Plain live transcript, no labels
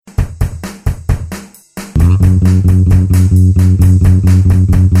Hello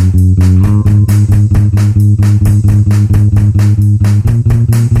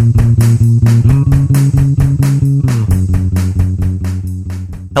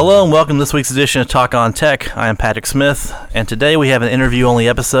and welcome to this week's edition of Talk on Tech. I am Patrick Smith, and today we have an interview-only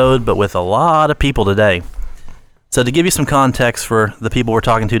episode, but with a lot of people today. So to give you some context for the people we're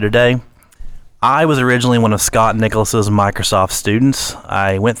talking to today, I was originally one of Scott Nicholas's Microsoft students.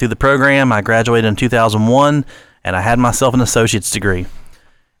 I went through the program, I graduated in 2001, and I had myself an associate's degree.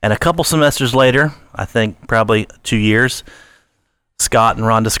 And a couple semesters later, I think probably 2 years, Scott and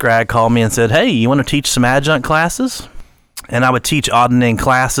Rhonda Scragg called me and said, "Hey, you want to teach some adjunct classes?" And I would teach odd and end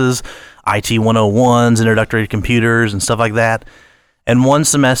classes, IT 101s, introductory to computers, and stuff like that. And one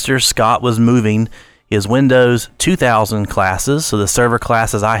semester, Scott was moving his Windows 2000 classes, so the server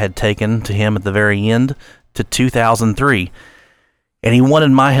classes I had taken to him at the very end, to 2003. And he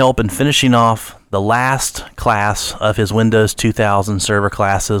wanted my help in finishing off the last class of his Windows 2000 server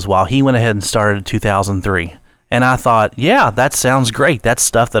classes while he went ahead and started 2003. And I thought, yeah, that sounds great. That's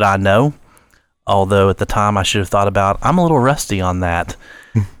stuff that I know. Although at the time I should have thought about, I'm a little rusty on that.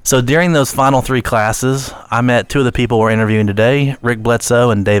 So during those final three classes, I met two of the people we're interviewing today, Rick Bledsoe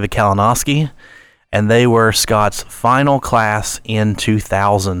and David Kalinowski, and they were Scott's final class in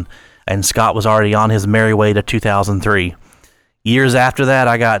 2000, and Scott was already on his merry way to 2003. Years after that,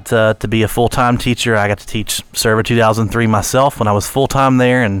 I got to be a full-time teacher. I got to teach Server 2003 myself when I was full-time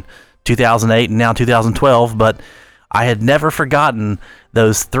there in 2008 and now 2012, but I had never forgotten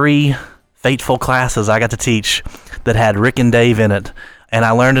those three fateful classes I got to teach that had Rick and Dave in it, and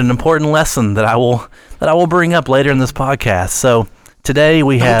I learned an important lesson that I will bring up later in this podcast. So today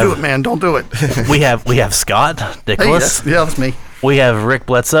we have... Don't do it, man. Don't do it. we have Scott Nicholas. Hey, that's me. We have Rick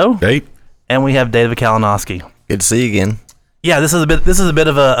Bledsoe. Hey. And we have David Kalinowski. Good to see you again. Yeah, this is a bit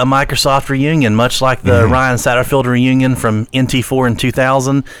of a Microsoft reunion, much like the Ryan Satterfield reunion from NT4 in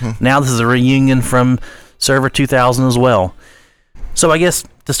 2000. Now this is a reunion from Server 2000 as well. So I guess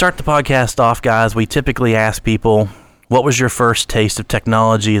to start the podcast off, guys, we typically ask people, what was your first taste of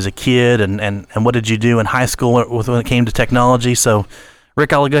technology as a kid, and what did you do in high school when it came to technology? So,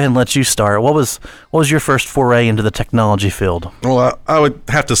 Rick, I'll go ahead and let you start. What was your first foray into the technology field? Well, I would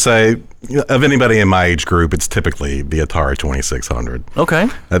have to say, of anybody in my age group, it's typically the Atari 2600. Okay.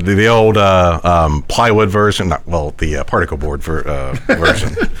 The old plywood version, the particle board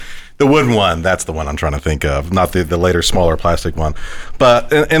version. The wooden one, that's the one I'm trying to think of, not the later smaller plastic one.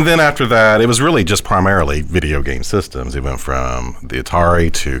 But and then after that, it was really just primarily video game systems. It went from the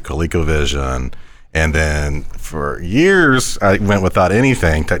Atari to ColecoVision, and then for years I went without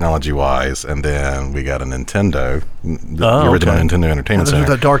anything technology-wise, and then we got a Nintendo, the original Nintendo Entertainment Center.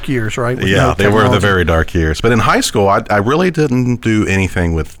 Those are the dark years, right? Yeah, they were the very dark years. But in high school, I really didn't do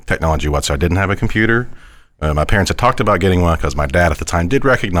anything with technology whatsoever. I didn't have a computer. My parents had talked about getting one because my dad at the time did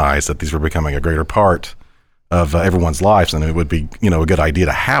recognize that these were becoming a greater part of everyone's lives, and it would be, a good idea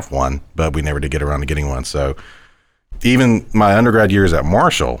to have one, but we never did get around to getting one. So even my undergrad years at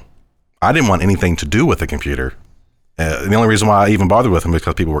Marshall, I didn't want anything to do with the computer. The only reason why I even bothered with them was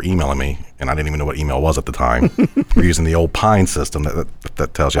because people were emailing me, and I didn't even know what email was at the time. We're using the old Pine system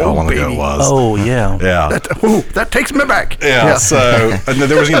that tells you how long ago it was. Oh, yeah. Yeah. That takes me back. Yeah. So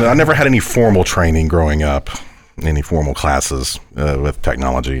there was, I never had any formal training growing up, any formal classes with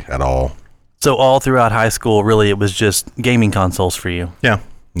technology at all. So all throughout high school, really, it was just gaming consoles for you? Yeah.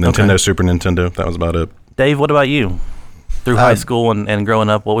 Nintendo, Super Nintendo, that was about it. Dave, what about you? Through high school and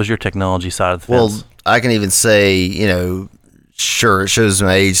growing up, what was your technology side of the fence? Well, I can even say, sure, it shows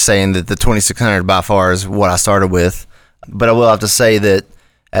my age saying that the 2600 by far is what I started with. But I will have to say that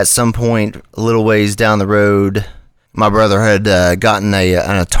at some point, a little ways down the road, my brother had gotten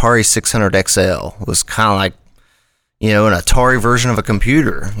an Atari 600 XL. It was kind of like, an Atari version of a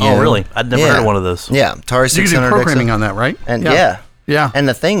computer. Really? I'd never heard of one of those. Yeah, Atari 600 You could do programming XL. on that, right? And yeah. And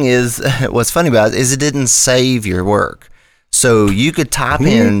the thing is, what's funny about it is it didn't save your work. So you could type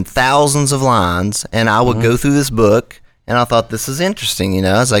in thousands of lines, and I would go through this book, and I thought, this is interesting,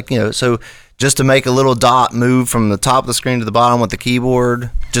 I was like, so just to make a little dot move from the top of the screen to the bottom with the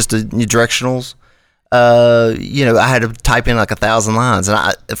keyboard, just the directionals, I had to type in like 1,000 lines,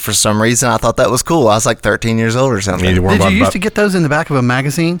 and for some reason I thought that was cool. I was like 13 years old or something. Did you used to get those in the back of a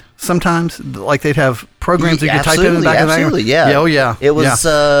magazine sometimes? Like they'd have programs you could type in the back of the magazine? Absolutely, yeah. Oh, yeah. It was,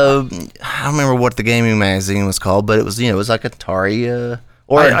 I don't remember what the gaming magazine was called, but it was, it was like Atari,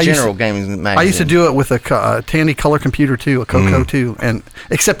 or a general gaming magazine. I used to do it with a Tandy color computer too, a Coco too, and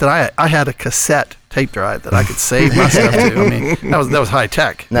except that I had a cassette tape drive that I could save my stuff to. I mean, that was high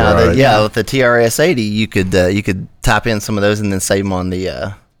tech. No, with the TRS-80, you could type in some of those and then save them on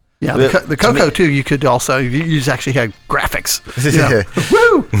the Yeah, the Coco too. You could also you just actually had graphics.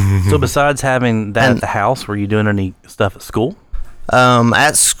 Woo! So besides having that at the house, were you doing any stuff at school?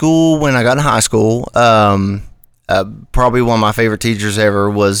 At school, when I got in high school, probably one of my favorite teachers ever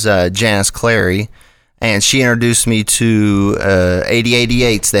was Janice Clary, and she introduced me to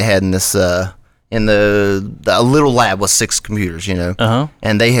 8088s they had in this in the little lab with 6 computers,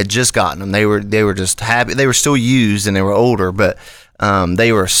 and they had just gotten them. They were just happy. They were still used and they were older, but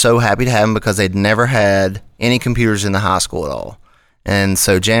they were so happy to have them because they'd never had any computers in the high school at all. And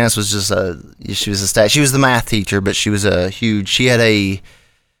so Janice was just she was the math teacher, but she was she had a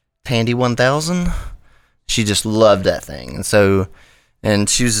Tandy 1000. She just loved that thing. And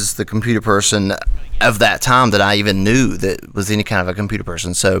she was just the computer person of that time that I even knew that was any kind of a computer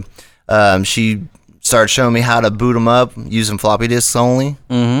person. So she started showing me how to boot them up using floppy disks only.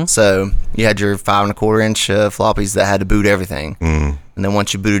 Mm-hmm. So you had your 5 1/4 inch floppies that had to boot everything. Mm. And then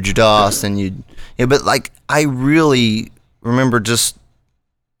once you booted your DOS, then but like I really remember just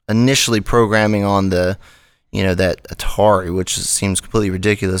initially programming on the, that Atari, which seems completely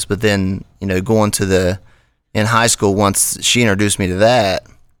ridiculous. But then, going to in high school, once she introduced me to that,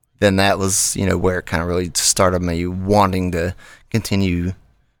 then that was, where it kind of really started me wanting to continue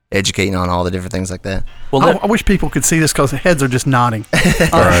educating on all the different things like that. Well, I wish people could see this because the heads are just nodding.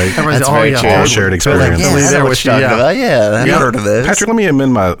 Right. That's very true. All shared experience. Yeah, I know what you're talking about. Yeah, I've heard of this. Patrick, let me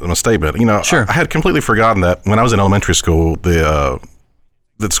amend my statement. Sure. I had completely forgotten that when I was in elementary school, the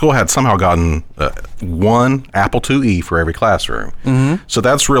school had somehow gotten one Apple IIe for every classroom. Mm-hmm. So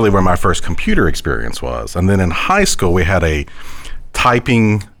that's really where my first computer experience was. And then in high school, we had a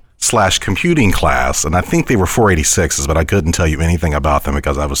typing/computing class, and I think they were 486s, but I couldn't tell you anything about them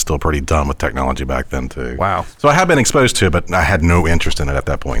because I was still pretty dumb with technology back then too. Wow. So I have been exposed to it, but I had no interest in it at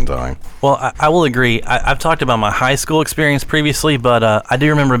that point in time. Well, I will agree. I've talked about my high school experience previously, but I do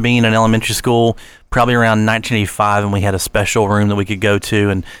remember being in elementary school probably around 1985, and we had a special room that we could go to,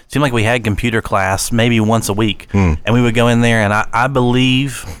 and it seemed like we had computer class maybe once a week. And we would go in there, and I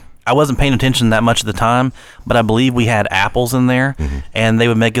believe, I wasn't paying attention that much at the time, but I believe we had apples in there, and they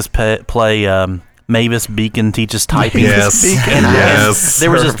would make us play Mavis Beacon Teaches Typing. Yes. And there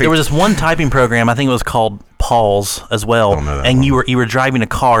was this one typing program, I think it was called Paul's as well, and you were driving a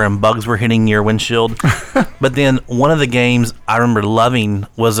car and bugs were hitting your windshield. But then one of the games I remember loving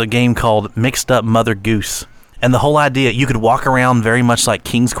was a game called Mixed Up Mother Goose. And the whole idea, you could walk around very much like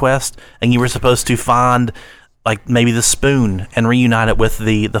King's Quest, and you were supposed to find like maybe the spoon and reunite it with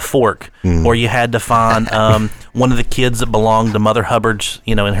the fork, or you had to find one of the kids that belonged to Mother Hubbard's,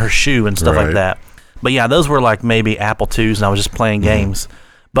 in her shoe and stuff like that. But yeah, those were like maybe Apple IIs, and I was just playing games.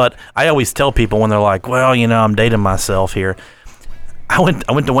 But I always tell people when they're like, well, I'm dating myself here. I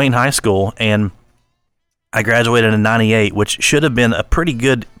went to Wayne High School, and I graduated in 98, which should have been a pretty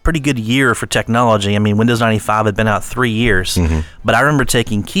good year for technology. I mean, Windows 95 had been out 3 years, but I remember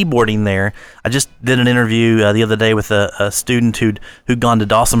taking keyboarding there. I just did an interview the other day with a student who'd gone to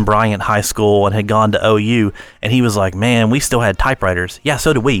Dawson Bryant High School and had gone to OU, and he was like, man, we still had typewriters. Yeah,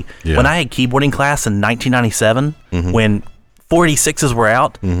 so did we. Yeah. When I had keyboarding class in 1997, when 486s were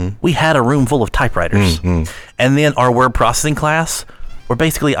out, we had a room full of typewriters. And then our word processing class were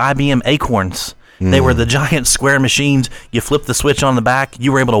basically IBM Acorns. They were the giant square machines. You flip the switch on the back.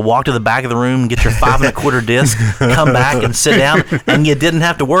 You were able to walk to the back of the room, get your 5 1/4 disc, come back and sit down, and you didn't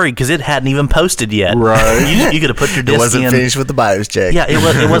have to worry because it hadn't even posted yet. Right. You could have put your disc in. It wasn't finished with the BIOS check. Yeah,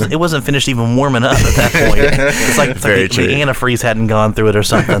 it wasn't finished even warming up at that point. It's like the antifreeze hadn't gone through it or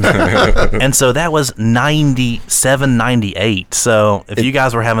something. And so that was 97, 98. So if you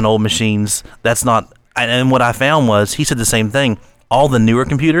guys were having old machines, that's not. And what I found was, he said the same thing. All the newer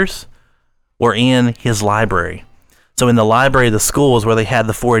computers were in his library. So in the library of the school was where they had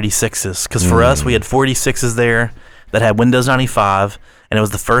the 486s. Because for us, we had 486s there that had Windows 95, and it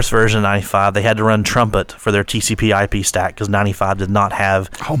was the first version of 95. They had to run Trumpet for their TCP/IP stack because 95 did not have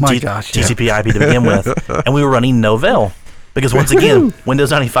TCP/IP to begin with. And we were running Novell. Because once again,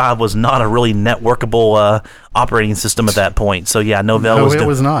 Windows 95 was not a really networkable operating system at that point. So yeah, Novell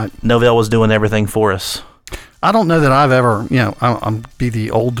was not. Novell was doing everything for us. I don't know that I've ever, I'm be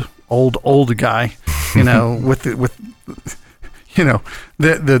the old guy, with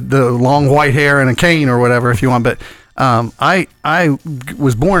the long white hair and a cane or whatever, if you want. But I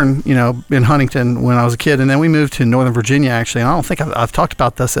was born, in Huntington when I was a kid, and then we moved to Northern Virginia, actually. And I don't think I've talked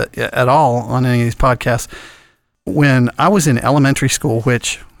about this at all on any of these podcasts. When I was in elementary school,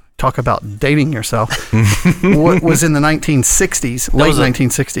 which, talk about dating yourself, was in the 1960s, late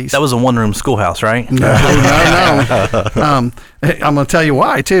 1960s. That was a one-room schoolhouse, right? No. I'm going to tell you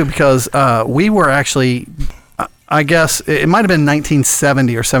why, too, because we were actually, I guess it might have been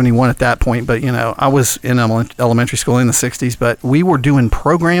 1970 or 71 at that point, but I was in elementary school in the 60s, but we were doing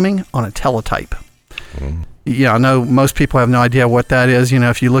programming on a teletype. Yeah, I know most people have no idea what that is.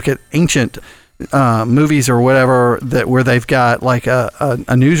 If you look at ancient movies or whatever where they've got like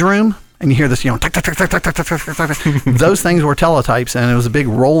a newsroom, and you hear this, tick, tick, tick, tick, tick, tick, tick, tick, tick. Those things were teletypes, and it was a big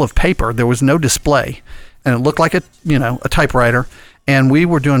roll of paper. There was no display, and it looked like a typewriter. And we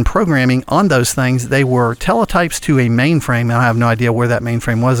were doing programming on those things. They were teletypes to a mainframe, and I have no idea where that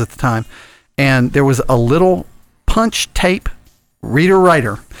mainframe was at the time. And there was a little punch tape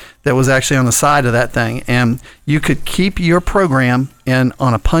reader-writer that was actually on the side of that thing, and you could keep your program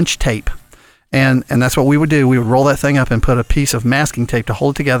on a punch tape. And that's what we would do. We would roll that thing up and put a piece of masking tape to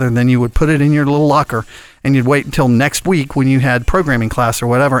hold it together, and then you would put it in your little locker, and you'd wait until next week when you had programming class or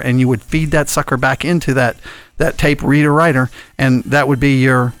whatever, and you would feed that sucker back into that tape reader-writer, and that would be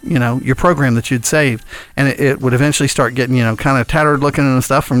your program that you'd saved. And it would eventually start getting, kind of tattered looking and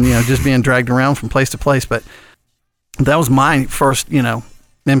stuff from, just being dragged around from place to place. But that was my first,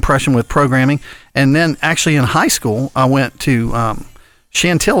 impression with programming. And then actually in high school, I went to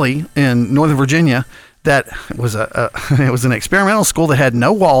Chantilly in Northern Virginia. That was it was an experimental school that had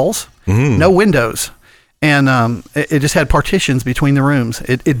no walls, no windows. And it just had partitions between the rooms.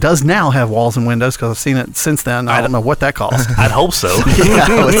 It does now have walls and windows because I've seen it since then. I don't know what that cost. I'd hope so.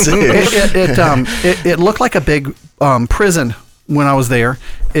 It looked like a big prison when I was there.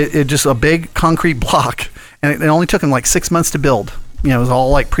 It just a big concrete block, and it only took them like 6 months to build. It was all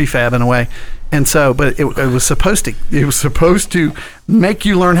like prefab in a way. And so, but it was supposed to make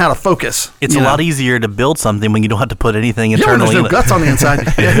you learn how to focus. It's a lot easier to build something when you don't have to put anything internally. There's no guts on the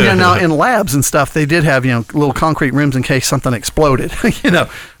inside. Now in labs and stuff, they did have little concrete rooms in case something exploded,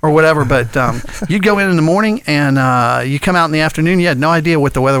 or whatever. But you'd go in the morning and you come out in the afternoon. You had no idea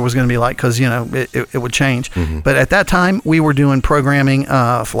what the weather was going to be like because it would change. Mm-hmm. But at that time, we were doing programming,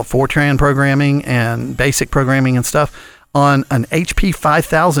 Fortran programming and basic programming and stuff on an HP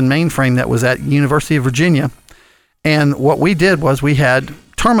 5000 mainframe that was at University of Virginia. And what we did was we had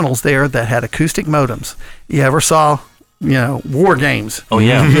terminals there that had acoustic modems. You ever saw, war games? Oh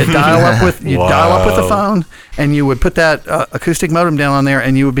yeah. You dial up with the phone, and you would put that acoustic modem down on there,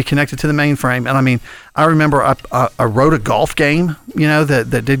 and you would be connected to the mainframe. And I mean, I remember I wrote a golf game,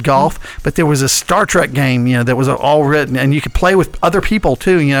 that did golf, but there was a Star Trek game, that was all written, and you could play with other people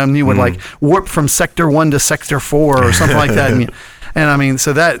too, and you would like warp from Sector 1 to Sector 4 or something like that. And I mean,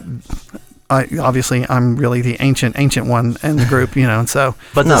 so that. Obviously, I'm really the ancient one in the group, and so.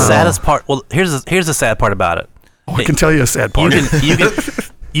 But the saddest part. Well, here's the sad part about it. Oh, I can tell you a sad part.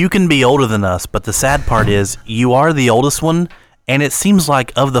 You can be older than us, but the sad part is you are the oldest one, and it seems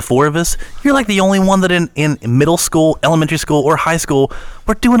like of the four of us, you're like the only one that in middle school, elementary school, or high school,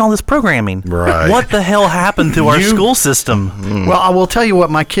 we're doing all this programming. Right. What the hell happened to our school system? Well, I will tell you what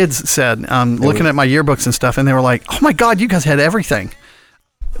my kids said. Looking at my yearbooks and stuff, and they were like, "Oh my God, you guys had everything."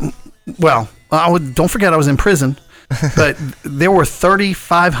 Well, don't forget I was in prison, but there were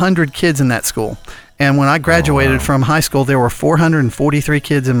 3,500 kids in that school. And when I graduated from high school, there were 443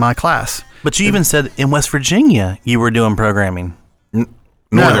 kids in my class. But you even said in West Virginia you were doing programming.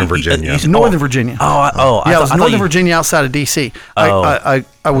 Northern Virginia. Northern Virginia. Yeah, it was Northern Virginia outside of D.C. I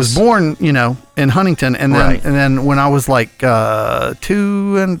was born, in Huntington, and then when I was like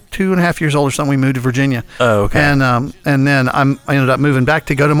 2.5 years old or something, we moved to Virginia. Oh, okay. And then I ended up moving back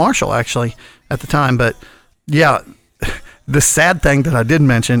to go to Marshall actually at the time. But yeah, the sad thing that I did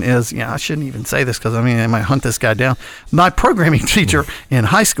mention is, I shouldn't even say this because I might hunt this guy down. My programming teacher in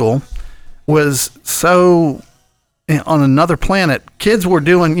high school was so on another planet. Kids were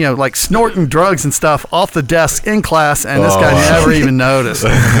doing, like snorting drugs and stuff off the desk in class, and this guy never even noticed.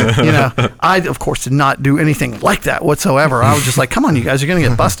 I, of course, did not do anything like that whatsoever. I was just like, come on, you guys are going to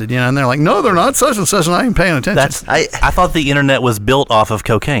get busted, and they're like, no, they're not, such and such, and I ain't paying attention. I thought the internet was built off of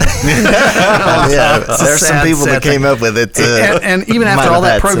cocaine. Yeah, there's some people that came up with it. And even after all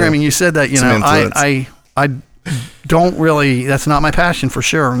that programming, you said that, I don't really, that's not my passion for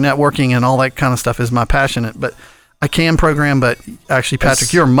sure. Networking and all that kind of stuff is my passion, but I can program, but actually,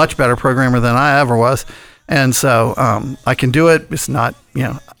 Patrick, you're a much better programmer than I ever was. And so I can do it. It's not,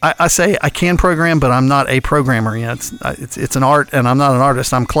 I say I can program, but I'm not a programmer. It's an art, and I'm not an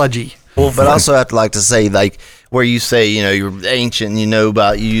artist. I'm kludgy. Well, but also I'd like to say, like, where you say, you're ancient, you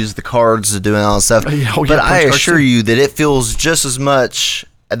use the cards to do all that stuff. But I assure you that it feels just as much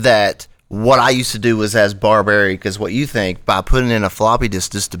that what I used to do was as barbaric as what you think by putting in a floppy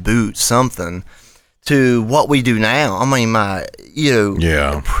disk just to boot something to what we do now. I mean,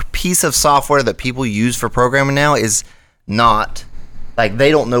 piece of software that people use for programming now is not like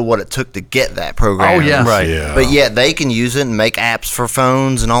they don't know what it took to get that program. Oh, yeah. Right. Yeah. But yet they can use it and make apps for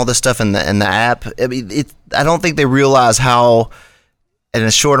phones and all this stuff in the app. I mean, I don't think they realize how, in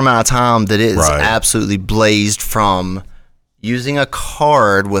a short amount of time, that it's Right. absolutely blazed from using a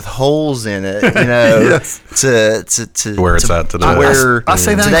card with holes in it, you know, to Where it's at today. Where I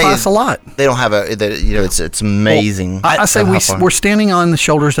say that in today class a lot. they don't have it's amazing. I say how far- we're standing on the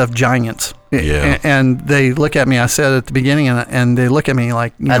shoulders of giants. Yeah. And they look at me. I said at the beginning, and they look at me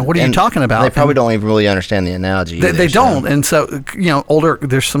like, what are you And talking about? They probably And don't even really understand the analogy. They don't. And so,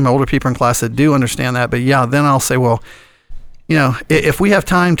 there's some older people in class that do understand that. But yeah, then I'll say, well, if we have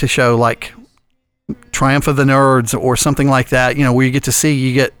time to show like Triumph of the Nerds or something like that, where you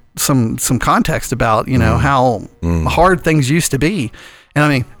get some context about, how hard things used to be. And I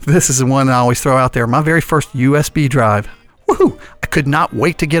mean, this is the one I always throw out there. My very first USB drive. Woohoo! I could not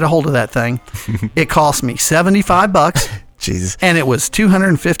wait to get a hold of that thing. It cost me $75. Jesus. And it was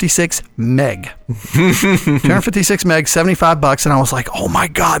 256 meg. 256 meg, $75. And I was like, oh my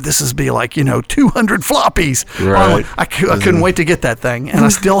God, this is be like, 200 floppies. Right. I couldn't wait to get that thing. And I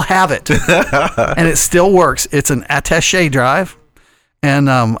still have it. And it still works. It's an attaché drive. And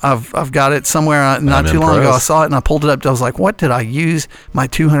I've got it somewhere not too long ago. I impressed. saw it and I pulled it up. I was like, what did I use my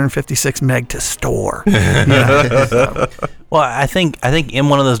 256 meg to store? Well, I think in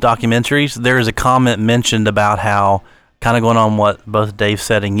one of those documentaries there is a comment mentioned about how, kind of going on what both Dave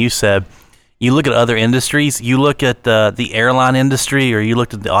said and you said, you look at other industries, you look at the airline industry, or you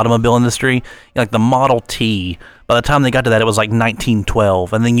looked at the automobile industry, like the Model T. By the time they got to that, it was like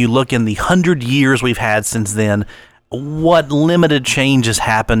 1912, and then you look in the 100 years we've had since then, what limited changes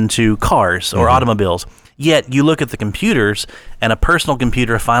happened to cars or automobiles. Yet you look at the computers, and a personal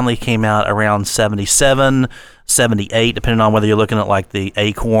computer finally came out around 77, 78, depending on whether you're looking at like the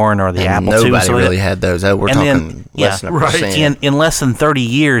Acorn or the And Apple II. nobody So really had those. We're and talking then, less than a percent. In less than 30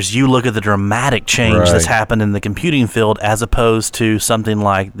 years, you look at the dramatic change that's Right. happened in the computing field as opposed to something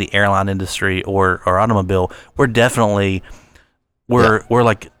like the airline industry or automobile. We're definitely we're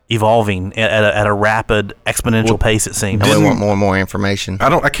like evolving at a rapid exponential pace, it seems. And we want more and more information.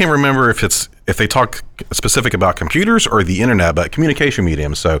 I can't remember if they talk specific about computers or the internet, but communication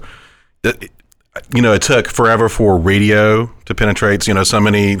mediums. So, it took forever for radio to penetrate, so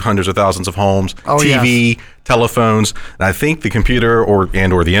many hundreds of thousands of homes, Oh, TV, telephones. And I think the computer or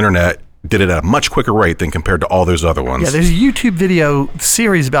the internet did it at a much quicker rate than compared to all those other ones. Yeah, there's a YouTube video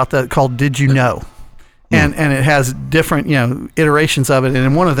series about that called Did You Know? And it has different, iterations of it. And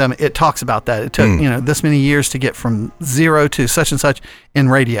in one of them, it talks about that. It took, this many years to get from zero to such and such in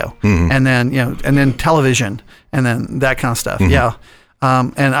radio. And then, and then television and then that kind of stuff. Yeah.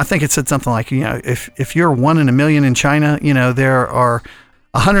 And I think it said something like, if you're 1 in a million in China, there are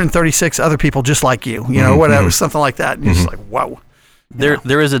 136 other people just like you, whatever, something like that. And you're just like, whoa.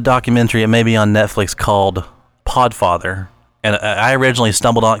 There is a documentary, it may be on Netflix, called Podfather. And I originally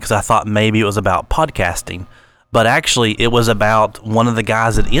stumbled on it because I thought maybe it was about podcasting. But actually, it was about one of the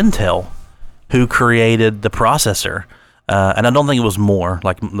guys at Intel who created the processor. And I don't think it was Moore,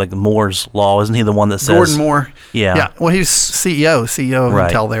 like Moore's Law. Isn't he the one that says... Gordon Moore. Yeah. Yeah. Well, he's CEO of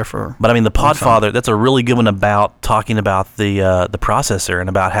Right. Intel there for... But I mean, the Podfather, that's a really good one about talking about the processor and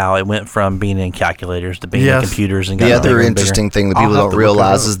about how it went from being in calculators to being in Yes. computers. And The got other bigger and bigger. interesting thing that I'll people have don't to look it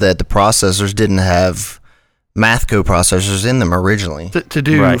realize up. is that the processors didn't have math coprocessors in them originally. To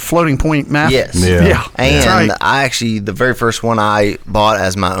do Right. floating point math. Yes. Yeah. Yeah. And That's right. I actually, the very first one I bought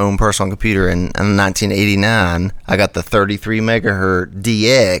as my own personal computer in 1989, I got the 33 megahertz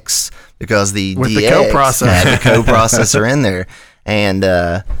DX because the With the DX coprocessor. had the coprocessor in there. And,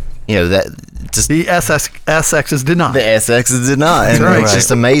 that just The SXs did not. the SXs did not. And right. it's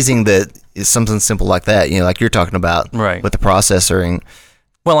just amazing that it's something simple like that, like you're talking about Right. with the processor. And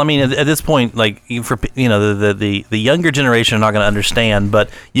Well, I mean, at this point, like the younger generation are not going to understand, but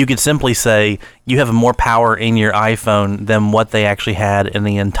you could simply say you have more power in your iPhone than what they actually had in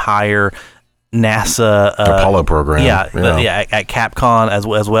the entire NASA Apollo program. Yeah, at Capcom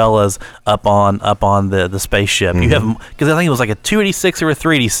as well as up on the spaceship. You have, because I think it was like a 286 or a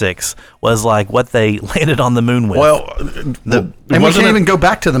 386 was like what they landed on the moon with. Well, and we can't even go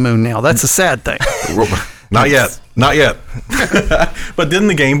back to the moon now. That's a sad thing. Not yet. But didn't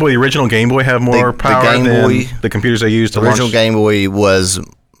the original Game Boy have more The power Game than Boy- the computers they used to the original launch? Game Boy was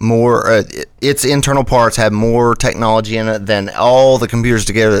more, its internal parts had more technology in it than all the computers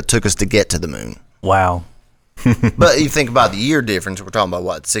together that took us to get to the moon. Wow. But you think about the year difference, we're talking about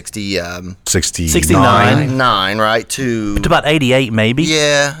what, 69, 69. right? To To about 88 maybe.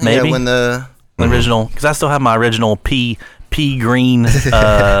 yeah, Maybe. when the The original, because I still have my original pea green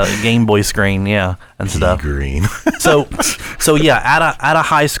Game Boy screen, yeah, and stuff. Green. So yeah, at a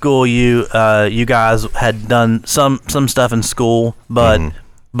high school, you guys had done some stuff in school, but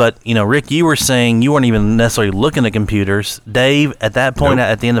Rick, you were saying you weren't even necessarily looking at computers. Dave, at that point, Nope.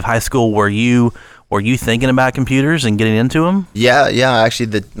 at the end of high school, were you thinking about computers and getting into them? Yeah.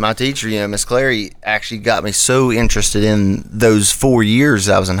 Actually, my teacher, Miss Clary, actually got me so interested in those 4 years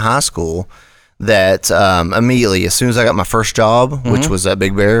I was in high school that immediately, as soon as I got my first job, which was at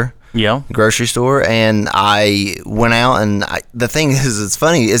Big Bear Yeah. grocery store, and I went out, and the thing is, it's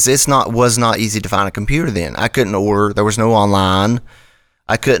funny, is was not easy to find a computer then. I couldn't order. There was no online.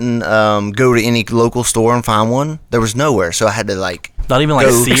 I couldn't go to any local store and find one. There was nowhere, so I had to Not even like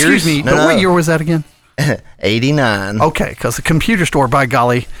Go- Sears? Excuse me, No, but what no. year was that again? 89. Okay, because the computer store, by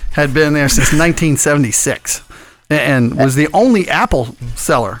golly, had been there since 1976, and was the only Apple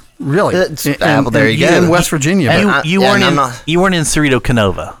seller, really. It's Apple, there you go. In West Virginia. And but- You weren't in Cerrito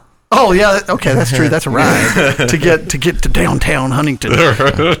Canova. oh yeah, okay, that's true. That's a ride to get to downtown Huntington.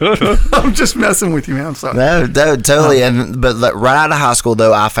 I'm just messing with you, man. I'm sorry. No, totally. But right out of high school,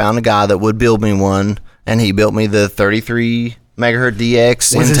 though, I found a guy that would build me one, and he built me the 33 megahertz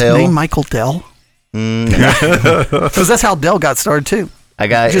DX Was his Intel. name Michael Dell? Because that's how Dell got started too. I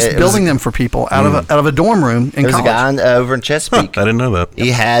got Just it building them for people out of a dorm room in There was a college. guy over in Chesapeake. I didn't know that.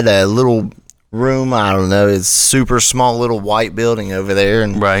 He had a little room. I don't know. It's super small little white building over there,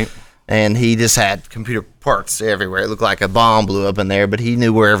 and Right. And he just had computer parts everywhere. It looked like a bomb blew up in there, but he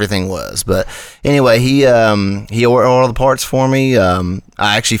knew where everything was. But anyway, he ordered all the parts for me. I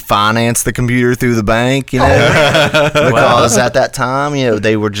actually financed the computer through the bank, because at that time,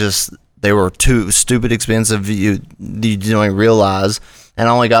 they were too stupid expensive. You don't realize, and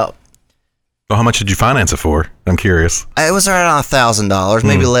I only got. Well, how much did you finance it for? I'm curious. It was around $1,000,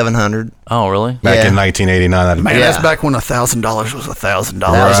 maybe $1,100. Oh, really? Back Yeah. in 1989. Man, Yeah. that's back when $1,000 was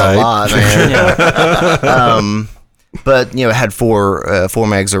 $1,000. That was Right. a lot, man. But it had four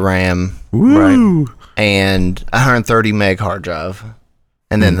megs of RAM, Woo. and 130 meg hard drive,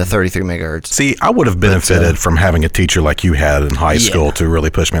 and then the 33 megahertz. See, I would have benefited from having a teacher like you had in high school to really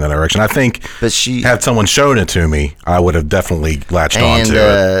push me in that direction. I think But she had someone shown it to me, I would have definitely latched onto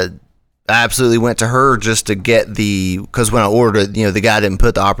it. I absolutely went to her just to get because when I ordered it, the guy didn't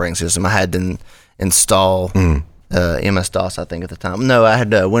put the operating system. I had to install MS-DOS, I think, at the time. No, I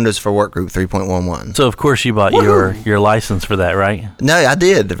had Windows for Workgroup 3.11. So of course you bought your license for that, right? No, I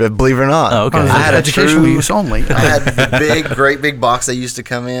did, believe it or not. Oh, okay. Oh, I had a educational true, use only. I had the great big box that used to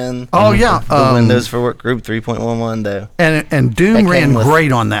come in. Oh yeah, The Windows for Workgroup 3.11, though. and Doom That ran came with-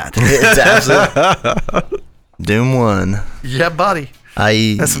 great on that. It's absolutely Doom 1. Yeah, buddy,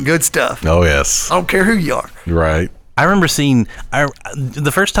 I that's some good stuff. Oh, yes. I don't care who you are. Right. I remember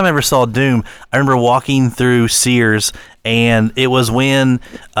the first time I ever saw Doom, I remember walking through Sears, and it was when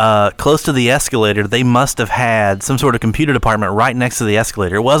close to the escalator, they must have had some sort of computer department right next to the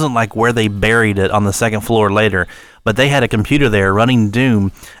escalator. It wasn't like where they buried it on the second floor later, but they had a computer there running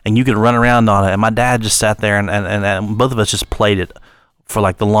Doom, and you could run around on it. And my dad just sat there, and both of us just played it for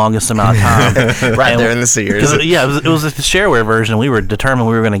like the longest amount of time. right And- there in the Sears. 'cause, yeah, it was a shareware version. We were determined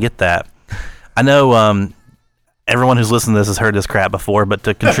we were going to get that. I know everyone who's listened to this has heard this crap before, but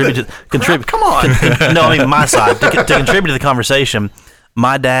to contribute Come on. no, I mean my side to contribute to the conversation.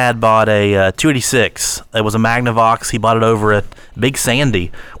 My dad bought a 286. It was a Magnavox. He bought it over at Big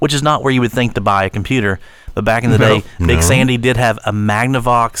Sandy, which is not where you would think to buy a computer. But back in the day, Big Sandy did have a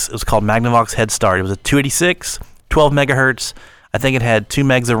Magnavox. It was called Magnavox Head Start. It was a 286, 12 megahertz. I think it had 2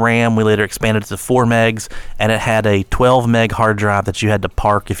 megs of RAM. We later expanded it to 4 megs, and it had a 12 meg hard drive that you had to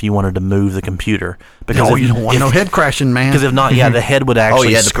park if you wanted to move the computer. Oh, you don't want no head crashing, man. Because if not, the head would actually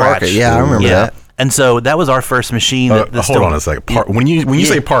you had to park scratch. it. Yeah, I remember that. And so that was our first machine. That Hold still- on a second. When you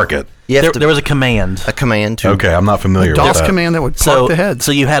say park it, You have There was a command. a command to okay, I'm not familiar with DOS that. command that would park So, the heads.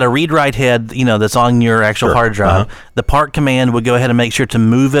 so you had a read-write head, that's on your actual Sure. hard drive. The park command would go ahead and make sure to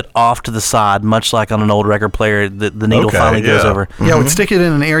move it off to the side, much like on an old record player. The needle Okay, finally goes yeah. over. Yeah, it would stick it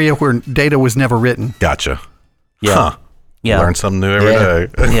in an area where data was never written. Gotcha. Yeah. Huh. Yeah. Learn something new every Yeah. day.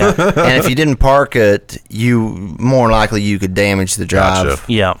 Yeah, and if you didn't park it, more likely you could damage the drive, Gotcha.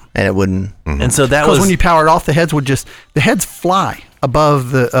 yeah. and it wouldn't. And so that Because was when you power it off, the heads fly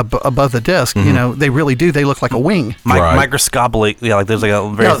above the disc. They really do. They look like a wing. Right. microscopically. Yeah, like there's like a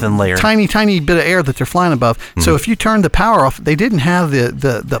very Yeah, thin layer. Tiny bit of air that they're flying above. So if you turn the power off, they didn't have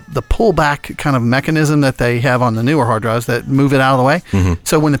the pullback kind of mechanism that they have on the newer hard drives that move it out of the way.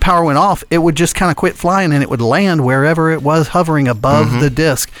 So when the power went off, it would just kind of quit flying and it would land wherever it was hovering above the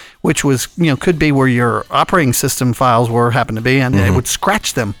disk, which was could be where your operating system files happen to be, and it would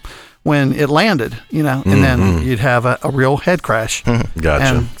scratch them when it landed, and then you'd have a real head crash.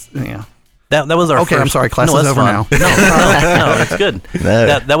 Gotcha. And, That was our okay, first. I'm sorry, class no, is that's over fine. now. No, that's good.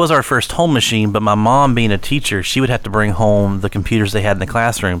 No. That was our first home machine, but my mom being a teacher, she would have to bring home the computers they had in the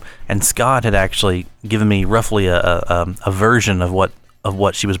classroom, and Scott had actually given me roughly a version of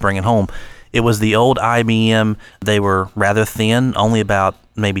what she was bringing home. It was the old IBM. They were rather thin, only about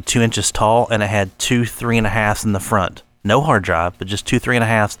maybe 2 inches tall, and it had 2 3.5s in the front. No hard drive, but just 2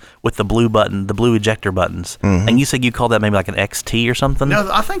 3.5s with the blue button, the blue ejector buttons. And you said you called that maybe like an XT or something? No,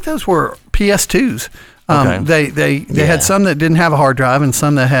 I think those were PS2s. Okay. They had some that didn't have a hard drive and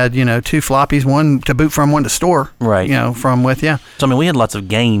some that had 2 floppies, one to boot from, one to store. Right. From with. So I mean, we had lots of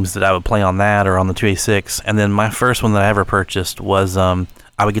games that I would play on that or on the 286, and then my first one that I ever purchased was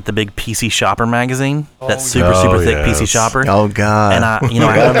I would get the big PC Shopper magazine, that super thick PC Shopper. Oh God! And I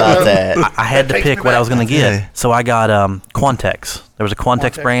forgot about that. I had to pick what I was going to get, so I got Quantex. There was a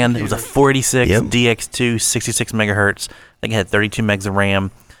Quantex brand. It was a 486 DX2, 66 megahertz. I think it had 32 megs of RAM,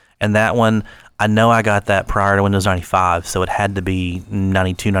 and that one I know I got that prior to Windows 95, so it had to be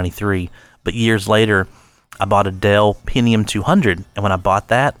 92, 93. But years later, I bought a Dell Pentium 200, and when I bought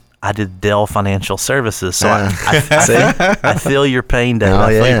that, I did Dell Financial Services, so I feel your pain, Dave. I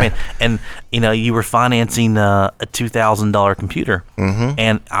feel your pain. And you were financing a $2,000 computer,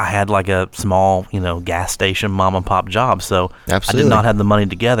 and I had like a small, gas station mom and pop job, so Absolutely. I did not have the money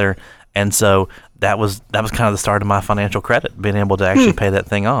together, and so that was kind of the start of my financial credit, being able to actually pay that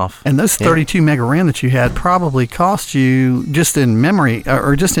thing off. And those 32 mega RAM that you had probably cost you just in memory,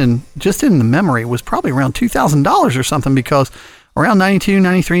 or just in the memory, was probably around $2,000 or something, because around 92,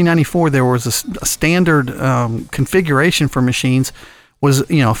 93, 94, there was a standard configuration for machines was,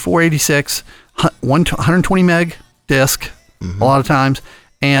 486, 120 meg disk a lot of times,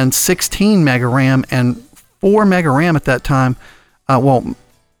 and 16 mega RAM and 4 mega RAM at that time.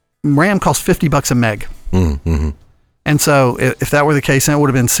 RAM cost $50 a meg. And so if that were the case, then it would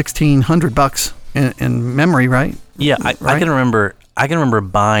have been $1,600 in memory, right? Yeah, I can remember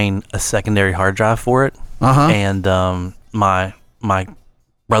buying a secondary hard drive for it, and my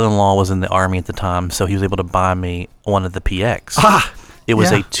brother-in-law was in the Army at the time, so he was able to buy me one of the PX. It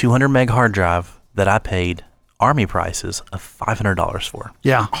was a 200 meg hard drive that I paid Army prices of $500 for.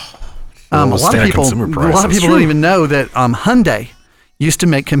 Yeah. A lot of people don't even know that Hyundai used to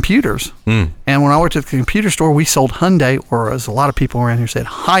make computers. And when I worked at the computer store, we sold Hyundai, or as a lot of people around here said,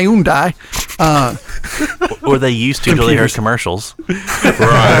 Hyundai. Or they used to until they heard commercials.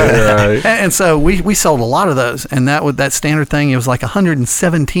 Right. And so we sold a lot of those. And that standard thing, it was like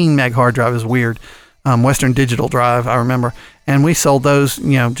 117 meg hard drive. It was weird. Western Digital Drive, I remember. And we sold those,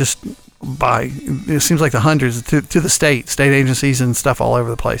 just by, it seems like the hundreds to the state agencies and stuff all over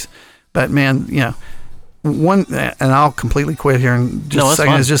the place. But man, one, and I'll completely quit here in just a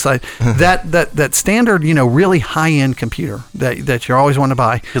second. It's just like that standard, really high end computer that you're always wanting to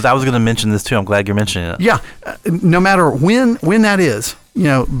buy. Because I was going to mention this too. I'm glad you're mentioning it. Yeah, no matter when that is,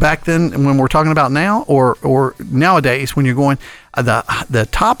 back then when we're talking about now or nowadays when you're going the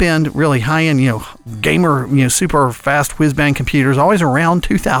top end, really high end, gamer, super fast whiz bang computers, always around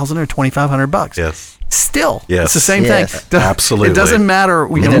 $2,000 or $2,500. Yes. Still, yes. It's the same thing. Absolutely. It doesn't matter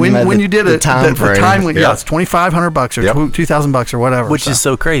when you did it. The time, it's $2,500 or $2,000 or whatever. Which is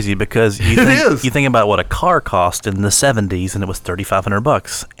so crazy because you think about what a car cost in the 70s and it was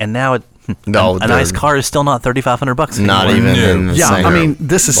 $3,500, and now a nice car is still not $3,500 anymore. Not even. In the same I mean,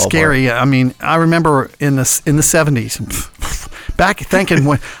 this is scary. I mean, I remember in the 70s. Back thinking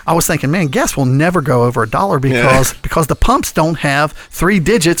when I was thinking, man, gas will never go over $1 because the pumps don't have 3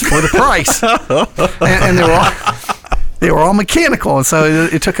 digits for the price, and they were all mechanical, and so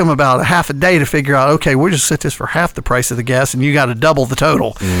it took them about a half a day to figure out, okay, we'll just set this for half the price of the gas, and you got to double the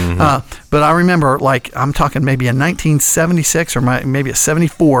total. But I remember, I'm talking maybe a 1976 or maybe a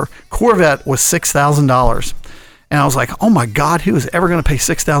 74 Corvette was $6,000. And I was like, oh my God, who is ever going to pay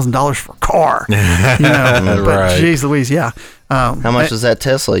 $6,000 for a car? But geez Louise, yeah. How much was that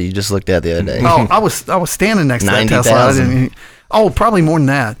Tesla you just looked at the other day? I was standing next to that Tesla. Probably more than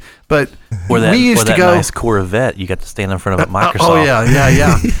that. But we used to go. Nice Corvette, you got to stand in front of a Microsoft.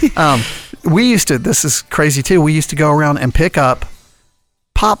 Yeah. We used to. This is crazy too. We used to go around and pick up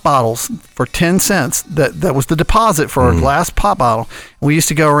pop bottles for 10 cents. That was the deposit for a glass pop bottle. We used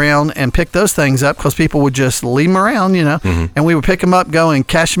to go around and pick those things up because people would just leave them around, and we would pick them up, go and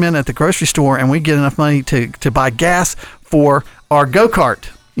cash them in at the grocery store, and we'd get enough money to buy gas for our go-kart,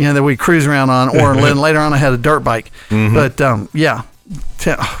 that we cruise around on, or then later on I had a dirt bike. But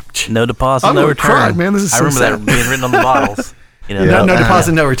no deposit, no return. Cried, man. This is I remember that being written on the bottles. You know, No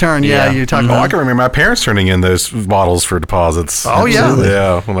deposit, no return. Yeah, Yeah. you're talking I about. can remember my parents turning in those bottles for deposits. Oh, yeah. Absolutely.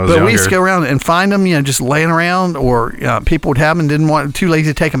 Yeah, when I was But younger. we used to go around and find them, just laying around, or people would have them and didn't want, too lazy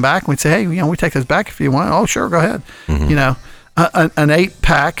to take them back. We'd say, hey, we take those back if you want. Oh, sure, go ahead. An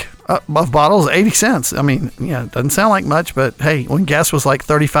 8-pack of bottles, 80 cents. I mean, it doesn't sound like much, but hey, when gas was like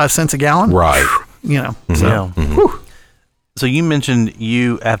 35 cents a gallon, Right. So Yeah. So you mentioned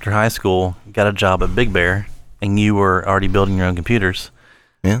you, after high school, got a job at Big Bear, and you were already building your own computers.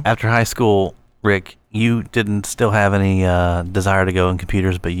 Yeah. After high school, Rick, you didn't still have any desire to go in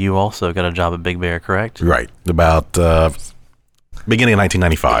computers, but you also got a job at Big Bear, correct? Right. About beginning of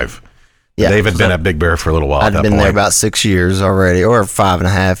 1995. Yeah. Dave had been at Big Bear for a little while at I'd that been point. there about 6 years already, or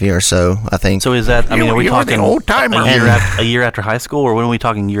 5.5 years or so, I think. So is that, I mean, are we You're the talking old-timer. a year after high school, or when are we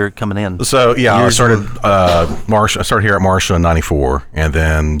talking year coming in? So I started I started here at Marshall in '94, and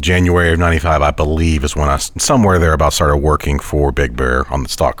then January of '95, I believe, is when I somewhere thereabouts started working for Big Bear on the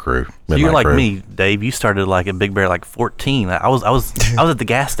stock crew. So you're midnight like crew. me, Dave. You started like at Big Bear like 14. I was at the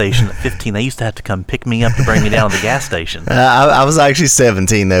gas station at 15. They used to have to come pick me up to bring me down to the gas station. I was actually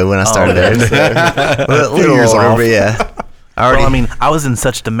 17 though when I started there. So, a little years older, off. but yeah. Well, I mean, I was in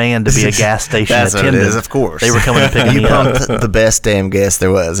such demand to be a gas station That's what it attendant. is, of course. They were coming to pick You me up. pumped the best damn gas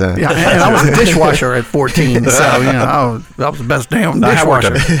there was. Huh? yeah, and I was a dishwasher at 14, so that was the best damn I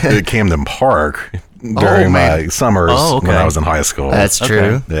worked dishwasher. at Camden Park during my man. summers Oh, okay. when I was in high school. That's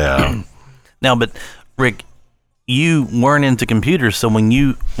true. yeah. Now, but Rick, you weren't into computers, so when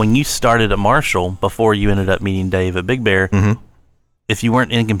you started at Marshall before you ended up meeting Dave at Big Bear, if you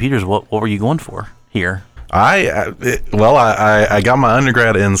weren't in computers, what were you going for here? I got my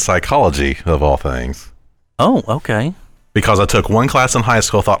undergrad in psychology, of all things, Oh, okay. because I took one class in high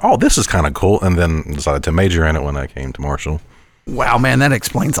school, thought, oh, this is kind of cool, and then decided to major in it when I came to Marshall. Wow, man, that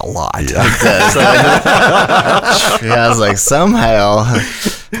explains a lot. Yeah, I was like, somehow.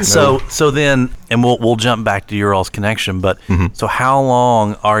 So then, and we'll jump back to your all's connection, but so how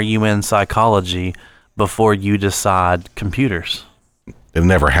long are you in psychology before you decide computers? It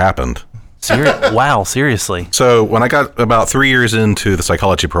never happened. Wow, seriously. So when I got about 3 years into the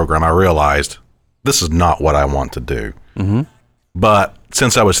psychology program, I realized this is not what I want to do. Mm-hmm. But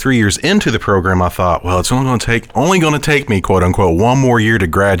since I was 3 years into the program, I thought, well, it's only going to take me, quote unquote, one more year to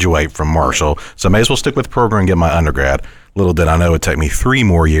graduate from Marshall. So I may as well stick with the program and get my undergrad. Little did I know it'd take me 3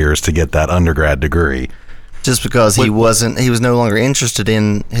 more years to get that undergrad degree. Just because he was no longer interested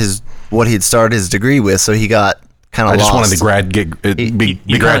in what he had started his degree with, so he got kind of I lost. just wanted to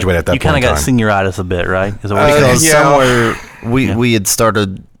be graduate at that You point in kind of got time. senioritis a bit, right? Is that what because Yeah. somewhere we had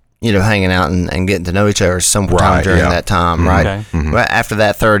started, hanging out and getting to know each other sometime Right, during yeah. that time, right? Okay. Right after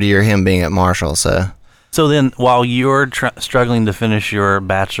that third year, him being at Marshall, so. So then, while you're struggling to finish your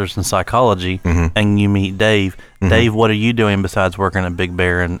bachelor's in psychology and you meet Dave, Dave, what are you doing besides working at Big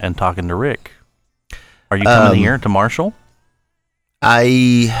Bear and talking to Rick? Are you coming here to Marshall?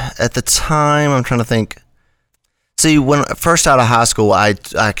 At the time, I'm trying to think. See, when first out of high school, I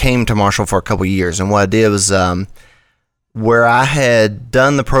came to Marshall for a couple of years, and what I did was where I had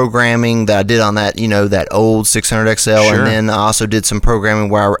done the programming that I did on that, that old 600 XL, Sure. and then I also did some programming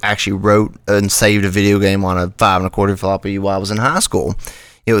where I actually wrote and saved a video game on a 5 1/4 floppy while I was in high school.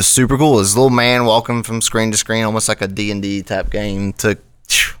 It was super cool. This little man walking from screen to screen, almost like a D&D type game. Took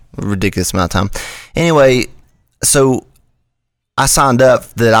a ridiculous amount of time. Anyway, so I signed up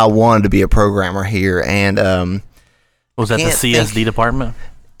that I wanted to be a programmer here, and Was that the can't CSD think- department?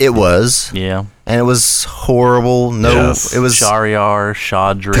 it was, Yeah. and it was horrible. No, Yes. it was Shahryar,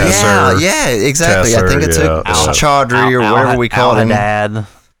 Chaudhry, yeah, exactly. I think it took yeah. Chaudhry or whatever we called him. Al-Haddad.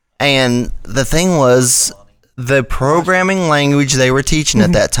 And the thing was, the programming language they were teaching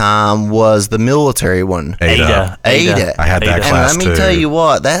at that time was the military one. Ada. Ada. I had that Ada. class And let too. me tell you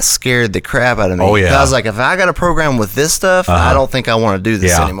what, that scared the crap out of me. Oh, yeah. Because I was like, if I got a program with this stuff, I don't think I want to do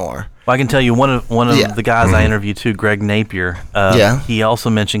this Yeah. anymore. Well, I can tell you one of Yeah. the guys I interviewed too, Greg Napier. Yeah. He also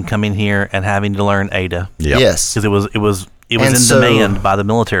mentioned coming here and having to learn Ada Yep. Yes. because it was And in so- demand by the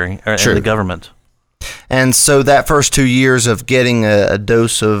military or Sure. and the government. And so that first 2 years of getting a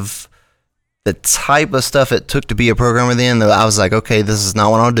dose of the type of stuff it took to be a programmer then, I was like, okay, this is not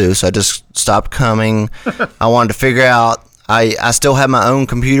what I'll do. So I just stopped coming. I wanted to figure out, I still had my own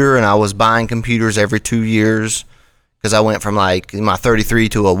computer, and I was buying computers every 2 years because I went from like my 33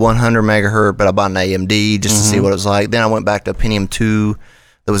 to a 100 megahertz, but I bought an AMD just to see what it was like. Then I went back to a Pentium 2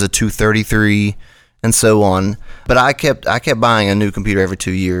 that was a 233 and so on. But I kept buying a new computer every 2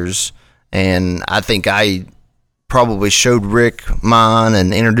 years, and I think I probably showed Rick mine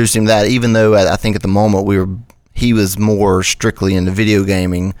and introduced him to that, even though I think at the moment he was more strictly into video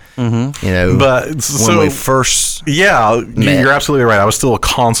gaming. Mm-hmm. You know, but when we first you're absolutely right. I was still a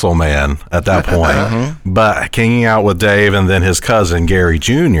console man at that point, but hanging out with Dave and then his cousin Gary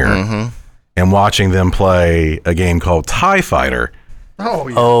Jr. And watching them play a game called TIE Fighter.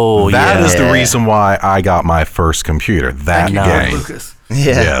 That is the reason why I got my first computer. That game. Lucas.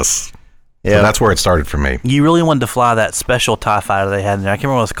 Yes. Yeah, so that's where it started for me. You really wanted to fly that special TIE fighter they had in there. I can't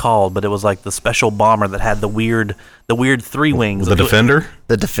remember what it was called, but it was like the special bomber that had the weird 3 wings. The Defender?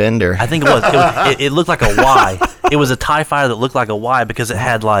 The Defender. I think it was. It looked like a Y. It was a TIE fighter that looked like a Y because it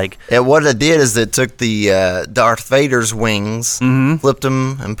had like... what it did is it took the Darth Vader's wings, flipped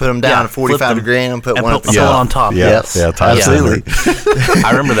them, and put them down at 45 degrees and put one on top. Yes. Yeah, absolutely.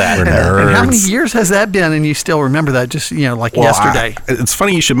 I remember that. And how many years has that been, and you still remember that just, like yesterday? It's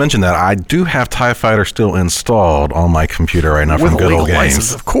funny you should mention that. I do have TIE Fighter still installed on my computer right now from Good Old Games.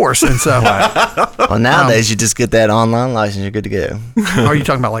 License, of course. And so... well, nowadays you just get that online license, you're good to go. Are you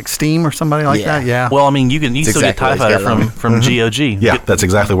talking about like Steam or somebody like that? Yeah. Well, I mean, you still get TIE Fighter from GOG. Yeah, that's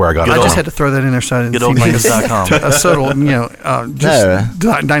exactly where I got it. I just had to throw that in there so I didn't seem like a subtle,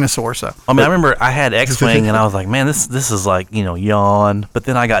 dinosaur. So I mean, I remember I had X-Wing and I was like, man, this is like, yawn. But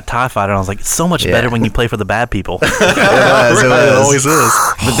then I got TIE Fighter and I was like, it's so much better when you play for the bad people. It always is.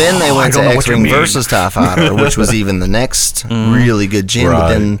 But then they went to X-Wing versus TIE Fighter, which was even the next really good gen. Right. But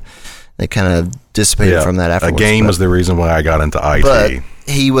then they kind of dissipated from that afterwards. A game was the reason why I got into IT. But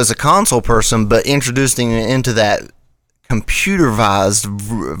he was a console person, but introducing into that computerized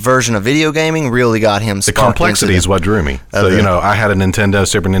version of video gaming really got him the complexity is what drew me. So I had a Nintendo,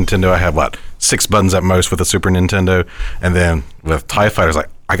 Super Nintendo. I had 6 buttons at most with a Super Nintendo, and then with TIE Fighters,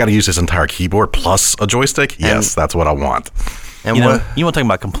 I got to use this entire keyboard plus a joystick. Yes, that's what I want. And you want to talk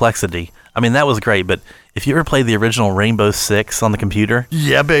about complexity. I mean, that was great, but if you ever played the original Rainbow Six on the computer,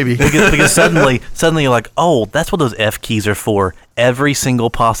 yeah, baby, because suddenly you're like, oh, that's what those F keys are for. Every single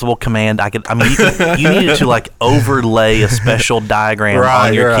possible command you needed to overlay a special diagram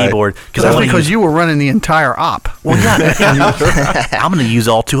on your keyboard because you were running the entire op. Well, I'm going to use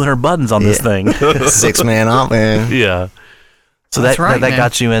all 200 buttons on this thing. 6-man op, man. Yeah. So that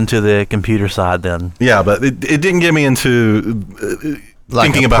got you into the computer side then. Yeah, but it didn't get me into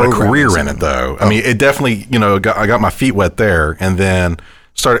thinking about a career in it though. I mean, it definitely, I got my feet wet there, and then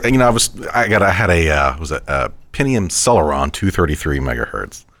started. I had a Pentium Celeron 233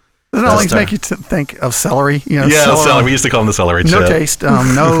 megahertz. Doesn't always make you think of celery, celery. We used to call them the celery chip. No taste,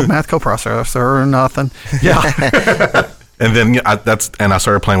 no math coprocessor, nothing. Yeah. And then I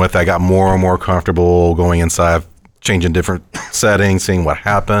started playing with it. I got more and more comfortable going inside, changing different settings, seeing what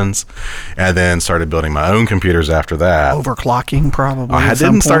happens, and then started building my own computers after that. Overclocking, probably. I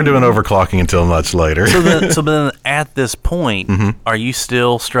didn't start doing overclocking until much later. So then at this point, are you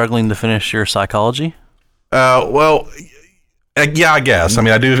still struggling to finish your psychology? Well, yeah, I guess. I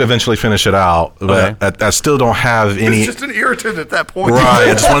mean, I do eventually finish it out, but I still don't have any. It's just an irritant at that point. Right.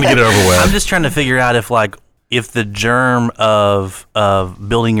 I just want to get it over with. I'm just trying to figure out if the germ of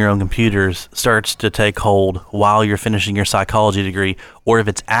building your own computers starts to take hold while you're finishing your psychology degree, or if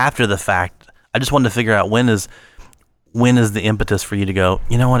it's after the fact. I just wanted to figure out when is the impetus for you to go,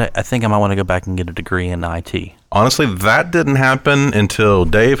 you know what, I think I might want to go back and get a degree in IT. Honestly, that didn't happen until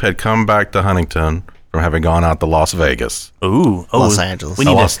Dave had come back to Huntington from having gone out to Las Vegas. Los Angeles.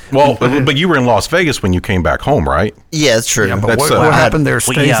 But you were in Las Vegas when you came back home, right? Yeah, it's true. Yeah, but what happened there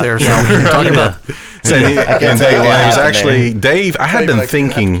stays there. So we can talk about. Dave, I had been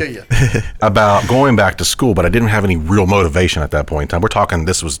thinking about going back to school, but I didn't have any real motivation at that point in time. We're talking,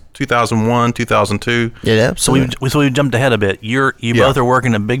 this was 2001, 2002. Yeah, so we jumped ahead a bit. You both are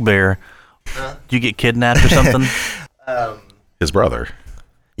working at Big Bear. Do you get kidnapped or something? His brother.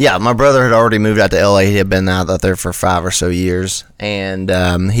 Yeah, my brother had already moved out to LA. He had been out there for 5 or so years, and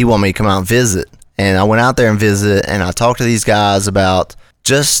he wanted me to come out and visit. And I went out there and visit, and I talked to these guys about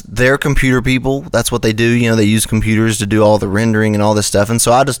just their computer people. That's what they do. They use computers to do all the rendering and all this stuff. And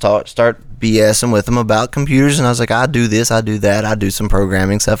so I just start BSing with them about computers, and I was like, I do this, I do that, I do some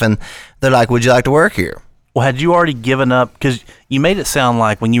programming stuff. And they're like, would you like to work here? Well, had you already given up? Because you made it sound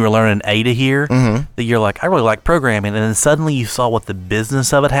like when you were learning Ada here, that you're like, I really like programming. And then suddenly you saw what the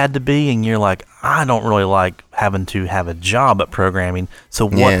business of it had to be, and you're like, I don't really like having to have a job at programming. So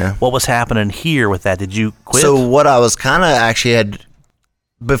what was happening here with that? Did you quit? So what I was kind of actually had,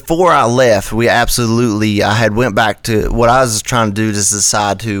 before I left, I had went back to, what I was trying to do is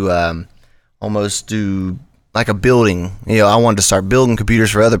decide to almost do like a building. I wanted to start building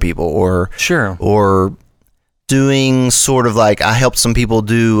computers for other people, or doing sort of like, I helped some people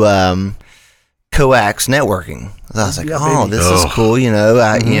do coax networking. I was like, this is cool.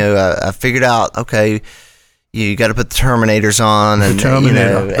 I figured out, okay, you got to put the Terminators on, and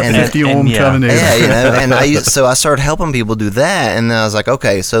Terminator, the 50 ohm yeah. Terminator. yeah, and so I started helping people do that, and then I was like,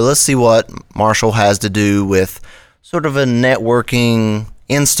 okay, so let's see what Marshall has to do with sort of a networking,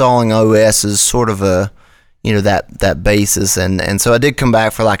 installing OS is sort of a, that basis, and so I did come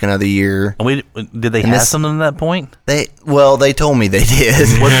back for like another year. And did they have something at that point? They told me they did.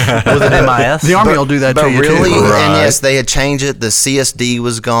 Was it MIS? The Army will do that But to you really, too. and yes, they had changed it. The CSD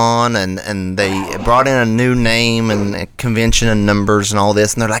was gone, and they brought in a new name and a convention and numbers and all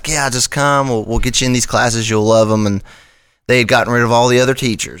this. And they're like, "Yeah, just come. We'll get you in these classes. You'll love them." And they had gotten rid of all the other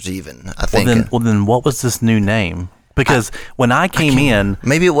teachers, even. I think. Well, then, what was this new name? Because when I came in,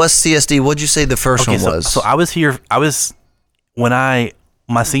 maybe it was CSD. What'd you say the first one was? So I was here. My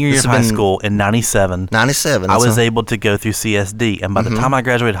senior year of high school in 97. 97. I was able to go through CSD, and by the time I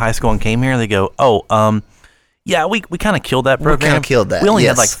graduated high school and came here, they go, yeah, we kind of killed that program. We kind of killed that. We only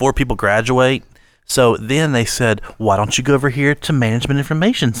yes. had like 4 people graduate. So then they said, why don't you go over here to Management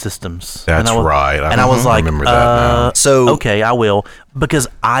Information Systems? That's right. I was like, remember that now. So okay, I will, because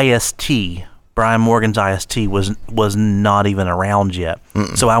IST. Brian Morgan's IST was not even around yet.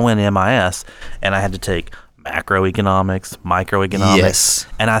 So I went to MIS, and I had to take macroeconomics, microeconomics. Yes.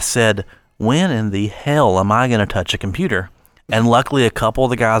 And I said, when in the hell am I going to touch a computer? And luckily, a couple of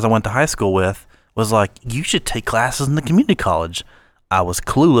the guys I went to high school with was like, you should take classes in the community college. I was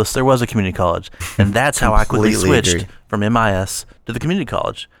clueless there was a community college. And that's how I quickly switched agree. from MIS to the community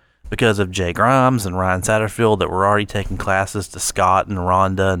college. Because of Jay Grimes and Ryan Satterfield that were already taking classes to Scott and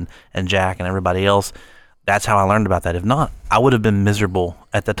Rhonda and Jack and everybody else. That's how I learned about that. If not, I would have been miserable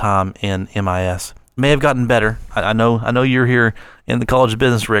at the time in MIS. May have gotten better. I know you're here in the College of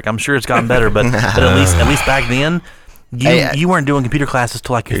Business, Rick. I'm sure it's gotten better, but at least back then, you weren't doing computer classes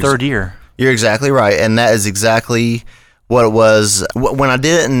till like your third year. You're exactly right, and that is exactly what it was when I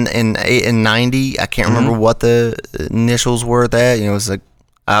did it in 90. I can't remember what the initials were at that. It was like.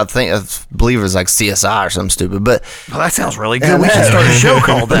 I believe it was like CSI or something stupid, but Well, that sounds really good. We should start a show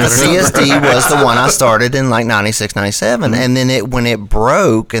called the that. CSD was the one I started in like 96, 97, and then when it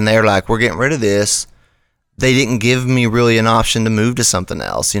broke, and they're like, "We're getting rid of this," they didn't give me really an option to move to something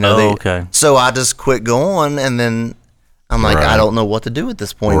else. Okay. So I just quit going, and then I'm like, Right. I don't know what to do at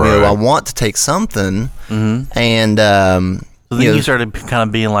this point. Right. I want to take something, and So then you started kind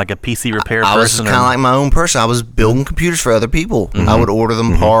of being like a PC repair I was person. kind of like my own person. I was building computers for other people. I would order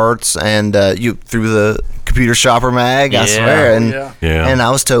them parts, and through the Computer Shopper mag, I Yeah. swear, and Yeah. and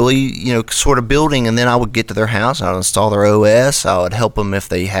I was totally sort of building. And then I would get to their house, I would install their OS, I would help them if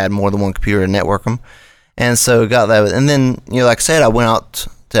they had more than one computer and network them, and so got that. And then like I said, I went out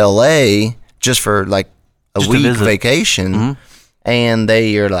to LA just for like a Just to week visit. vacation, and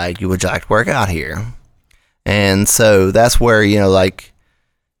they are like, "Would you like to work out here?" And so that's where, like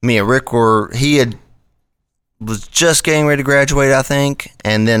me and Rick was just getting ready to graduate, I think.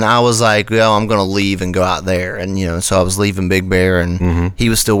 And then I was like, well, I'm going to leave and go out there. And, so I was leaving Big Bear, and he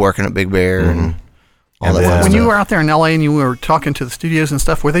was still working at Big Bear and all And that then- fun When stuff. you were out there in LA and you were talking to the studios and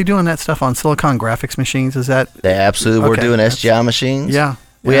stuff, were they doing that stuff on Silicon graphics machines? Is that? They absolutely were Okay. doing SGI machines. Yeah.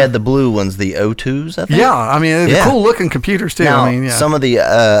 We yeah. had the blue ones, the O2s, I think. Yeah, I mean, they're Yeah. cool looking computers too. Now, I mean, yeah. some of the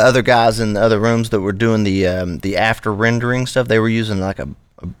other guys in the other rooms that were doing the after rendering stuff, they were using like a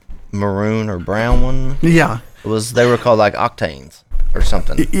maroon or brown one. yeah. They were called like Octanes or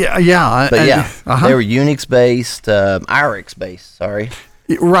something. Yeah. But yeah, uh-huh. they were Unix based, IRIX based. Sorry,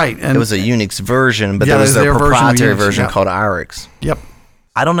 right. And it was a Unix version, but Yeah, there was their their version of proprietary Unix, version yeah. called IRIX. Yep.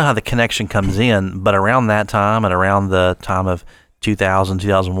 I don't know how the connection comes in, but around that time and around the time of 2000,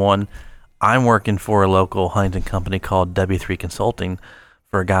 2001, I'm working for a local Huntington company called W3 Consulting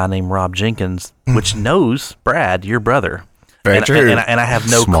for a guy named Rob Jenkins, which knows Brad, your brother. Very and, true. And I have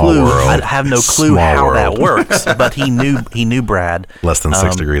no Small clue. world. I have no clue Small how that world. works, but he knew Brad. Less than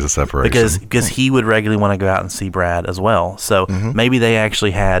 6 degrees of separation. Because he would regularly want to go out and see Brad as well. So maybe they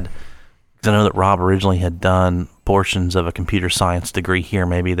actually had, because I know that Rob originally had done portions of a computer science degree here.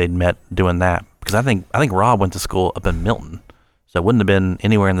 Maybe they'd met doing that. Because I think Rob went to school up in Milton. So it wouldn't have been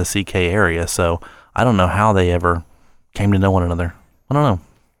anywhere in the CK area. So I don't know how they ever came to know one another. I don't know.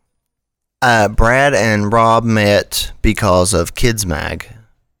 Brad and Rob met because of Kids Mag.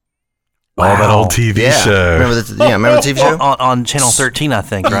 Oh, that Wow. old TV Yeah, show. remember the TV show? On Channel 13, I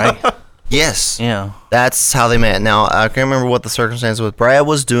think, right? Yes. Yeah. That's how they met. Now, I can't remember what the circumstance was. Brad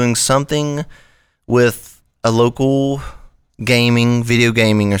was doing something with a local video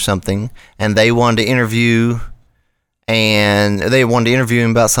gaming or something, and they wanted to interview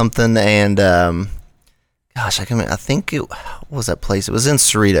him about something, and I think what was that place? It was in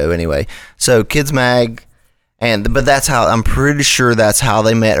Cerrito anyway. So Kids Mag But that's how, I'm pretty sure that's how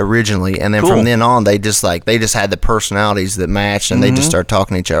they met originally. And then Cool. from then on, they just had the personalities that matched, and they just started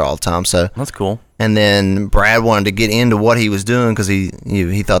talking to each other all the time. So That's cool. and then Brad wanted to get into what he was doing because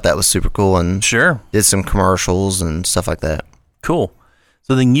he thought that was super cool, and Sure. did some commercials and stuff like that. Cool.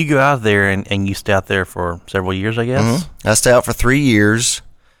 So then you go out there and you stay out there for several years, I guess? I stayed out for 3 years,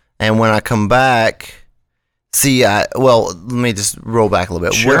 and when I come back, let me just roll back a little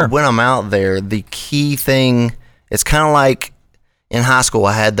bit. Sure. When I'm out there, the key thing, it's kind of like in high school.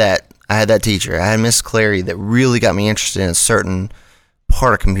 I had that teacher. I had Miss Clary that really got me interested in a certain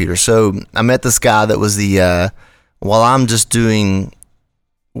part of computers. So I met this guy that was while I'm just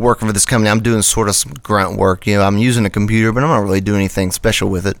working for this company, I'm doing sort of some grunt work. I'm using a computer, but I'm not really doing anything special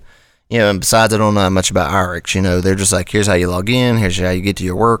with it. And besides, I don't know much about IRIX. They're just like, here's how you log in, here's how you get to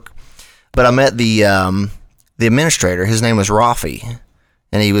your work. But I met the administrator. His name was Rafi,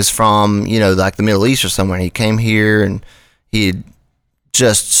 and he was from like the Middle East or somewhere. And he came here, and he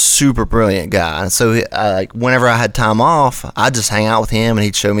just super brilliant guy. And so whenever I had time off, I'd just hang out with him, and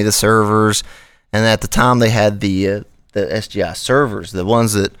he'd show me the servers. And at the time, they had the SGI servers, the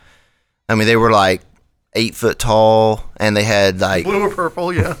ones that, they were like 8 foot tall, and they had like Blue or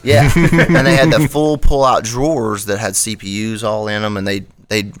purple, yeah. yeah, and they had the full pull-out drawers that had CPUs all in them, and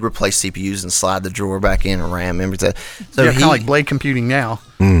they'd replace CPUs and slide the drawer back in and RAM everything. So kind of like Blade Computing now.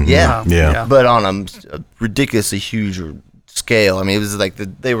 yeah, Yeah. but on a ridiculously huge scale. It was like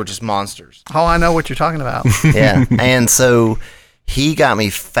they were just monsters. Oh, I know what you're talking about. Yeah, and so he got me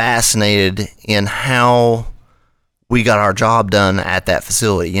fascinated in how we got our job done at that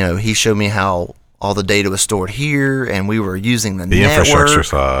facility. He showed me how all the data was stored here, and we were using the network. Infrastructure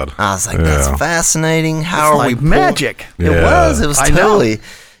side. I was like, that's fascinating. How It's are we like magic. It Yeah. was I know. totally.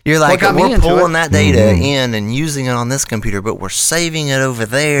 You're like, got me we're into pulling it. that data in and using it on this computer, but we're saving it over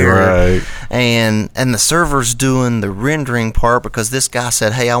there. Right. And the server's doing the rendering part because this guy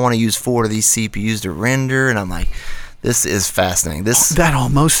said, hey, I want to use 4 of these CPUs to render. And I'm like, this is fascinating. That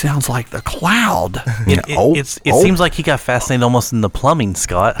almost sounds like the cloud. It seems like he got fascinated almost in the plumbing,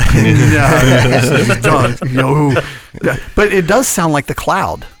 Scott. But it does sound like the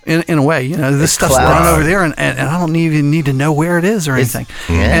cloud in a way. This stuff's cloud. run over there, and I don't even need to know where it is or anything.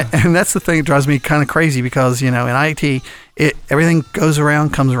 yeah. And that's the thing that drives me kind of crazy because in IT, everything goes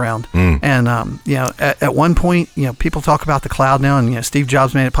around, comes around, and at one point, people talk about the cloud now, and Steve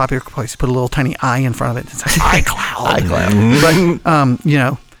Jobs made it popular because he put a little tiny I in front of it. It's like iCloud.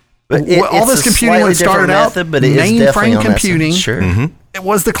 iCloud. But But all this computing when it started out, but it is definitely mainframe on that computing, side. Sure. it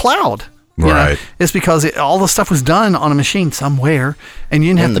was the cloud. Right. It's because all the stuff was done on a machine somewhere, and you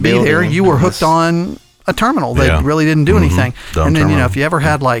didn't have the to be there. building. You were hooked on a terminal that Yeah. really didn't do anything. Dumb And then terminal. if you ever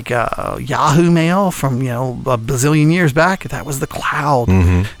had like Yahoo Mail from a bazillion years back, that was the cloud.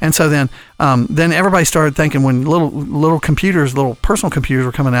 And so then everybody started thinking when little computers, little personal computers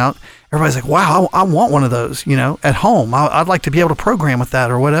were coming out. Everybody's like, wow, I want one of those, at home. I'd like to be able to program with that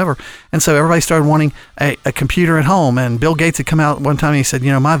or whatever. And so everybody started wanting a computer at home. And Bill Gates had come out one time and he said,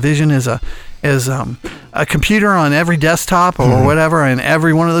 my vision is a computer on every desktop or whatever, and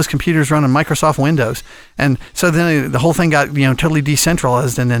every one of those computers running Microsoft Windows. And so then the whole thing got totally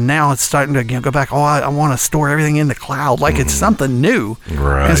decentralized, and then now it's starting to go back. Oh, I want to store everything in the cloud like it's something new.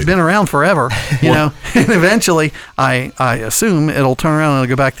 Right. It's been around forever, And eventually, I assume it'll turn around and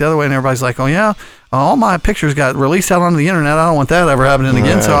it'll go back the other way, and everybody's like, oh yeah. All my pictures got released out onto the internet. I don't want that ever happening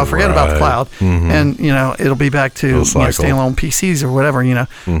again, so I'll forget about the cloud. And it'll be back to standalone PCs or whatever.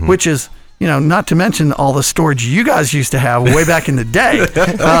 Which is not to mention all the storage you guys used to have way back in the day,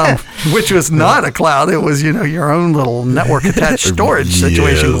 which was not a cloud. It was your own little network attached storage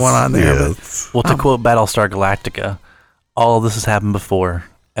situation going on there. Yes. Well, to quote Battlestar Galactica, all of this has happened before,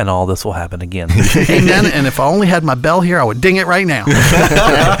 and all this will happen again. But, amen. And if I only had my bell here, I would ding it right now.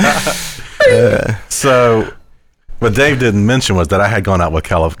 So, what Dave didn't mention was that I had gone out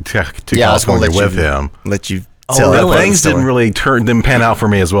with I was California gonna with him. Let you Oh, tell that really? part of the Things story. didn't pan out for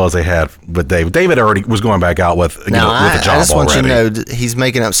me as well as they had with Dave. David already was going back out with with a I job just want already. you to know he's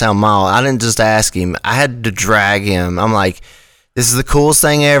making up sound mild. I didn't just ask him. I had to drag him. I'm like, this is the coolest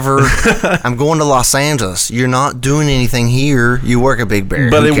thing ever. I'm going to Los Angeles. You're not doing anything here. You work at Big Bear.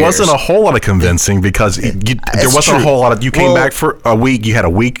 But Who it cares? wasn't a whole lot of convincing because there wasn't a true. whole lot of. You came Well- back for a week. You had a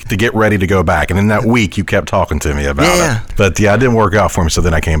week to get ready to go back, and in that week, you kept talking to me about Yeah. it. But it didn't work out for me. So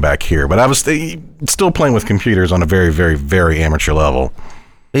then I came back here. But I was still playing with computers on a very, very, very amateur level.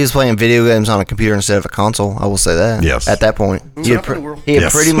 He was playing video games on a computer instead of a console. I will say that. Yes. At that point, he had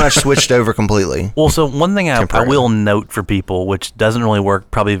Yes. pretty much switched over completely. Well, so one thing I Temporarily. will note for people, which doesn't really work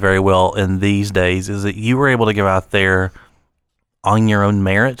probably very well in these days, is that you were able to go out there on your own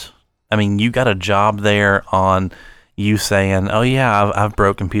merit I mean, you got a job there on you saying, "Oh yeah, I've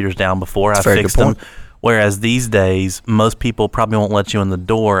broke computers down before. I fixed them." Whereas these days, most people probably won't let you in the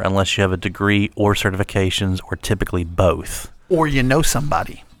door unless you have a degree or certifications, or typically both. Or you know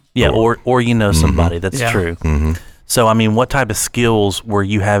somebody. Yeah, or you know somebody. That's true. Mm-hmm. So, I mean, what type of skills were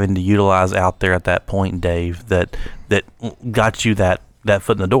you having to utilize out there at that point, Dave, that got you that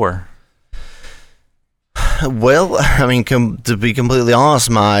foot in the door? Well, I mean, to be completely honest,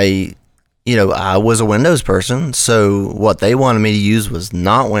 I was a Windows person, so what they wanted me to use was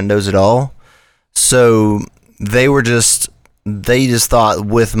not Windows at all. So they just thought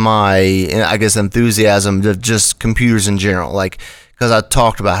with my, I guess, enthusiasm of just computers in general, like, because I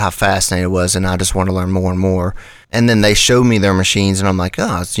talked about how fascinated it was, and I just wanted to learn more and more. And then they showed me their machines, and I'm like,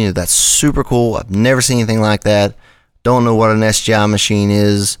 oh, that's super cool. I've never seen anything like that. Don't know what an SGI machine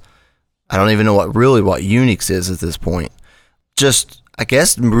is. I don't even know what Unix is at this point. Just, I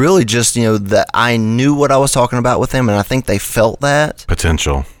guess, really just, that I knew what I was talking about with them, and I think they felt that.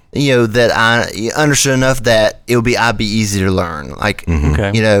 Potential. That I understood enough that I'd be easy to learn. Like,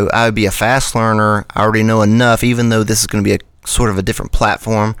 Okay. I would be a fast learner. I already know enough, even though this is going to be a sort of a different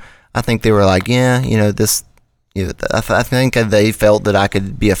platform. I think they were like, this. I think they felt that I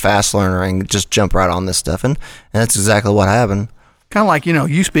could be a fast learner and just jump right on this stuff, and that's exactly what happened. Kind of like,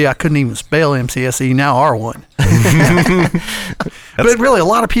 used to be I couldn't even spell MCSE, now R1. But really, a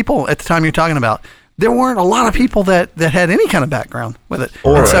lot of people at the time you're talking about, there weren't a lot of people that had any kind of background with it.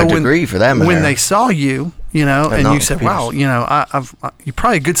 Or a degree for that matter. When they saw you, and you said, wow, you're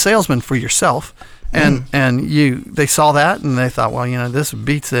probably a good salesman for yourself. And they saw that and they thought, well, this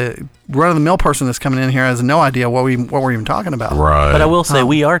beats the run-of-the-mill person that's coming in here has no idea what we're even talking about. Right. But I will say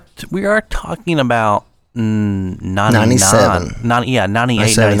we are talking about 97. 98,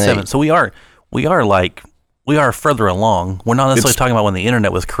 97. So we are further along. We're not necessarily talking about when the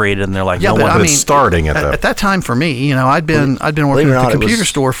internet was created and they're like, yeah, no but one I mean, starting at that time for me, I'd been working at the computer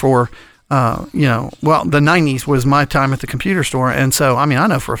store for the 90s was my time at the computer store. And so, I mean, I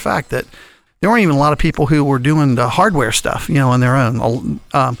know for a fact that there weren't even a lot of people who were doing the hardware stuff, on their own.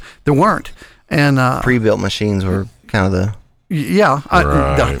 There weren't. And pre-built machines were kind of the... Yeah,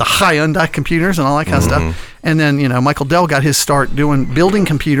 the high-end computers and all that kind of stuff. And then, Michael Dell got his start building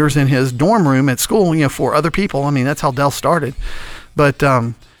computers in his dorm room at school, for other people. I mean, that's how Dell started. But,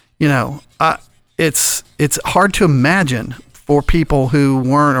 it's hard to imagine for people who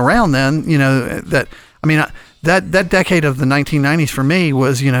weren't around then, that decade of the 1990s for me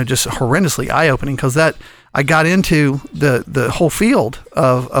was, just horrendously eye-opening because I got into the whole field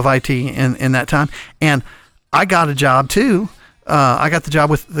of IT in that time. And I got a job too. I got the job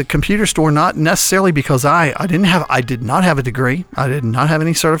with the computer store, not necessarily because I did not have a degree. I did not have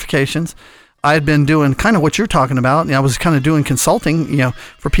any certifications. I had been doing kind of what you're talking about. I was kind of doing consulting,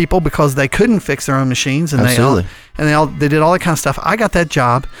 for people because they couldn't fix their own machines, and Absolutely. they did all that kind of stuff. I got that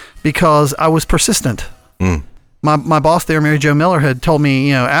job because I was persistent. My boss there, Mary Jo Miller, had told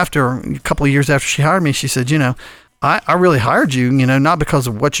me, after a couple of years after she hired me, she said, I really hired you, not because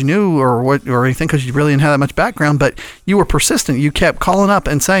of what you knew or anything, because you really didn't have that much background, but you were persistent. You kept calling up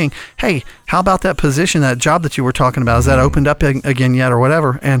and saying, hey, how about that position, that job that you were talking about? Is that opened up again yet or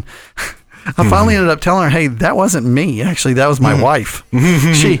whatever? And I finally ended up telling her, hey, that wasn't me. Actually, that was my wife.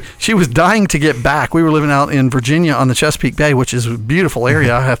 She was dying to get back. We were living out in Virginia on the Chesapeake Bay, which is a beautiful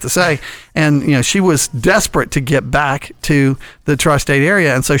area, I have to say. And, she was desperate to get back to the tri-state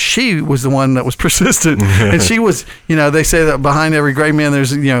area. And so she was the one that was persistent. And she was, they say that behind every great man,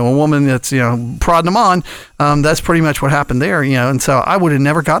 there's, a woman that's, prodding them on. That's pretty much what happened there, And so I would have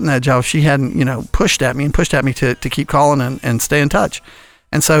never gotten that job if she hadn't, pushed at me to keep calling and stay in touch.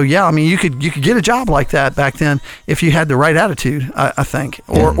 And so, yeah, I mean, you could get a job like that back then if you had the right attitude, I think,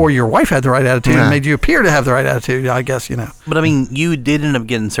 or your wife had the right attitude and made you appear to have the right attitude, I guess, But I mean, you did end up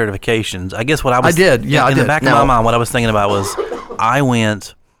getting certifications. I guess what I was... I did, yeah, in the back of my mind, what I was thinking about was I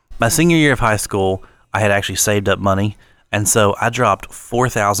went, my senior year of high school, I had actually saved up money, and so I dropped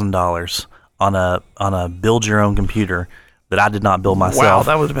 $4,000 on a build-your-own computer that I did not build myself. Wow,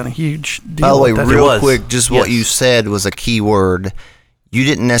 that would have been a huge deal. By the way, real quick, just what you said was a key word. You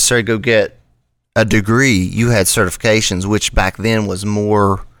didn't necessarily go get a degree. You had certifications, which back then was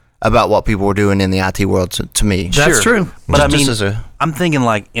more about what people were doing in the IT world to me. That's true. But I mean, I'm thinking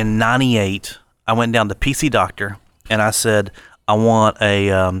like in 98, I went down to PC Doctor and I said, I want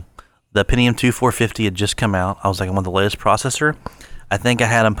the Pentium 2 450 had just come out. I was like, I want the latest processor. I think I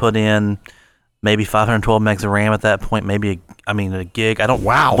had them put in maybe 512 megs of RAM at that point, maybe a gig. I don't.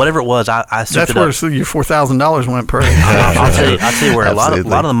 Wow. Whatever it was, I set That's it where up. your $4,000 went per. I'll tell you where a lot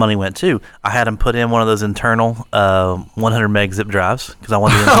Absolutely. of the money went too. I had them put in one of those internal 100 meg zip drives because I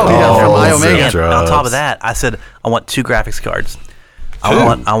wanted to. Oh, yeah, from iOmega. And on top of that, I said I want 2 graphics cards.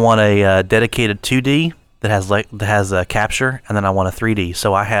 I want a dedicated 2D that has a capture, and then I want a 3D.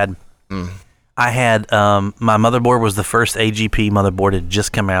 So I had my motherboard was the first AGP motherboard. It had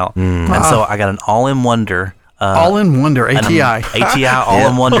just come out, and so I got an all-in-wonder. All-in-wonder, ATI. ATI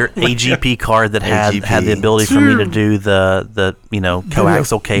all-in-wonder AGP card that had the ability for me to do the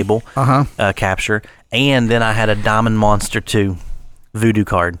coaxial cable capture, and then I had a Diamond Monster 2 Voodoo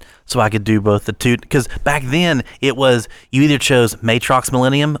card, so I could do both the two. Because back then it was you either chose Matrox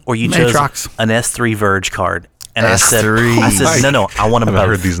Millennium or you chose an S3 Verge card. And S3. I said, no, I want them both. I've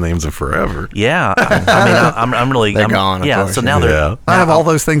heard these names in forever. Yeah, I'm really. They're gone. Yeah, of course. so now they're. I have all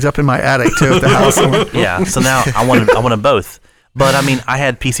those things up in my attic too at the house. Yeah, so now I want them both. But I mean, I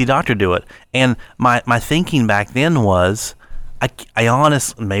had PC Doctor do it, and my thinking back then was, I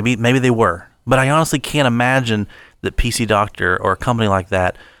honestly maybe they were, but I honestly can't imagine that PC Doctor or a company like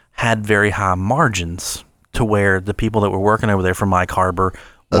that had very high margins to where the people that were working over there for Mike Harbor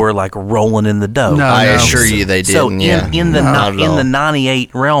were like rolling in the dough. No, I assure you they didn't. So yeah. in the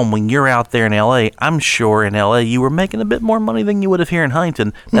 98 realm, when you're out there in LA, I'm sure in LA you were making a bit more money than you would have here in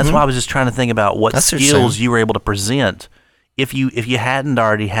Huntington. That's why I was just trying to think about what skills you were able to present if you hadn't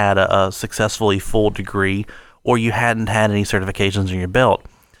already had a successfully full degree or you hadn't had any certifications in your belt.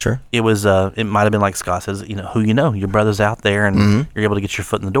 Sure. It was it might have been like Scott says, your brother's out there and you're able to get your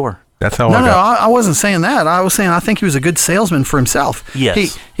foot in the door. That's how I wasn't saying that. I was saying I think he was a good salesman for himself.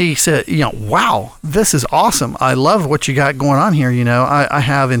 Yes. He said, wow, this is awesome. I love what you got going on here. I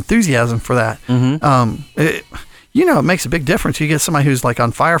have enthusiasm for that. It makes a big difference. You get somebody who's like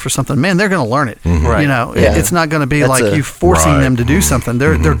on fire for something, man, they're going to learn it. Right. It's not going to be like you forcing them to do something.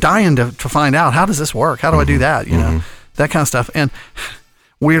 They're dying to find out, how does this work? How do I do that? That kind of stuff. And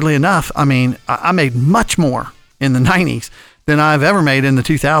weirdly enough, I mean, I made much more in the 90s than I've ever made in the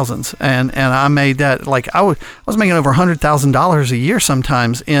 2000s, and I made that like I was making over $100,000 a year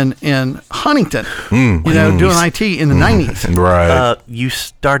sometimes in Huntington, doing IT in the 90s. Right. You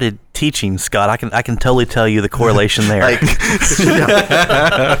started teaching, Scott. I can totally tell you the correlation there.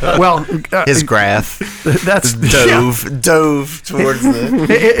 Well, his graph that's dove towards the.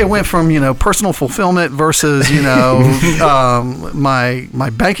 It went from personal fulfillment versus my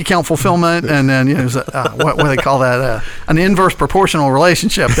bank account fulfillment, and then what do they call that, an inverse proportional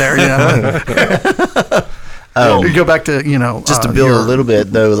relationship there. You go back to just to build a little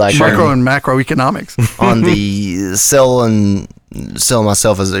bit though, like micro and macroeconomics on the sell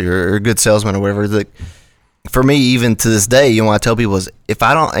myself as a good salesman or whatever. For me, even to this day, what I tell people is if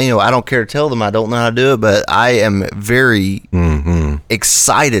I don't, I don't care to tell them I don't know how to do it, but I am very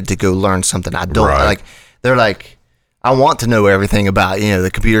excited to go learn something I don't like. They're like, I want to know everything about the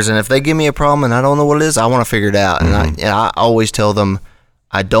computers, and if they give me a problem and I don't know what it is, I want to figure it out. And I always tell them,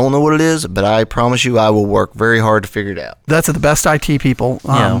 I don't know what it is, but I promise you I will work very hard to figure it out. That's the best IT people.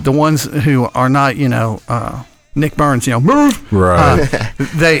 The ones who are not, Nick Burns, move. Right.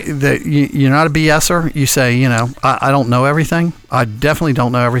 You're not a BSer. You say, I don't know everything. I definitely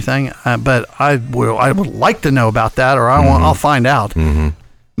don't know everything, but I would like to know about that, or I'll find out.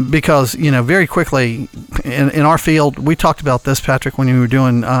 Because, very quickly in our field, we talked about this, Patrick, when you were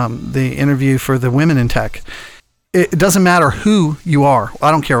doing the interview for the Women in Tech. It doesn't matter who you are.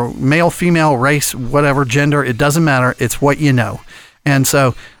 I don't care, male, female, race, whatever, gender. It doesn't matter. It's what you know. And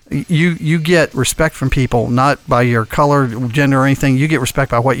so you get respect from people, not by your color, gender, or anything. You get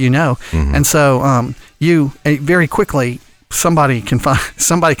respect by what you know. And so you very quickly, somebody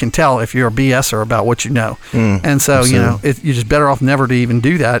can tell if you're a BSer about what you know. And so, you're just better off never to even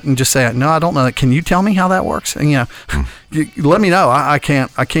do that and just say, no, I don't know that. Can you tell me how that works? And, you let me know. I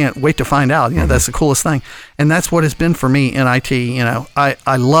can't wait to find out. That's the coolest thing. And that's what it's been for me in IT.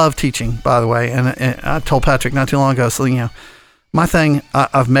 I love teaching, by the way. And I told Patrick not too long ago, so, my thing,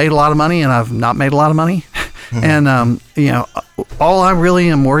 I've made a lot of money and I've not made a lot of money. And, all I really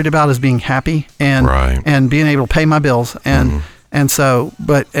am worried about is being happy and being able to pay my bills. And so,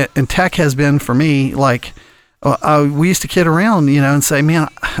 but and tech has been for me, like, we used to kid around, and say, man,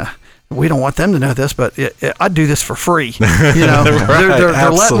 we don't want them to know this, but I do this for free. They're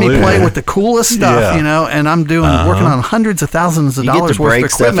letting me play with the coolest stuff, and I'm working on hundreds of thousands of dollars worth of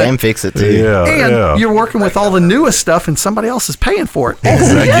equipment. Stuff and fix it too. And you're working with all the newest stuff, and somebody else is paying for it.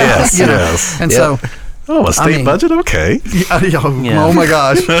 Yes. And so. Oh, a state budget? Okay. Oh, my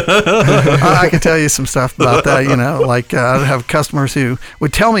gosh. I can tell you some stuff about that, like I'd have customers who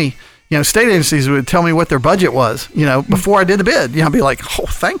would tell me, state agencies would tell me what their budget was, before I did the bid. I'd be like, oh,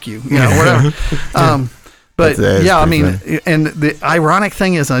 thank you, whatever. But yeah, I mean, and the ironic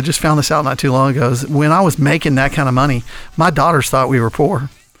thing is, and I just found this out not too long ago, is when I was making that kind of money, my daughters thought we were poor.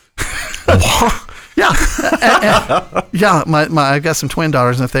 Yeah. Yeah. I got some twin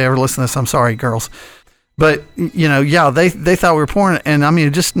daughters, and if they ever listen to this, I'm sorry, girls. But, they thought we were poor. And I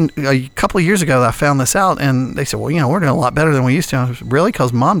mean, just a couple of years ago, I found this out, and they said, well, we're doing a lot better than we used to. And I was, really?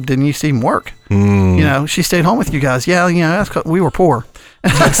 Because Mom didn't used to even work. She stayed home with you guys. Yeah, that's 'cause we were poor.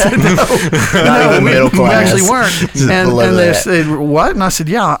 And I said, no, we actually weren't. And they said, what? And I said,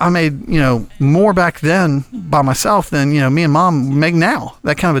 yeah, I made, more back then by myself than, me and Mom make now,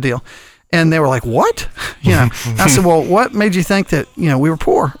 that kind of a deal. And they were like, what? I said, well, what made you think that, we were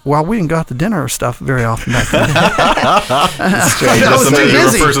poor? Well, we didn't go out to dinner or stuff very often back then. I was too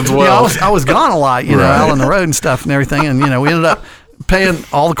busy. I was gone a lot, out on the road and stuff and everything. And, we ended up paying,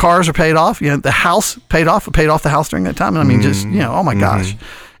 all the cars are paid off. The house paid off. I paid off the house during that time. And I mean, just, oh my gosh.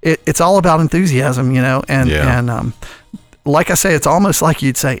 It's all about enthusiasm, and like I say, it's almost like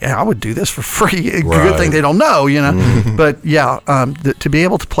you'd say, I would do this for free. Good thing they don't know, But yeah, to be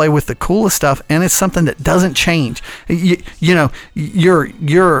able to play with the coolest stuff, and it's something that doesn't change. Your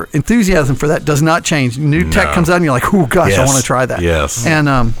enthusiasm for that does not change. New tech comes out, and you're like, oh gosh, I want to try that. Yes.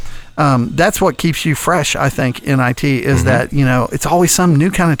 And that's what keeps you fresh, I think, in IT is that, it's always some new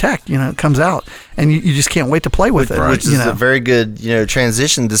kind of tech, comes out, and you just can't wait to play with it. Right. Which is a very good,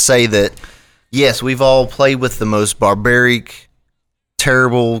 transition to say that, yes, we've all played with the most barbaric,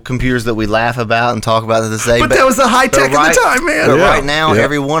 terrible computers that we laugh about and talk about to this day. But that was the high tech at the time, man. But right now,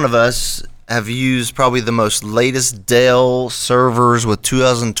 every one of us have used probably the most latest Dell servers with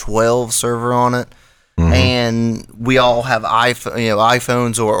 2012 server on it. And we all have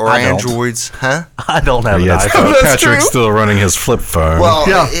iPhones or Androids, huh? I don't have an iPhone. Patrick's still running his flip phone. Well,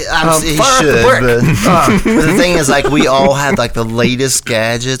 he should. But the thing is, we all have the latest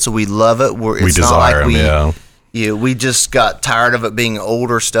gadgets. We love it. We desire them. We just got tired of it being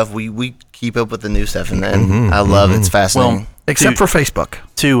older stuff. We keep up with the new stuff, and I love it. It's fascinating. Well, except for Facebook.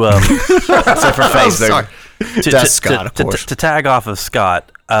 Except for Facebook. That's Scott, of course. To tag off of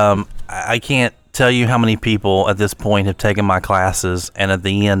Scott, I can't tell you how many people at this point have taken my classes and at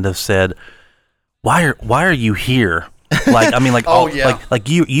the end have said, why are you here?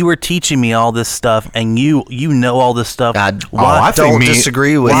 You were teaching me all this stuff, and you know all this stuff. I don't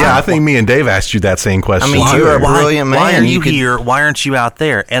disagree with you. Yeah, I think me and Dave asked you that same question. I mean, you're a brilliant man. Why are you here? Why aren't you out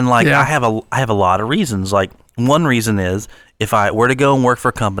there? And I have a lot of reasons. One reason is if I were to go and work for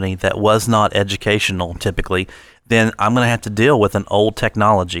a company that was not educational, typically, then I'm going to have to deal with an old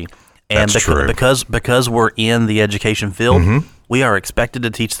technology. And because we're in the education field, we are expected to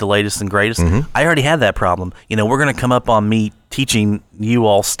teach the latest and greatest. I already had that problem. We're going to come up on me teaching you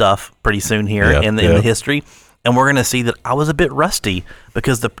all stuff pretty soon here in the history, and we're going to see that I was a bit rusty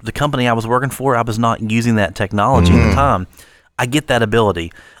because the company I was working for, I was not using that technology at the time. I get that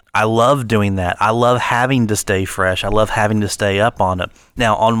ability. I love doing that. I love having to stay fresh. I love having to stay up on it.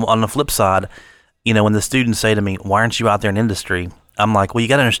 Now, on the flip side, when the students say to me, why aren't you out there in industry? I'm like, well, you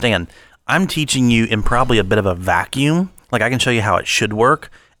got to understand, I'm teaching you in probably a bit of a vacuum. I can show you how it should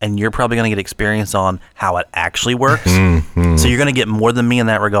work, and you're probably going to get experience on how it actually works. So you're going to get more than me in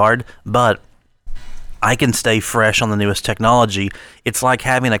that regard, but I can stay fresh on the newest technology. It's like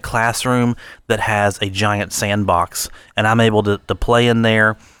having a classroom that has a giant sandbox, and I'm able to play in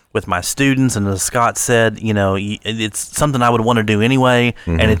there with my students, and as Scott said, it's something I would want to do anyway,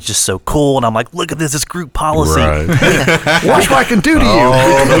 and it's just so cool. And I'm like, look at this group policy. Right. Watch what I can do to you.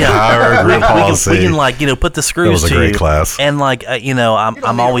 Oh, the power of group policy. We can put the screws to you. That was a great class. And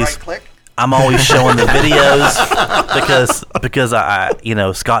I'm always showing the videos because I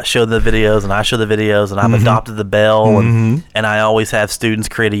Scott showed the videos and I show the videos, and I've adopted the bell, and I always have students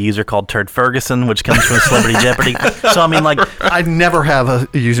create a user called Turd Ferguson, which comes from Celebrity Jeopardy. So I never have a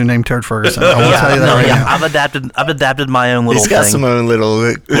user named Turd Ferguson. I will tell you that. Now. I've adapted my own little. He's got thing. some own little.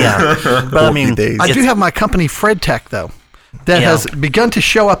 But I do have my company FredTech though, that has begun to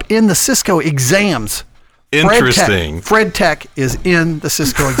show up in the Cisco exams. Interesting. FredTech is in the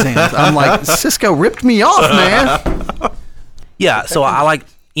Cisco exams. I'm like, Cisco ripped me off, man. Yeah, so I like,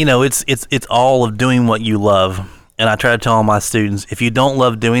 it's all of doing what you love. And I try to tell all my students, if you don't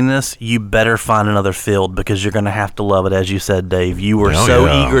love doing this, you better find another field because you're going to have to love it. As you said, Dave, you were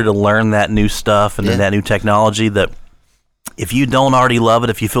eager to learn that new stuff and that new technology that if you don't already love it,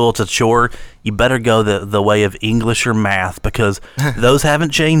 if you feel it's a chore, you better go the way of English or math, because those haven't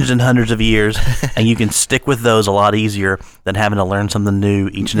changed in hundreds of years, and you can stick with those a lot easier than having to learn something new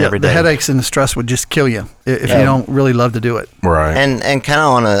each and every day. The headaches and the stress would just kill you if you don't really love to do it. Right. And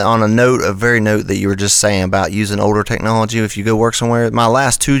kind of on a very note that you were just saying about using older technology if you go work somewhere. My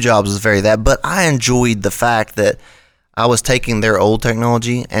last 2 jobs was very that, but I enjoyed the fact that I was taking their old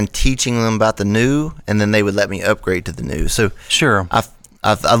technology and teaching them about the new, and then they would let me upgrade to the new. So Sure.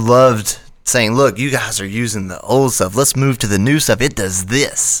 I loved saying, look, you guys are using the old stuff. Let's move to the new stuff. It does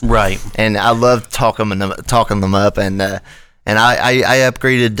this. Right. And I loved talking them up. And I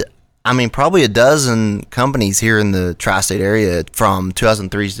upgraded, I mean, probably a dozen companies here in the tri-state area from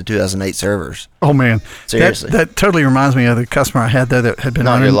 2003 to 2008 servers. Oh, man. Seriously. That totally reminds me of the customer I had there that had been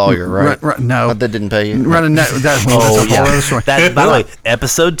Not running. your lawyer, right? No. But that didn't pay you? Running that. That's a whole other story. That, by the way,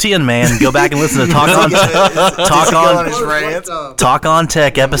 episode 10, man. Go back and listen to Talk on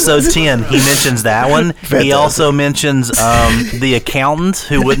Tech, episode 10. He mentions that one. He also mentions the accountant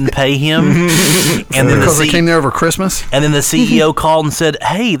who wouldn't pay him, and then Because they came there over Christmas. And then the CEO called and said,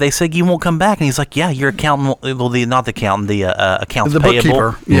 "Hey, they said you won't come back." And he's like, "Yeah, your accountant, well, not the accountant, the accounts The payable."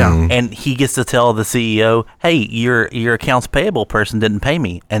 bookkeeper. Yeah. And he gets to tell the CEO, "Hey, your accounts payable person didn't pay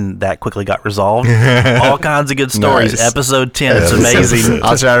me," and that quickly got resolved. All kinds of good stories. Nice. Episode 10, it's amazing.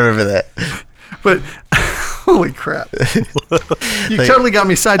 I'll try to remember that. But holy crap! You totally got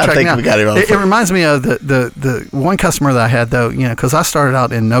me sidetracked. I think now. we got it on It reminds me of the one customer that I had, though. You know, because I started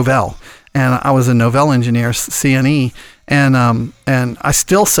out in Novell, and I was a Novell engineer, CNE, and I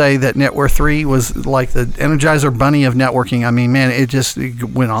still say that NetWare 3 was like the Energizer Bunny of networking. I mean, man, it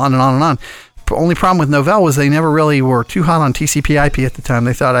went on and on and on. The only problem with Novell was they never really were too hot on TCP/IP at the time.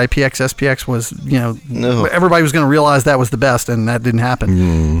 They thought IPX, SPX was, everybody was going to realize that was the best, and that didn't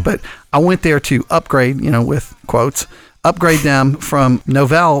happen. But I went there to upgrade, with quotes, upgrade them from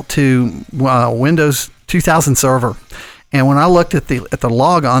Novell to Windows 2000 Server. And when I looked at the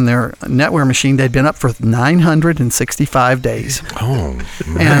log on their NetWare machine, they'd been up for 965 days. Oh,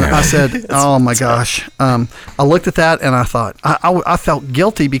 man. And I said, "Oh my gosh!" I looked at that and I thought I felt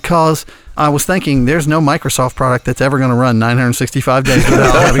guilty because I was thinking there's no Microsoft product that's ever going to run 965 days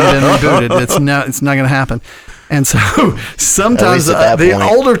without having been rebooted. It's not going to happen. And so sometimes the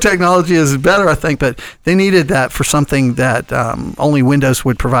older technology is better, I think, but they needed that for something that only Windows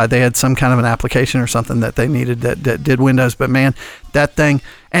would provide. They had some kind of an application or something that they needed that did Windows. But man, that thing,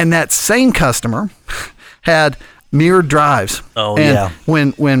 and that same customer had mirrored drives. Oh, and yeah.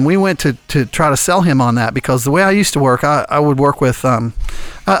 When we went to try to sell him on that, because the way I used to work, I would work with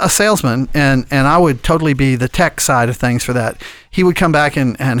a salesman, and I would totally be the tech side of things for that. He would come back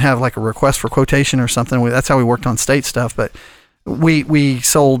and have like a request for quotation or something. That's how we worked on state stuff. But we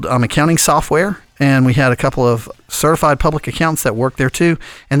sold accounting software, and we had a couple of certified public accountants that worked there too,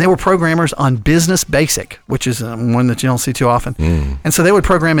 and they were programmers on Business Basic, which is one that you don't see too often. And so they would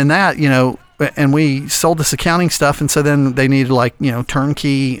program in that, and we sold this accounting stuff, and so then they needed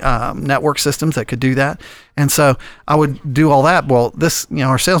turnkey network systems that could do that. And so I would do all that. Well, this,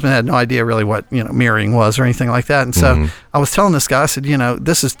 our salesman had no idea really what, mirroring was or anything like that. And so I was telling this guy, I said,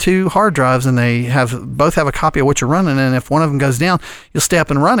 this is 2 hard drives, and they both have a copy of what you're running, and if one of them goes down, you'll stay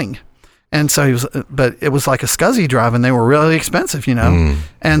up and running. And so but it was like a SCSI drive, and they were really expensive,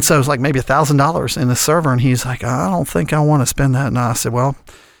 And so it was like maybe $1,000 in the server, and he's like, I don't think I want to spend that. And I said, well,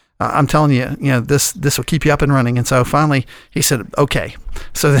 I'm telling you, this will keep you up and running. And so finally he said, okay.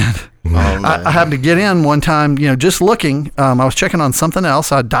 So then I happened to get in one time, just looking. I was checking on something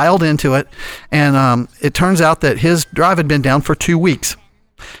else. I dialed into it, and it turns out that his drive had been down for 2 weeks.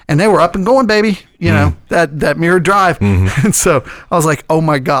 And they were up and going, baby, that mirrored drive. And so I was like, oh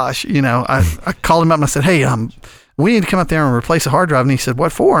my gosh, I called him up and I said, hey, we need to come up there and replace a hard drive. And he said,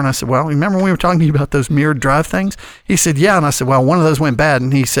 what for? And I said, well, remember when we were talking to you about those mirrored drive things? He said, yeah. And I said, well, one of those went bad.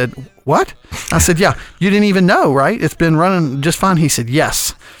 And he said, what? I said, yeah, you didn't even know, right? It's been running just fine. He said,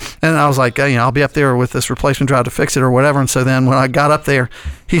 yes. And I was like, I'll be up there with this replacement drive to fix it or whatever. And so then when I got up there,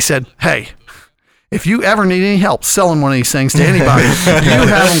 he said, hey, if you ever need any help selling one of these things to anybody, you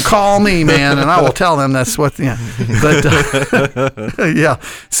have them call me, man, and I will tell them that's what. Yeah, but yeah.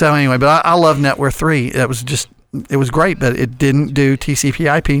 So anyway, but I love NetWare 3. It was great, but it didn't do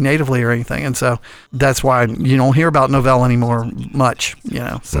TCP/IP natively or anything, and so that's why you don't hear about Novell anymore much.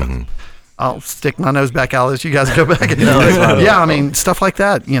 So. I'll stick my nose back out as you guys go back. Yeah, I mean, stuff like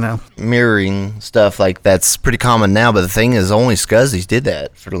that, Mirroring stuff like that's pretty common now, but the thing is only SCSIs did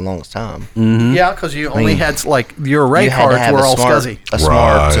that for the longest time. Yeah, because you only had, like, your array cards were all SCSI. A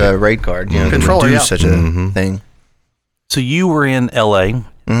smart RAID card, controller, to do such a thing. So you were in LA.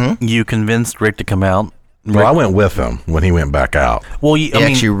 You convinced Rick to come out. Well, I went with him when he went back out. Well, He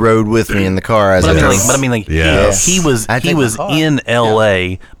actually rode with me in the car as but I I mean, like, Yes. he was I take my car. in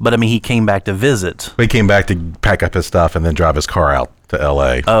L.A., but I mean, he came back to visit. He came back to pack up his stuff and then drive his car out to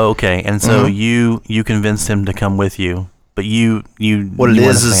L.A. Oh, okay. And so you convinced him to come with you, but you what you it weren't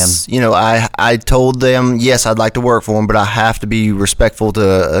is a fan. is, you know, I told them, yes, I'd like to work for them, but I have to be respectful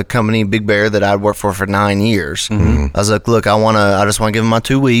to a company, Big Bear, that I'd worked for 9 years. I was like, look, I just want to give them my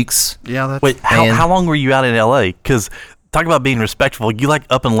 2 weeks. Yeah, that's Wait, And- how long were you out in L.A.? Because talk about being respectful. You like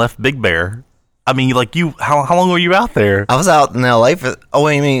up and left Big Bear. I mean, like how long were you out there? I was out in LA for,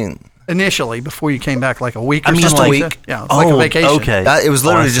 initially before you came back, like a week. I or mean, something like- that. Yeah, it's like a vacation. Okay. it was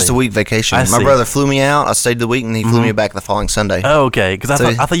literally I just see. a week vacation. I My see. brother flew me out. I stayed the week, and he flew me back the following Sunday. Oh, okay. Because So-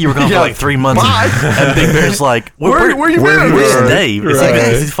 I thought you were gone Yeah. for like 3 months, Bye. and Big Bear's like, Where you been? Where's Right. Dave? Is he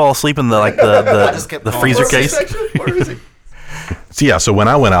does he fall asleep in the just kept the calling. freezer Where's case? the section? Where is he? So yeah, so when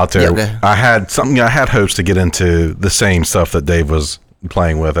I went out there, Yeah, okay. I had hopes to get into the same stuff that Dave was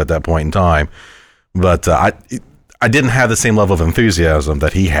playing with at that point in time, but I didn't have the same level of enthusiasm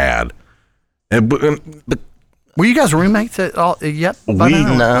that he had. Were you guys roommates at all yet? by We-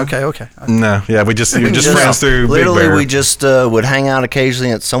 then? No. Okay. No, yeah, we were just friends through Literally, Big Bear. we just would hang out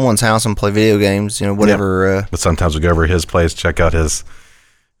occasionally at someone's house and play video games. You know, whatever. But sometimes we go over to his place, check out his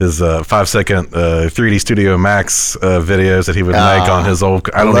 5-second 3D Studio Max videos that he would make on his old.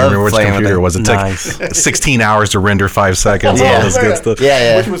 I don't even love remember which playing with computer it it. was. It Nice. took 16 hours to render 5 seconds. Yeah. All this good stuff.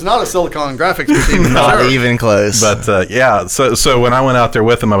 Yeah. Which was not a Silicon Graphics machine. Not Sure. even close. But yeah, so when I went out there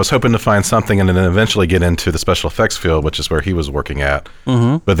with him, I was hoping to find something and then eventually get into the special effects field, which is where he was working at.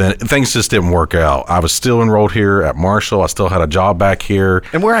 Mm-hmm. But then things just didn't work out. I was still enrolled here at Marshall. I still had a job back here.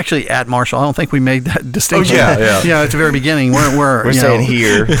 And we're actually at Marshall. I don't think we made that distinction. yeah. Yeah, at the very beginning, we're we're you saying know,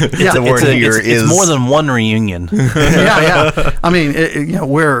 here. Yeah, the word here is It's more than one reunion. yeah. I mean,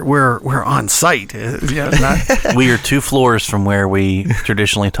 we're on site. We are 2 floors from where we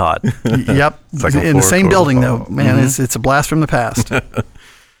traditionally taught. Yep, Second in the floor same building protocol. though. Man, it's a blast from the past.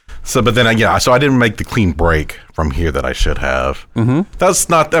 So, but then, so I didn't make the clean break from here that I should have. Mm-hmm. That's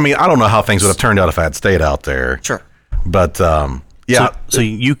not, I mean, I don't know how things would have turned out if I had stayed out there. Sure. But, yeah, So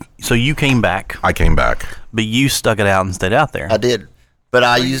you came back, I came back. but you stuck it out and stayed out there. I did, but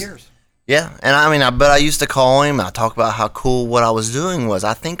I used. Yeah, and I mean, but I used to call him. I talk about how cool what I was doing was.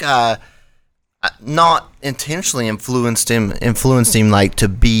 I think I not intentionally influenced him like to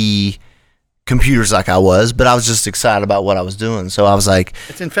be computers like I was, but I was just excited about what I was doing. So I was like,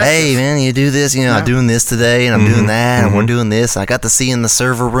 It's infectious. "Hey, man, you do this. You know, I'm doing this today, and I'm doing that, and we're doing this." I got to see in the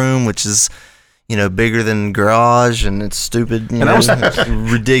server room, which is, you know, bigger than garage, and it's stupid. You know, it's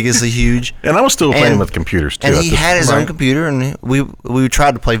ridiculously huge. And I was still playing And- with computers, too. And at he this had his own point. computer, and we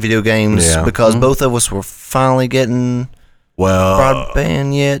tried to play video games Yeah. because both of us were finally getting Well,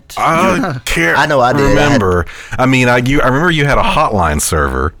 broadband yet. I can't I know I did. remember. I remember you had a hotline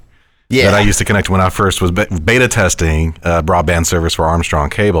server Yeah, that I used to connect when I first was beta testing broadband service for Armstrong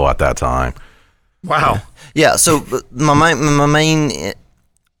Cable at that time. Wow. yeah. So my main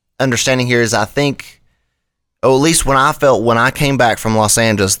understanding here is I think, or at least when I came back from Los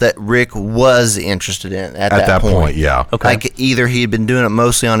Angeles, that Rick was interested in at At that point, yeah. Okay. Like either he had been doing it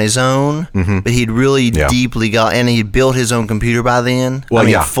mostly on his own, but he'd really Yeah. deeply got, and he built his own computer by then. Well,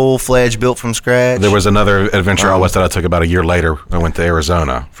 yeah. Full-fledged, built from scratch. There was another adventure out west that I took about a year later. I went to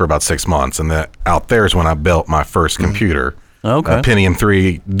Arizona for about 6 months, and out there is when I built my first computer. Okay. A Pentium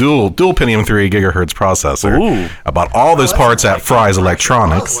 3, dual Pentium 3 gigahertz processor. Ooh. I bought all those parts at Fry's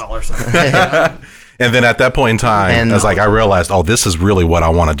Electronics. And then at that point in time, And- I realized, this is really what I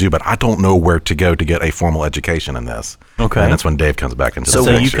want to do, but I don't know where to go to get a formal education in this. Okay. And that's when Dave comes back into So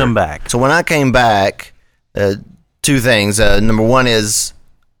the you picture. come back. So when I came back, 2 things. Number one is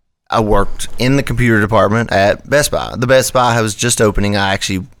I worked in the computer department at Best Buy. The Best Buy was just opening. I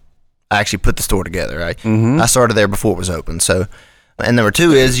actually put the store together. Right? I started there before it was open. So, and number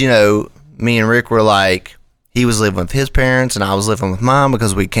 2 is, you know, me and Rick were like, he was living with his parents and I was living with mine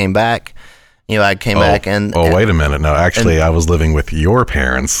because we came back. You know, I came back and wait a minute. No, actually, I was living with your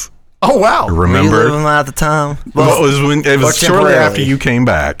parents. Oh wow. were you Remember? living with mine at the time? Well, it was shortly temporarily. after you came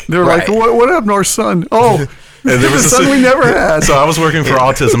back. They're like, Right. what happened to our son? Oh, And there the was a son we never had. So I was working for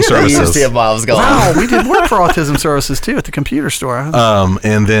Autism You Services. see if I was gone. Wow, we did work for Autism Services too at the computer store.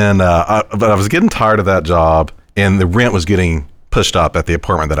 And then, but I was getting tired of that job, and the rent was getting pushed up at the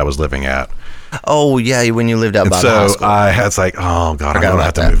apartment that I was living at. Oh yeah, when you lived out And by the high so school. it's like, oh God, I'm Forgot going to about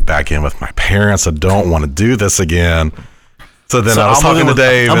have to that. move back in with my parents. I don't want to do this again. So then I was I'll talking move to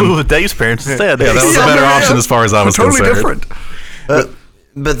Dave. I'll and- move with Dave's parents instead. yeah, that was a better option as far as I was totally concerned. different.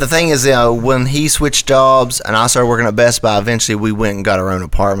 But the thing is, when he switched jobs and I started working at Best Buy, eventually we went and got our own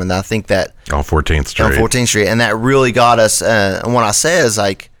apartment. I think that On 14th Street. on 14th Street, and that really got us. And what I said is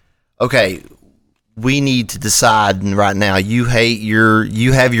like, okay, we need to decide right now. You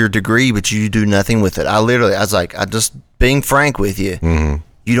have your degree, but you do nothing with it. I was like, I just being frank with you. Mm-hmm.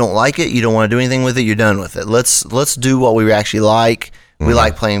 You don't like it. You don't want to do anything with it. You're done with it. Let's do what we actually like. We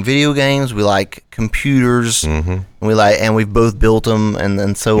like playing video games. We like computers. And we've both built them,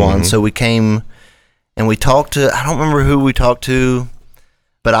 and so on. So we came and we talked to. I don't remember who we talked to,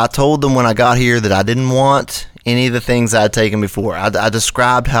 but I told them when I got here that I didn't want any of the things I'd taken before. I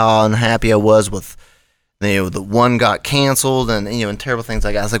described how unhappy I was with, the one got canceled and terrible things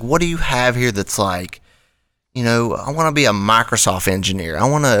like that. I was like, what do you have here that's like, I want to be a Microsoft engineer. I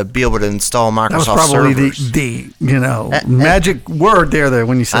want to be able to install Microsoft That was probably servers. the magic word there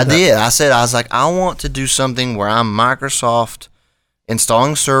when you said that. I was like, I want to do something where I'm Microsoft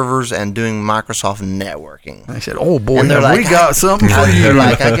installing servers and doing Microsoft networking. I said, oh boy, And they're have we like, got something for you. They're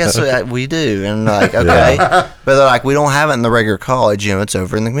like, I guess we do. And like, okay. But they're like, we don't have it in the regular college. It's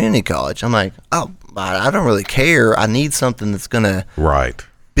over in the community college. I'm like, oh, I don't really care. I need something that's going to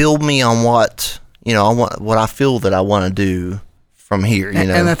build me on what I feel that I want to do from here. And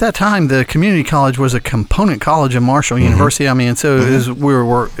at that time, the community college was a component college of Marshall University. I mean, so we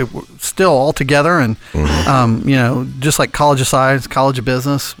were still all together, and just like College of Science, College of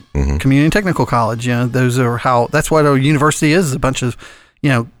Business, Community and Technical College. That's what a university is a bunch of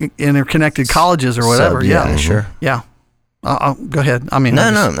interconnected colleges or whatever. Sure. Yeah. Go ahead. I mean,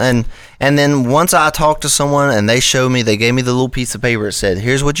 no. And then once I talked to someone and they gave me the little piece of paper that said,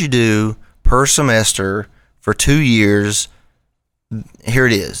 here's what you do per semester for 2 years. Here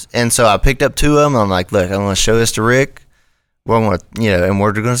it is. And so I picked up 2 of them. And I'm like, look, I'm going to show this to Rick. We're going to, and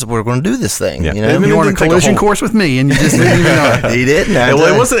we're going to do this thing. Yeah. You want a collision course with me, and you just didn't even know it. He didn't.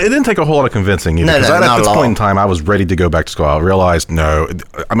 It didn't take a whole lot of convincing either. Because at this point in time, I was ready to go back to school. I realized, no,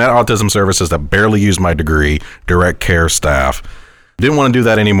 I'm at Autism Services that barely used my degree, direct care staff. Didn't want to do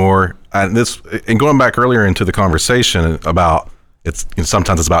that anymore. And going back earlier into the conversation about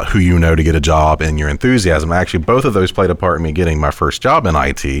sometimes it's about who you know to get a job and your enthusiasm. Actually, both of those played a part in me getting my first job in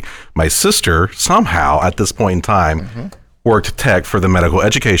IT. My sister somehow at this point in time worked tech for the medical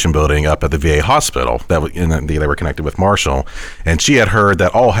education building up at the VA hospital. They were connected with Marshall, and she had heard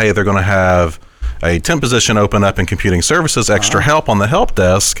that, oh, hey, they're going to have a temp position open up in computing services, extra help on the help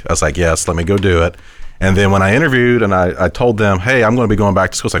desk. I was like, yes, let me go do it. And then when I interviewed and I told them, hey, I'm going to be going back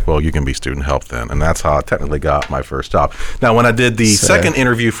to school, it's like, well, you can be student help then. And that's how I technically got my first job. Now, when I did the second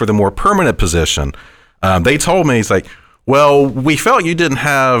interview for the more permanent position, they told me, it's like, well, we felt you didn't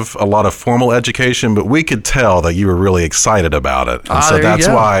have a lot of formal education, but we could tell that you were really excited about it. And so that's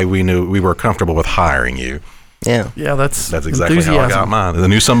why we knew we were comfortable with hiring you. Yeah. Yeah, that's exactly how I got mine. I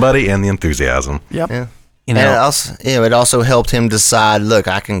knew somebody and the enthusiasm. Yep. Yeah. And it also helped him decide, look,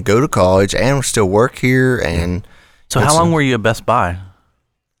 I can go to college and still work here. And so how long were you at Best Buy?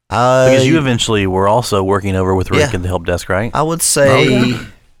 Because you eventually were also working over with Rick at the help desk, right? I would say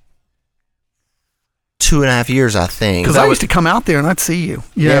 2.5 years, I think. Because I used to come out there and I'd see you.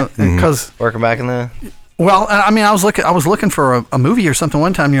 Because working back in the... Well, I mean, I was looking for a movie or something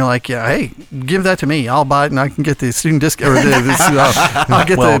one time, and you're like, yeah, hey, give that to me. I'll buy it, and I can get the student discount, or I'll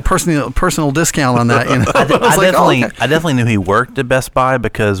get the personal discount on that. I definitely knew he worked at Best Buy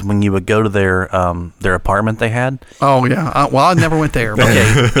because when you would go to their apartment they had. Oh yeah, well, I never went there.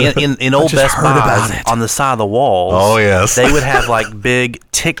 Okay, in old Best Buy, on the side of the walls. Oh yes, they would have like big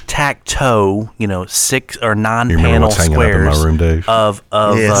tic-tac-toe, 6 or 9 panel squares in my room, Dave? of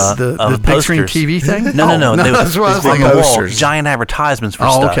the big screen TV thing. No. That's what I was thinking. Posters. Giant advertisements for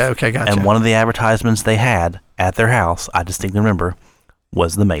stuff. Okay, gotcha. And one of the advertisements they had at their house, I distinctly remember,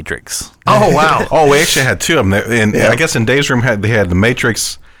 was The Matrix. Oh, wow. Oh, we actually had 2 of them. And I guess in Dave's room, they had The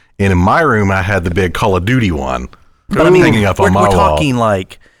Matrix, and in my room, I had the big Call of Duty one. But I mean, hanging up on my wall. We're talking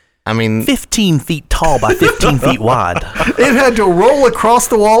like... 15 feet tall by 15 feet wide. It had to roll across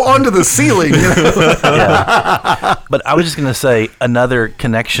the wall onto the ceiling. Yeah. But I was just going to say another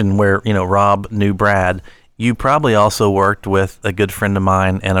connection where, Rob knew Brad. You probably also worked with a good friend of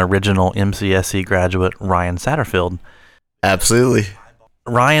mine, an original MCSE graduate, Ryan Satterfield. Absolutely.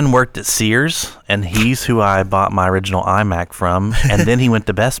 Ryan worked at Sears, and he's who I bought my original iMac from. And then he went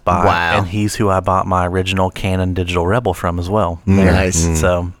to Best Buy, and he's who I bought my original Canon Digital Rebel from as well. Nice.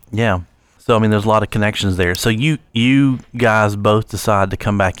 So, yeah. So, I mean, there's a lot of connections there. So, you guys both decided to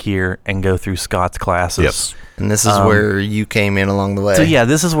come back here and go through Scott's classes. Yes. And this is where you came in along the way. So, yeah,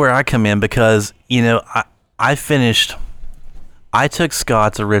 this is where I come in because, I took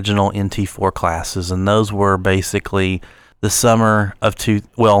Scott's original NT4 classes, and those were basically the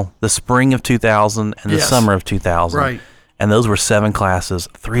spring of 2000 and the Yes. summer of 2000. Right. And those were 7 classes,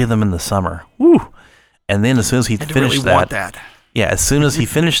 3 of them in the summer. Woo! And then as soon as he I finished really want that. yeah, as soon as he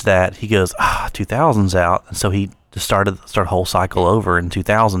finished that, he goes, 2000's out. And so he just started whole cycle over in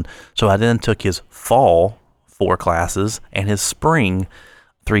 2000. So I then took his fall 4 classes and his spring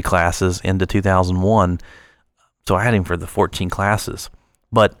 3 classes into 2001. So I had him for the 14 classes.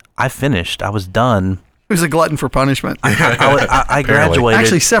 But I finished. I was done. He was a glutton for punishment. I graduated.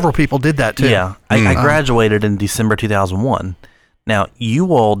 Actually, several people did that too. Yeah, I graduated in December 2001. Now,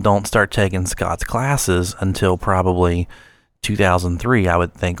 you all don't start taking Scott's classes until probably 2003, I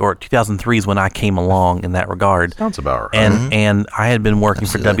would think, or 2003 is when I came along in that regard. Sounds about right. And I had been working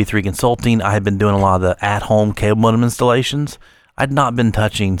for W3 Consulting. I had been doing a lot of the at-home cable modem installations. I'd not been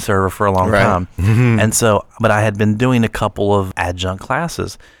touching server for a long time. And so, but I had been doing a couple of adjunct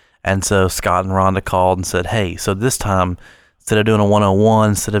classes. And so Scott and Rhonda called and said, hey, so this time, instead of doing a 101,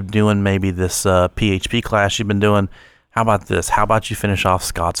 instead of doing maybe this PHP class you've been doing, how about this? How about you finish off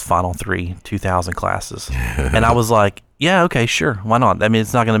Scott's final 3 2000 classes? And I was like, yeah, okay, sure. Why not? I mean,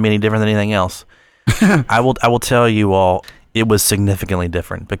 it's not going to be any different than anything else. I will tell you all, it was significantly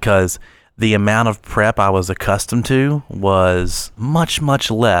different because the amount of prep I was accustomed to was much, much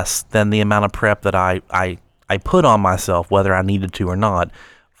less than the amount of prep that I put on myself, whether I needed to or not,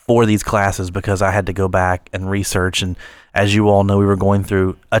 for these classes, because I had to go back and research. And as you all know, we were going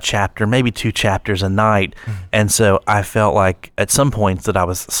through a chapter, maybe 2 chapters a night. And so I felt like at some points that I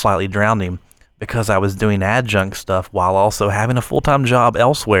was slightly drowning because I was doing adjunct stuff while also having a full-time job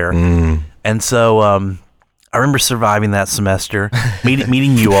elsewhere. And so I remember surviving that semester,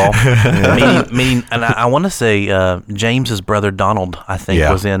 meeting you all, meeting, and I want to say James's brother Donald, I think,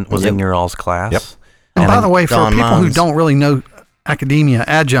 was in your all's class. Yep. And by the way, for Don people who Mons. don't really know academia,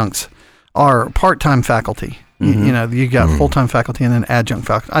 adjuncts are part-time faculty. You know, you got full-time faculty and then adjunct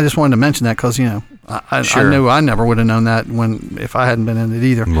faculty. I just wanted to mention that because, you know, I knew I never would have known that if I hadn't been in it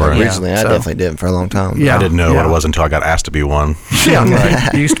either. Right. Originally, I definitely didn't for a long time. Yeah. I didn't know what it was until I got asked to be one. Yeah,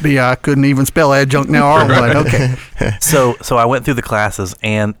 right. It used to be I couldn't even spell adjunct. Now I'm like, okay. So I went through the classes,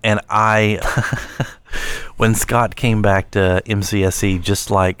 and I, when Scott came back to MCSE,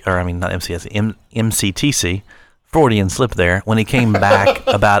 not MCSE, MCTC, Freudian slip there. When he came back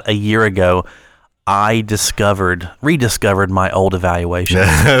about a year ago, I rediscovered my old evaluations.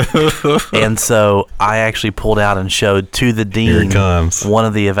 And so I actually pulled out and showed to the dean Here it comes. one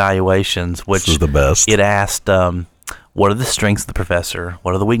of the evaluations, which This is the best. it asked, what are the strengths of the professor?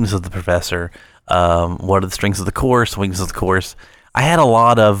 What are the weaknesses of the professor? What are the strengths of the course, weaknesses of the course? I had a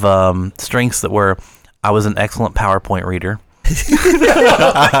lot of strengths that were, I was an excellent PowerPoint reader.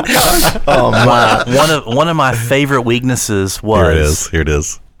 Oh my! One of my favorite weaknesses was Here it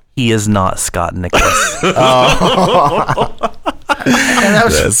is. he is not Scott Nicholas. And that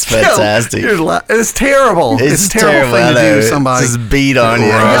was That's fantastic. It's terrible. It's a terrible thing to do to somebody. Just beat on you.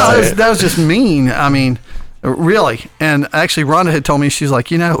 No, that was just mean. I mean, really. And actually, Rhonda had told me, she's like,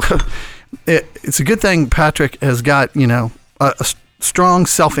 you know, it's a good thing Patrick has got, you know, a strong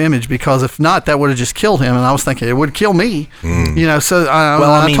self-image, because if not, that would have just killed him. And I was thinking it would kill me, you know. So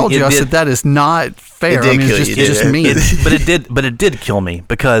I told you, I said that is not fair. I mean, it's just mean. But it did kill me,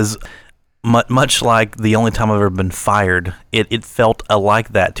 because much like the only time I've ever been fired, it felt like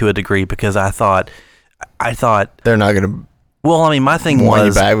that to a degree, because I thought They're not going to well, I mean, my thing want you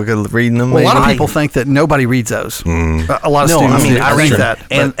was back because of reading them. Well, a lot of I- people think that nobody reads those. A lot of no, students I mean, I think read that.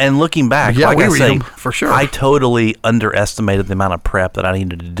 that, and looking back, Yeah, like we I read say, them, for sure. I totally underestimated the amount of prep that I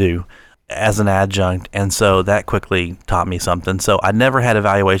needed to do as an adjunct, and so that quickly taught me something. So I never had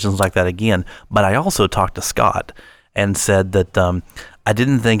evaluations like that again. But I also talked to Scott and said that I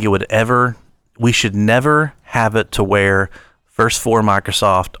didn't think it would ever. We should never have it to where first 4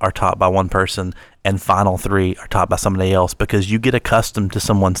 Microsoft are taught by one person and final 3 are taught by somebody else, because you get accustomed to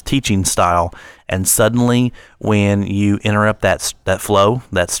someone's teaching style, and suddenly when you interrupt that flow,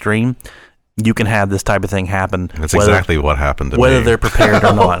 that stream, you can have this type of thing happen. That's exactly what happened to me. Whether they're prepared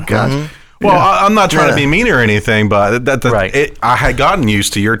or not. God. Well, I'm not trying to be mean or anything, but Right. I had gotten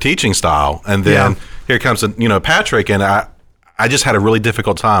used to your teaching style, and then here comes Patrick, and I just had a really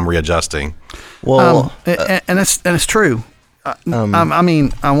difficult time readjusting. Well, And it's true. I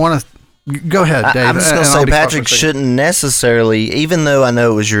mean, I want to go ahead, Dave. I'm just going to and I'll say be quiet for Patrick a second. shouldn't necessarily, even though I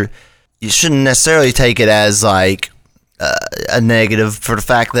know it was you shouldn't necessarily take it as like a negative for the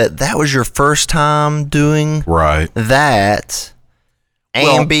fact that was your first time doing Right. that.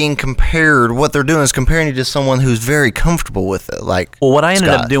 and being compared, what they're doing is comparing you to someone who's very comfortable with it. Like, well, what I ended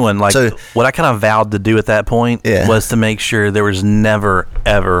Scott. up doing, what I kind of vowed to do at that point was to make sure there was never,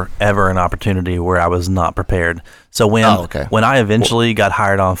 ever, ever an opportunity where I was not prepared. So when I eventually got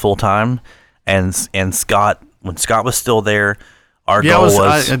hired on full time, and Scott, when Scott was still there, our goal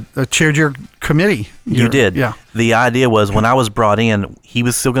was I chaired your committee. You did. Yeah. The idea was when I was brought in, he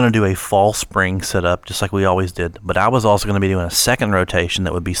was still going to do a fall spring setup just like we always did, but I was also going to be doing a second rotation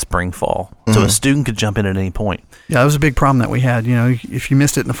that would be spring fall, so a student could jump in at any point. Yeah, that was a big problem that we had. You know, if you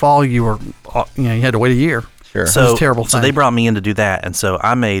missed it in the fall, you had to wait a year. Sure. So, it was a terrible thing. So they brought me in to do that, and so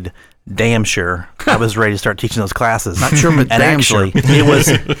I made damn sure I was ready to start teaching those classes. Not sure, but damn sure.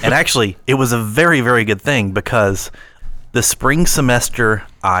 It was a very, very good thing because the spring semester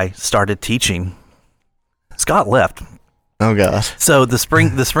I started teaching, Scott left. Oh gosh. So the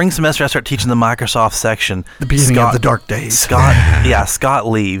spring semester I start teaching the Microsoft section. The beginning of the dark days. Scott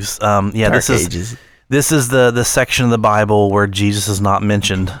leaves. Dark ages. This is the section of the Bible where Jesus is not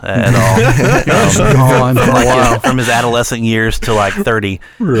mentioned at all. From his adolescent years to like 30.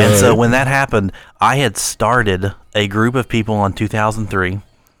 Right. And so when that happened, I had started a group of people in 2003.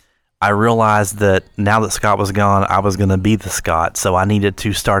 I realized that now that Scott was gone, I was going to be the Scott, so I needed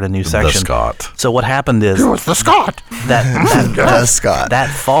to start a new section. The Scott. So what happened is... You're the Scott! The Scott. That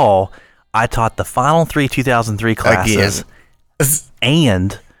fall, I taught the final 3 2003 classes,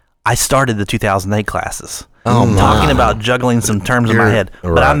 and I started the 2008 classes. Talking about juggling some terms in my head,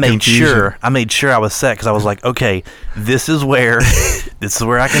 but I made sure I was set because I was like, okay, this is where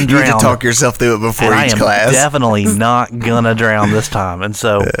I can drown. You need to talk yourself through it before each class. I am definitely not gonna drown this time, and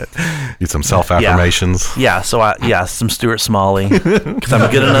so need some self affirmations. Yeah, so some Stuart Smalley because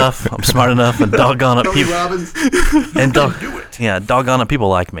I'm good enough, I'm smart enough, and doggone it, people doggone it, people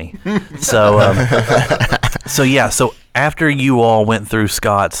like me. So so after you all went through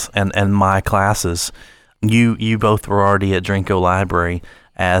Scott's and my classes. You both were already at Drinko Library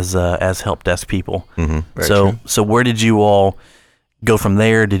as help desk people. Mm-hmm. So where did you all go from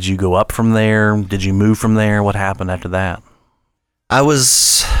there? Did you go up from there? Did you move from there? What happened after that? I'm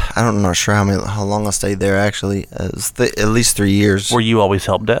not sure how long I stayed there actually. It was at least 3 years. Were you always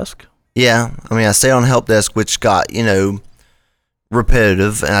help desk? Yeah, I mean I stayed on help desk, which got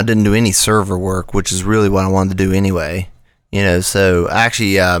repetitive, and I didn't do any server work, which is really what I wanted to do anyway. So I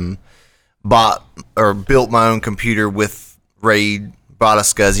actually bought or built my own computer with RAID, bought a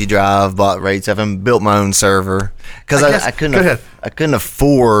SCSI drive, bought RAID stuff, and built my own server because I couldn't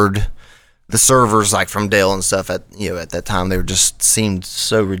afford the servers like from Dell and stuff at that time. They just seemed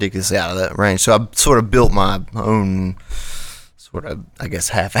so ridiculously out of that range. So I sort of built my own sort of, I guess,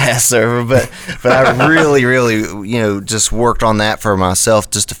 half-ass server, but I really, really, just worked on that for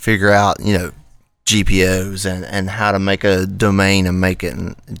myself just to figure out, GPOs and how to make a domain and make it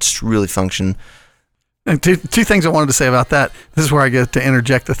and just really function. And two things I wanted to say about that. This is where I get to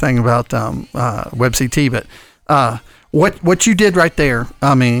interject the thing about WebCT, but what you did right there,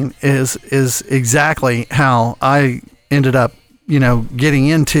 I mean, is exactly how I ended up, getting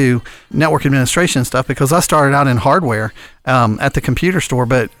into network administration and stuff, because I started out in hardware at the computer store,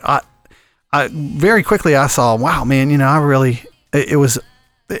 but I very quickly I saw, wow, man,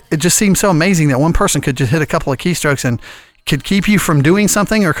 it just seemed so amazing that one person could just hit a couple of keystrokes and could keep you from doing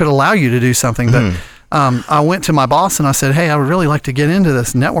something or could allow you to do something. But I went to my boss and I said, hey, I would really like to get into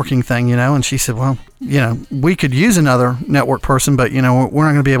this networking thing, and she said, well, we could use another network person, but, we're not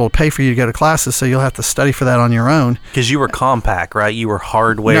going to be able to pay for you to go to classes, so you'll have to study for that on your own. Because you were Compaq, right? You were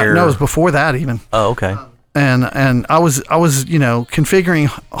hardware. No, it was before that even. Oh, okay. And I was configuring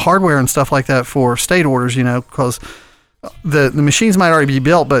hardware and stuff like that for state orders, because the machines might already be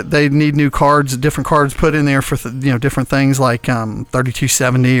built, but they need new cards, different cards put in there for different things like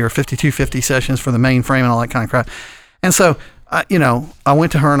 3270 or 5250 sessions for the mainframe and all that kind of crap. And so I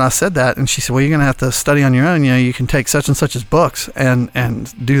went to her and I said that, and she said, well, you're going to have to study on your own. You can take such and such's books and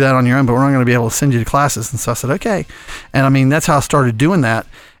do that on your own, but we're not going to be able to send you to classes. And so I said, okay. And I mean, that's how I started doing that.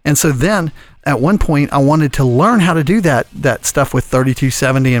 And so then at one point I wanted to learn how to do that stuff with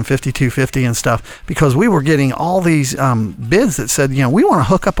 3270 and 5250 and stuff, because we were getting all these bids that said, we want to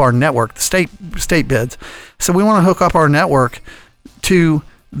hook up our network, the state bids. So we want to hook up our network to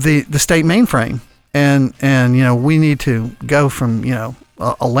the state mainframe. And we need to go from,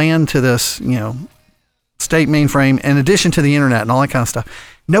 a LAN to this, state mainframe, in addition to the internet and all that kind of stuff.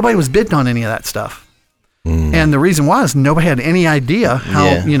 Nobody was bidding on any of that stuff. And the reason why is nobody had any idea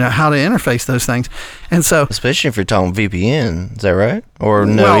how how to interface those things. And so, especially if you're talking VPN, is that right? Or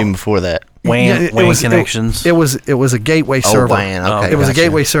even before that? WAN connections. It was a gateway server. WAN, okay. It was a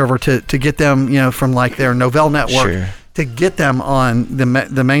gateway server to get them, from like their Novell network to get them on the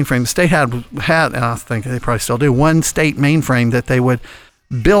mainframe. The state had, and I think they probably still do, one state mainframe that they would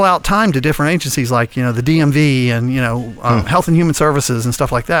bill out time to different agencies like, the DMV and, Health and Human Services and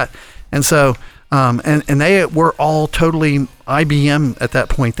stuff like that. And so, and they were all totally IBM at that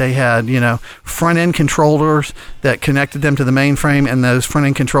point. They had, front end controllers that connected them to the mainframe, and those front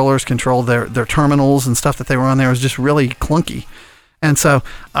end controllers controlled their terminals and stuff that they were on there. It was just really clunky. And so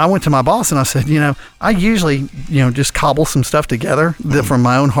I went to my boss and I said, I usually, just cobble some stuff together from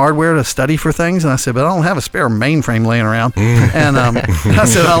my own hardware to study for things. And I said, but I don't have a spare mainframe laying around. And I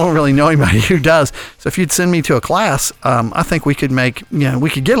said, I don't really know anybody who does. So if you'd send me to a class, I think we could we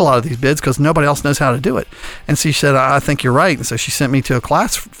could get a lot of these bids because nobody else knows how to do it. And she said, I think you're right. And so she sent me to a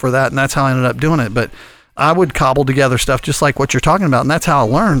class for that. And that's how I ended up doing it. But I would cobble together stuff just like what you're talking about. And that's how I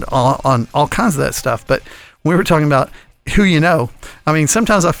learned on all kinds of that stuff. But we were talking about who you know. I mean,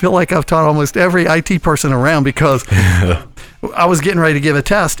 sometimes I feel like I've taught almost every IT person around because I was getting ready to give a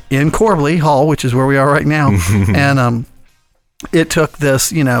test in Corbly Hall, which is where we are right now. And it took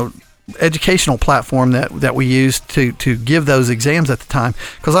this, educational platform that we used to give those exams at the time.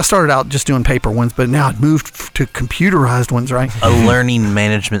 Because I started out just doing paper ones, but now I'd moved to computerized ones, right? A learning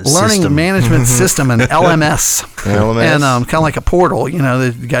management system. Learning management system, an LMS. And kind of like a portal,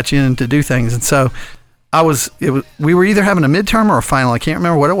 that got you in to do things. And so we were either having a midterm or a final. I can't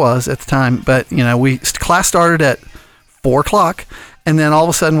remember what it was at the time, but class started at 4:00, and then all of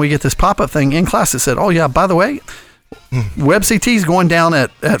a sudden we get this pop-up thing in class that said, "Oh yeah, by the way, WebCT is going down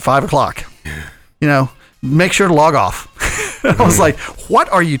at 5:00. Make sure to log off." I was like, "What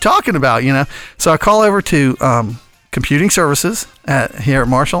are you talking about?" So I call over to computing services here at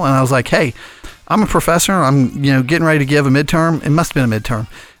Marshall, and I was like, "Hey, I'm a professor. I'm getting ready to give a midterm. It must have been a midterm."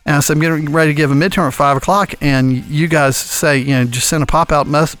 And I said, I'm getting ready to give a midterm at 5:00, and you guys say, just send a pop-up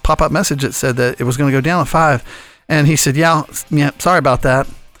message that said that it was going to go down at 5. And he said, yeah, sorry about that.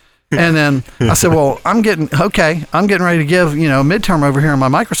 And then I said, well, I'm getting ready to give, a midterm over here in my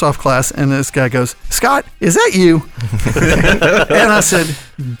Microsoft class. And this guy goes, Scott, is that you? And I said,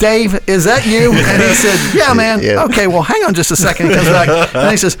 Dave, is that you? And he said, yeah, man. Yeah. Okay, well, hang on just a second. He comes back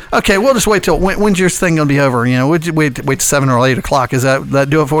and he says, okay, we'll just wait till, when's your thing going to be over? Would you wait till 7 or 8 o'clock? Is that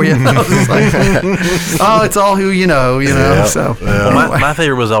do it for you? I was just like, oh, it's all who you know. Yeah. So well, my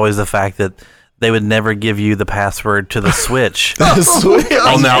favorite was always the fact that they would never give you the password to the switch. You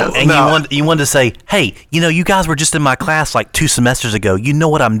wanted to say, hey, you guys were just in my class like 2 semesters ago. You know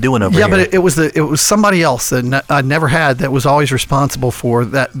what I'm doing over here. Yeah, but it was somebody else that I never had that was always responsible for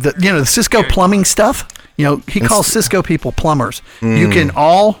that. The Cisco plumbing stuff. He calls Cisco people plumbers. You can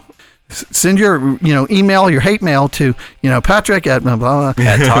all send your email, your hate mail to Patrick at blah, blah, blah.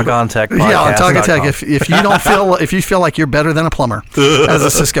 At Talk on Tech podcast. Yeah, on Talk on Tech. If you feel like you're better than a plumber as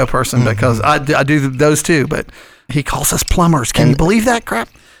a Cisco person, because I do those too, but he calls us plumbers. Can you believe that crap?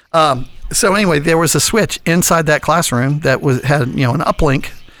 So anyway, there was a switch inside that classroom that had an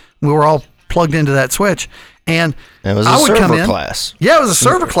uplink. We were all plugged into that switch. And it was a server class. Yeah, it was a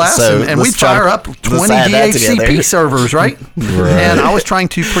server class, so and we'd fire up 20 DHCP servers, right? And I was trying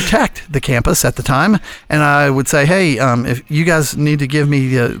to protect the campus at the time, and I would say, hey, if you guys need to give me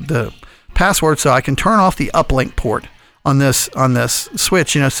the password so I can turn off the uplink port on this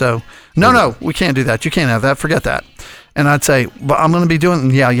switch, so no, we can't do that. You can't have that. Forget that. And I'd say, but I'm going to be doing,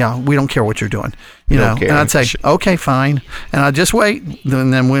 yeah, we don't care what you're doing, and I'd say, okay, fine. And I'd just wait.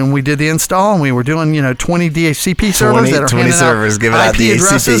 And then when we did the install and we were doing, 20 DHCP servers that are handing out IP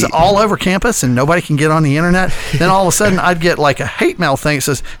addresses all over campus and nobody can get on the internet, then all of a sudden I'd get like a hate mail thing that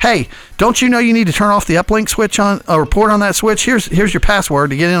says, hey, don't you know you need to turn off the uplink switch on or port on that switch? Here's your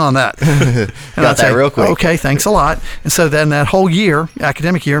password to get in on that. And I'd say, real quick. Okay, thanks a lot. And so then that whole year,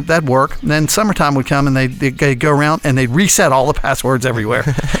 academic year, that'd work. And then summertime would come and they'd go around and they'd reset all the passwords everywhere.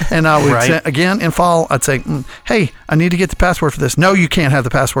 And I would say, again, in fall, I'd say, hey, I need to get the password for this. No, you can't have the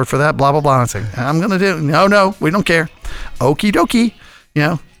password for that, blah, blah, blah. I'd say, I'm going to do it. No, we don't care. Okie dokie.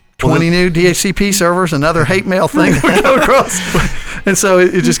 20 new DHCP servers, another hate mail thing would go across. And so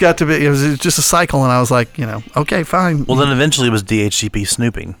it just got to be, it was just a cycle. And I was like, okay, fine. Well, then eventually it was DHCP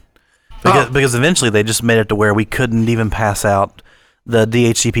snooping. Because eventually they just made it to where we couldn't even pass out the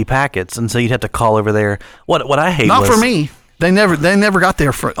DHCP packets, and so you'd have to call over there. What I hate not for me. They never got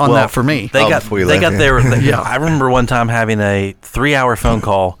there that for me. They got there. Yeah, I remember one time having a 3-hour phone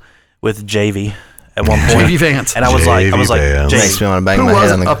call with JV at one point. JV Vance, and I was like, JV makes me want to bang my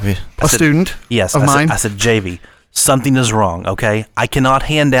head on the computer. A student, yes, of mine. I said, JV, something is wrong. Okay, I cannot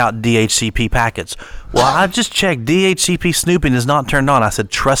hand out DHCP packets. Well, I just checked. DHCP snooping is not turned on. I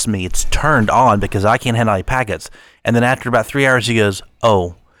said, trust me, it's turned on because I can't hand out any packets. And then after about 3 hours, he goes,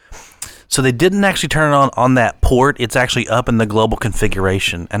 oh. So they didn't actually turn it on that port. It's actually up in the global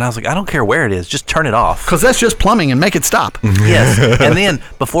configuration. And I was like, I don't care where it is. Just turn it off. Because that's just plumbing and make it stop. Yes. And then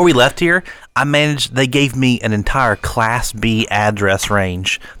before we left here, they gave me an entire Class B address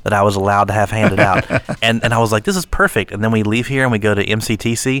range that I was allowed to have handed out. and I was like, this is perfect. And then we leave here and we go to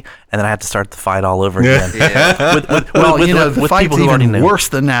MCTC, and then I have to start the fight all over again. The fight's even worse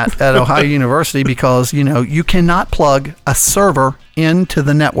than that at Ohio University because, you cannot plug a server into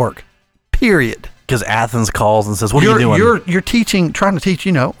the network. Period. Because Athens calls and says, what are you doing? You're trying to teach,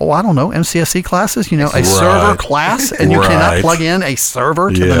 MCSE classes, a server class, and you cannot plug in a server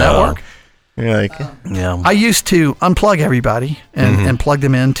to the network. Yeah. I used to unplug everybody and plug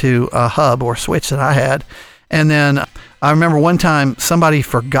them into a hub or switch that I had. And then I remember one time somebody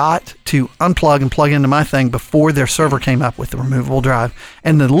forgot to unplug and plug into my thing before their server came up with the removable drive.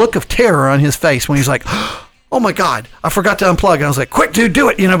 And the look of terror on his face when he's like, oh my God, I forgot to unplug. And I was like, quick, dude, do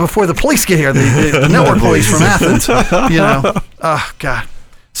it, before the police get here, the network police from Athens, Oh, God.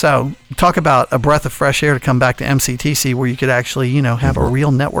 So talk about a breath of fresh air to come back to MCTC where you could actually, have a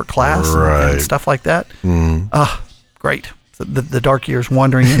real network class and stuff like that. Great. The dark years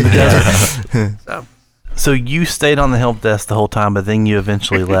wandering in the desert. So you stayed on the help desk the whole time, but then you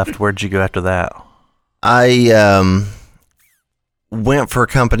eventually left. Where'd you go after that? I went for a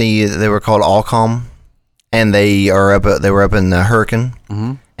company. They were called Allcom. And they were up in Hurricane,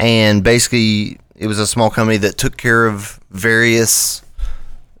 and basically it was a small company that took care of various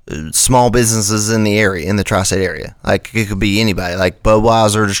small businesses in the area, in the tri-state area. Like it could be anybody. Like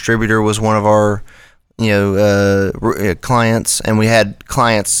Budweiser distributor was one of our, clients, and we had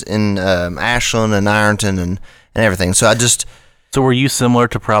clients in Ashland and Ironton and everything. So So were you similar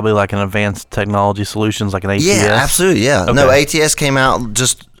to probably like an Advanced Technology Solutions, like an ATS? Yeah, absolutely. Yeah. Okay. No, ATS came out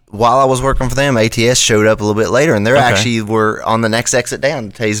just while I was working for them. ATS showed up a little bit later, and they actually were on the next exit down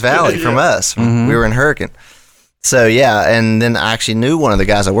to Taze Valley from us. We were in Hurricane. So, yeah, and then I actually knew one of the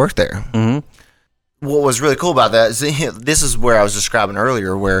guys that worked there. What was really cool about that is this is where I was describing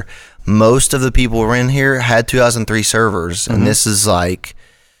earlier, where most of the people were in here had 2003 servers, and this is like,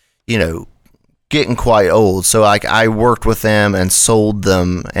 getting quite old. So I worked with them and sold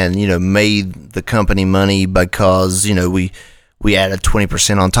them and, made the company money because, we added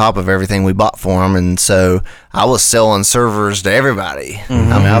 20% on top of everything we bought for them, and so I was selling servers to everybody.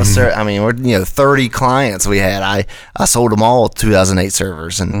 We're 30 clients we had. I sold them all 2008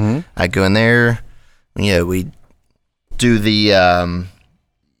 servers, and I go in there. We do the I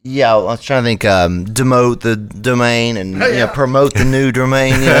was trying to think, demote the domain and promote the new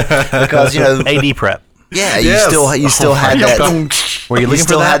domain because AD prep. Yeah, you still had that. Were you looking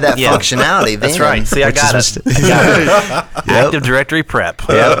for that? Had that functionality. That's right. See, I got it. Active Directory prep.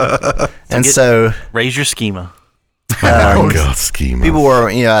 Yep. And so raise your schema. Schema. People were,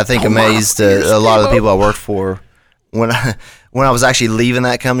 I think amazed at a lot of the people I worked for when I was actually leaving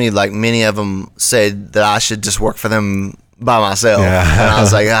that company. Like many of them said that I should just work for them by myself. And I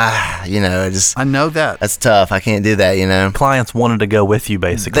was like, I know that. That's tough. I can't do that, Clients wanted to go with you,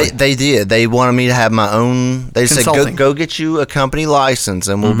 basically. They did. They wanted me to have my own. They said, go get you a company license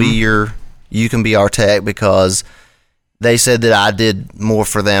and we'll be you can be our tech, because they said that I did more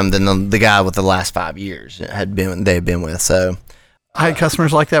for them than the guy with the last 5 years they had been with. So I had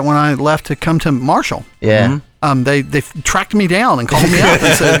customers like that when I left to come to Marshall. Yeah. They tracked me down and called me up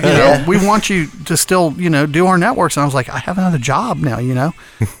and said, we want you to still, do our networks. And I was like, I have another job now,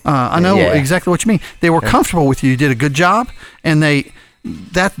 I know exactly what you mean. They were comfortable with you. You did a good job. And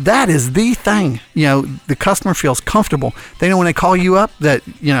that is the thing. The customer feels comfortable. They know when they call you up that,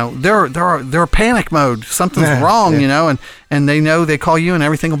 they're panic mode. Something's wrong, and they know they call you and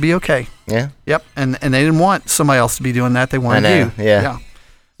everything will be okay. Yeah. Yep. And they didn't want somebody else to be doing that. They wanted you. Yeah.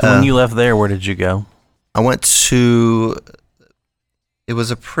 So when you left there, where did you go? I went to, it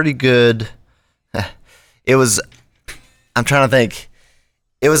was a pretty good, I'm trying to think.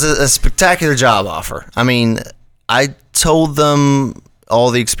 It was a spectacular job offer. I mean, I told them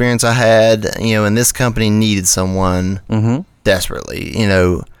all the experience I had, and this company needed someone desperately,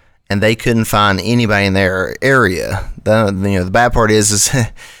 and they couldn't find anybody in their area. The bad part is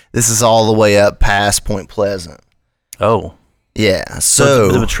this is all the way up past Point Pleasant. Oh. Yeah. So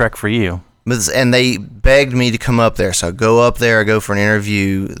it's a bit of a trek for you. And they begged me to come up there. So I go up there, I go for an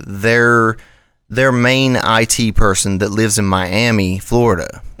interview. Their main IT person that lives in Miami,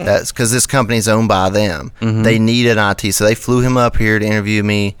 Florida, that's because this company's owned by them. They needed IT. So they flew him up here to interview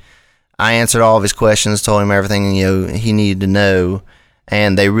me. I answered all of his questions, told him everything he needed to know,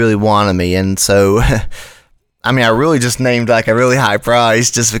 and they really wanted me. And so, I really just named like a really high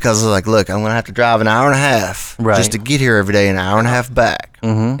price just because I was like, look, I'm going to have to drive an hour and a half just to get here every day, an hour and a half back.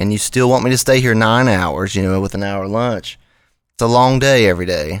 and you still want me to stay here 9 hours, with an hour lunch. It's a long day every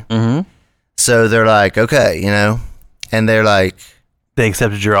day. So they're like, okay, and they're like, They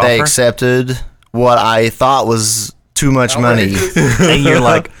accepted your offer? they accepted what I thought was too much money And you're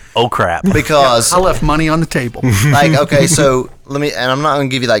like, oh, crap. because I left money on the table. like, okay, so and I'm not going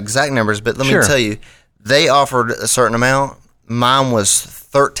to give you like exact numbers, but let me Sure. tell you, they offered a certain amount. Mine was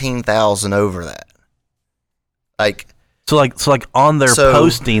 13,000 over that. Like, So like on their So-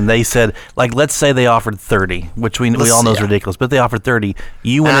 posting, they said, like, let's say they offered 30, which we all know is yeah. ridiculous, but they offered 30.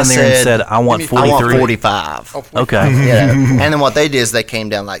 You went And in I there and said, said, I want I 43. want 45. Okay. And then what they did is they came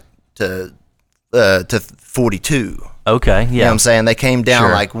down like to 42. Okay. You know Yeah. what I'm saying? They came down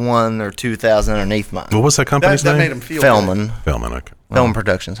Sure. like 1 or 2,000 underneath mine. What was that company's That name? made him feel Filming. good. Filming. Okay. Film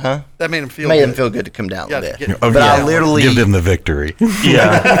Productions, huh? That made him feel Made good. them feel good to come down a Yeah, little to bit. get- But I literally, Give them the victory.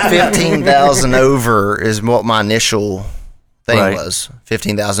 Yeah. 15,000 over is what my initial thing Right. was.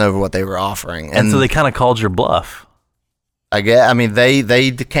 15,000 over what they were offering. And so they kind of called your bluff.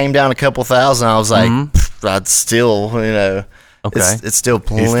 they came down a couple thousand. I was like, Mm-hmm. I'd still, Okay. it's still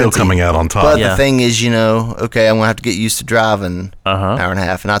plenty. He's still coming out on top. But Yeah. the thing is, okay, I'm going to have to get used to driving Uh-huh. an hour and a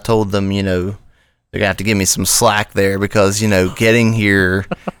half. And I told them, they're going to have to give me some slack there because, getting here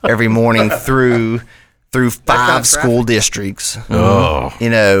every morning through 5 school districts, Oh.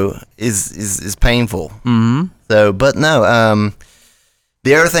 is painful. Mm-hmm. So, but no,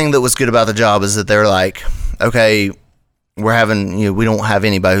 the other thing that was good about the job is that they're like, okay, we're having, we don't have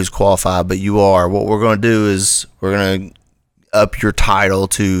anybody who's qualified, but you are. What we're going to do is we're going to up your title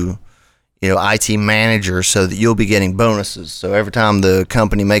to, IT manager so that you'll be getting bonuses. So every time the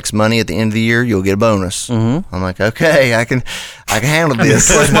company makes money at the end of the year, you'll get a bonus. Mm-hmm. I'm like, okay, I can handle this.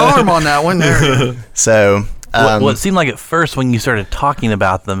 Twist my arm on that one there. So, Well, it seemed like at first when you started talking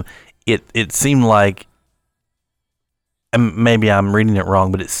about them, it seemed like, and maybe I'm reading it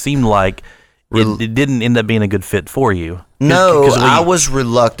wrong, but it seemed like it didn't end up being a good fit for you. no, 'Cause I was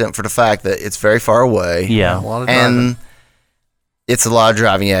reluctant for the fact that it's very far away. Yeah. A lot of driving. And it's a lot of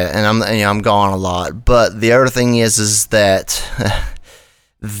driving, yeah, and I'm gone a lot. But the other thing is that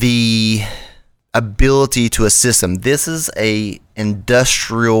the ability to assist them. This is a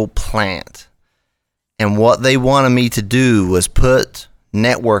industrial plant, and what they wanted me to do was put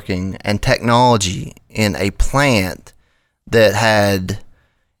networking and technology in a plant that had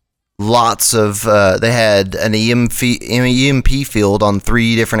lots of. They had an EMP field on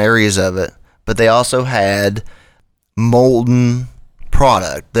 3 different areas of it, but they also had molten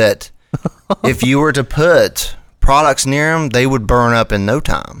product that if you were to put products near them, they would burn up in no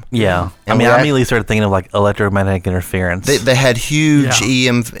time. Yeah. I And mean, we're I at- immediately started thinking of like electromagnetic interference. They had huge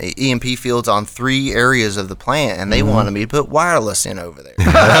Yeah. EMP fields on 3 areas of the plant, and they wanted me to put wireless in over there.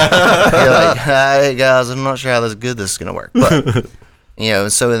 You're like, hey guys, I'm not sure how good this is going to work. But,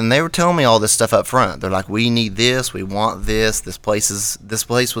 so then they were telling me all this stuff up front. They're like, we need this, we want this. This place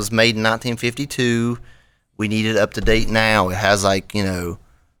was made in 1952. We need it up to date now. It has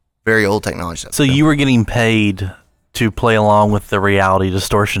very old technology. so you were getting paid to play along with the reality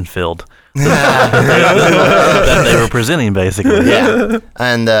distortion field that they were presenting, basically. yeah,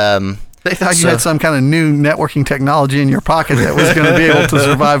 and They thought you had some kind of new networking technology in your pocket that was going to be able to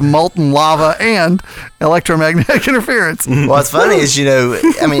survive molten lava and electromagnetic interference. what's funny is,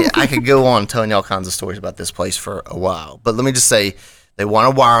 I could go on telling you all kinds of stories about this place for a while, but let me just say they want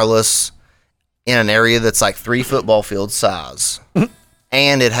a wireless in an area that's like 3 football field size.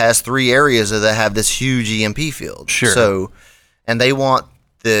 And it has 3 areas that have this huge EMP field. Sure. So, and they want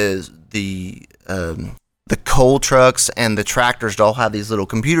the coal trucks and the tractors to all have these little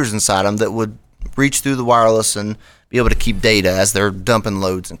computers inside them that would reach through the wireless and be able to keep data as they're dumping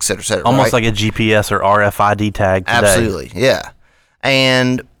loads, et cetera, et cetera. Almost right? like a GPS or RFID tag today. Absolutely, yeah.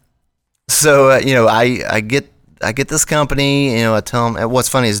 And so I get this company. I tell them. What's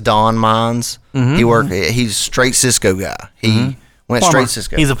funny is Don Mines. He's straight Cisco guy. He went Plumber. straight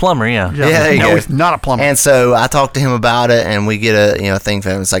Cisco. He's a plumber, yeah. Yeah, there you no, go. he's not a plumber. And so I talked to him about it, and we get a thing for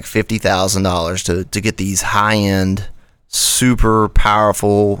him. It's like $50,000 to get these high end, super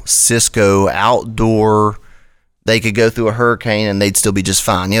powerful Cisco outdoor. They could go through a hurricane and they'd still be just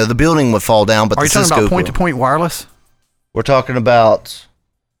fine. The building would fall down, but Are the you talking Cisco about point-to-point wireless? We're talking about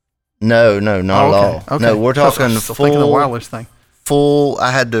no, not at all. Okay. No, we're I was talking still thinking the full. wireless thing.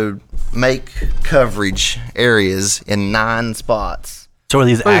 I had to make coverage areas in 9 spots. So are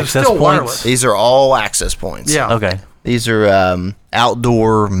these But it's access still points? wireless. These are all access points. Yeah. Okay. These are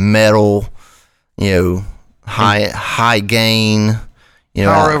outdoor metal, high gain.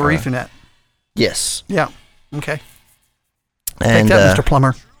 Power over Ethernet. Yes. Yeah. Okay. And Take that, Mr.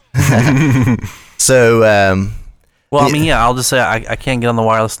 Plumber. so Well, I mean, yeah, I'll just say I can't get on the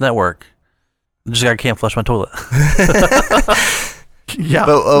wireless network. Just I can't flush my toilet. Yeah,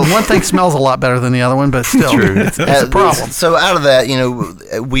 But, one thing smells a lot better than the other one, but still, it's a problem. So out of that,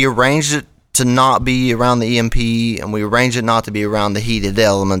 we arranged it to not be around the EMP, and we arranged it not to be around the heated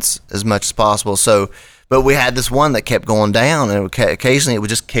elements as much as possible. So, but we had this one that kept going down, and occasionally it would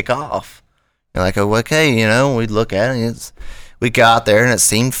just kick off. You're like, oh, okay, we'd look at it, and we got there, and it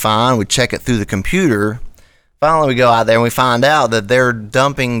seemed fine. We'd check it through the computer. Finally, we go out there, and we find out that they're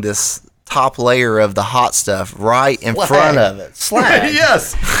dumping this top layer of the hot stuff right in front of it. Slag.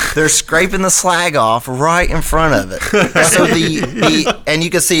 Yes. They're scraping the slag off right in front of it. So and you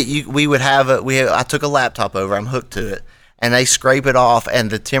can see it. We would have it. I took a laptop over. I'm hooked to it, and they scrape it off,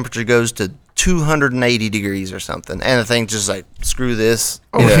 and the temperature goes to 280 degrees or something, and the thing just like, screw this.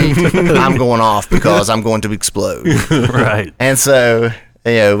 I'm going off because I'm going to explode. Right. And so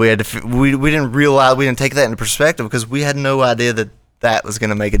we had to. We didn't realize, we didn't take that into perspective because we had no idea that was going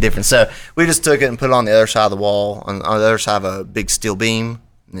to make a difference. So we just took it and put it on the other side of the wall, on the other side of a big steel beam.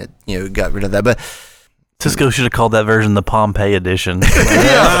 And it, got rid of that. But Cisco should have called that version the Pompeii edition.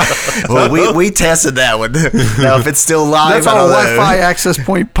 well, we tested that one. Now, if it's still live, That's on a Wi-Fi access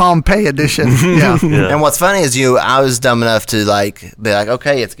point Pompeii edition. Yeah. And what's funny is I was dumb enough to be like,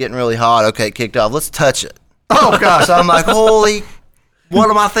 okay, it's getting really hot. Okay, it kicked off. Let's touch it. Oh gosh. So I'm like, holy. What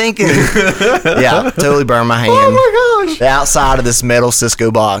am I thinking? Yeah, totally burned my hand. Oh my gosh. The outside of this metal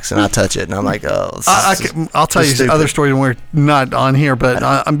Cisco box, and I touch it, and I'm like, oh. I'll tell you other stories when we're not on here, but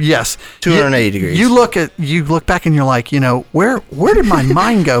yes, 280 degrees. You look back and you're like, where did my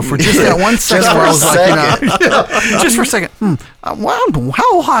mind go for just that 1 second? Where I was like, just for a second. Wow,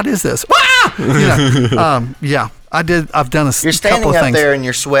 how hot is this? Yeah. I've done a couple of things. You're standing up there and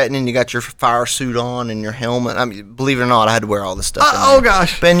you're sweating and you got your fire suit on and your helmet. I mean, believe it or not, I had to wear all this stuff. Oh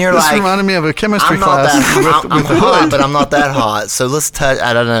gosh! Ben, you're this reminded me of a chemistry I'm class. I'm hot, but I'm not that hot. So let's touch.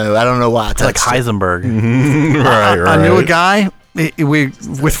 I don't know why I touched like Heisenberg. Right. I knew a guy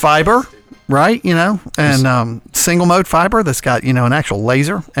with fiber, right? And single mode fiber that's got an actual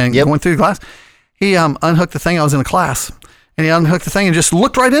laser and going through the glass. He unhooked the thing. I was in a class. And he unhooked the thing and just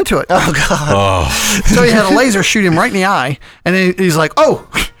looked right into it. Oh, God. So he had a laser shoot him right in the eye. And then he's like, oh,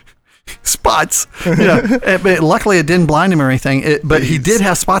 spots. But luckily it didn't blind him or anything. But he did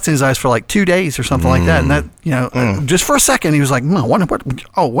have spots in his eyes for like 2 days or something like that. And that, just for a second, he was like, wonder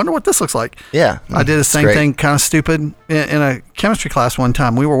what this looks like. Yeah. I did the same thing, kind of stupid. In a chemistry class one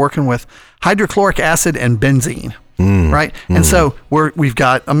time, we were working with hydrochloric acid and benzene. Right. And so we've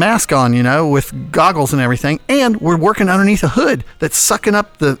got a mask on, with goggles and everything, and we're working underneath a hood that's sucking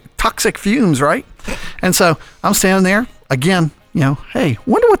up the toxic fumes. Right. And so I'm standing there again, hey,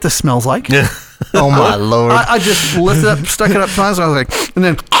 wonder what this smells like. Oh my Lord. I just lifted up, stuck it up twice. I was like, and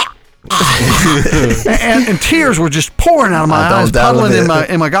then, and tears were just pouring out of my eyes, puddling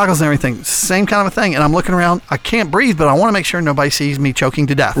in my goggles and everything. Same kind of a thing. And I'm looking around. I can't breathe, but I want to make sure nobody sees me choking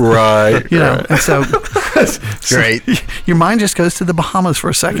to death. Right. And so Great. Your mind just goes to the Bahamas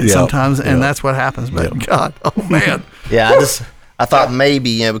for a second sometimes, and that's what happens. But God, oh man. Yeah, I thought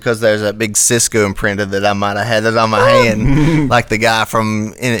maybe, because there's that big Cisco imprinted that I might have had it on my hand, like the guy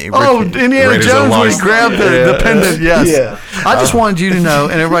from Indiana Raiders Jones of when he grabbed the pendant. Yes. Yeah. I just wanted you to know,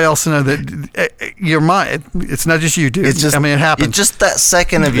 and everybody else to know that your mind, it's not just you, dude. It's just, it happens. It's just that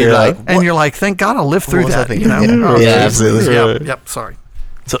second of you, like, and you're like, thank God I lived through that. Absolutely. Yep. Sorry.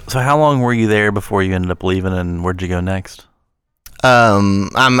 So how long were you there before you ended up leaving, and where'd you go next?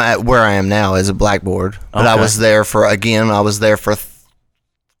 I'm at where I am now as a Blackboard, but I was there for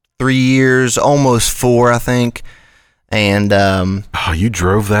 3 years, almost 4, I think. And you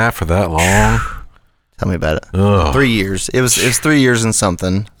drove that for that long? tell me about it. Ugh. 3 years. It was 3 years and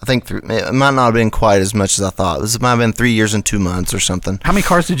something. I think it might not have been quite as much as I thought. It might have been 3 years and 2 months or something. How many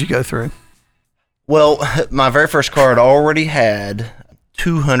cars did you go through? Well, my very first car had already had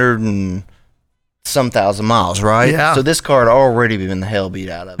 200 and some thousand miles, right? Yeah. So this car had already been the hell beat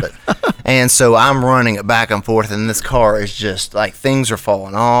out of it. And so I'm running it back and forth, and this car is just like, things are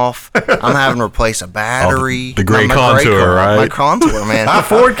falling off. I'm having to replace a battery. The gray Contour, right? My Contour, man. The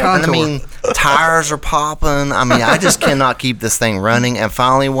Ford Contour. And tires are popping. I just cannot keep this thing running. And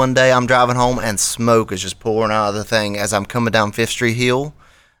finally, one day, I'm driving home, and smoke is just pouring out of the thing as I'm coming down 5th Street Hill.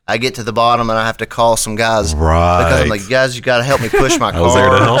 I get to the bottom, and I have to call some guys. Right. Because I'm like, guys, you got to help me push my car. I was there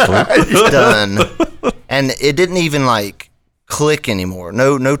to help them. It's done. And it didn't even, click anymore.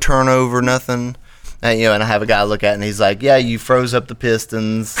 No turnover, nothing. And, and I have a guy look at it, and he's like, "Yeah, you froze up the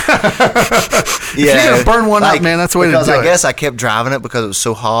pistons." You're gonna burn one up, man. That's the way to do it. Because I guess I kept driving it because it was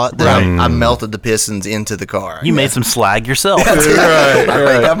so hot that I melted the pistons into the car. You made some slag yourself. I think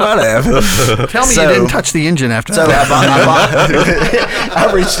I might have. Tell me you didn't touch the engine after So that.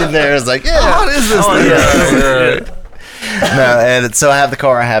 I reached in there and was like, "Yeah, What is this thing? No, and so I have the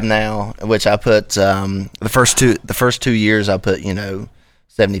car I have now, which I put the first 2 years I put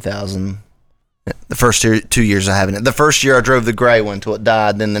 70,000. The first 2 years I haven't. The first year I drove the gray one till it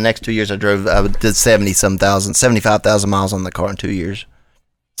died. Then the next 2 years I did 75,000 miles on the car in 2 years.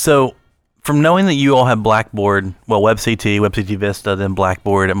 So, from knowing that you all have Blackboard, well, WebCT Vista, then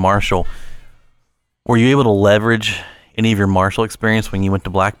Blackboard at Marshall, were you able to leverage any of your Marshall experience when you went to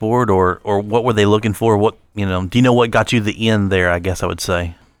Blackboard, or what were they looking for? What do you know what got you the in there? I guess I would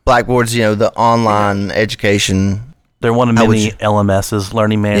say Blackboard's the online education. They're one of many LMSs,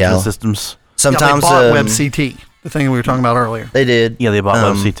 learning management systems. Sometimes they bought WebCT, the thing we were talking about earlier. They did. Yeah, they bought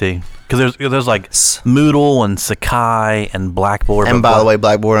WebCT because there's like Moodle and Sakai and Blackboard. And by the way,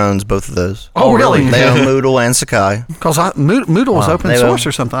 Blackboard owns both of those. Oh, really? They own Moodle and Sakai. Because Moodle was open source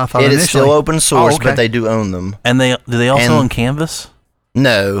or something. I thought it initially. is still open source, okay. but they do own them. And do they also own Canvas?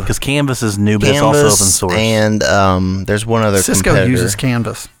 No, because Canvas is new, but it's also open source. And there's one other. Cisco competitor. uses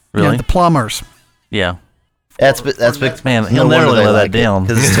Canvas. Really? Yeah, the plumbers. Yeah. That's big. Man, he'll never let that down.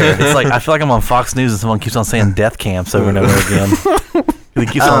 It's like I feel like I'm on Fox News and someone keeps on saying death camps over and over again. He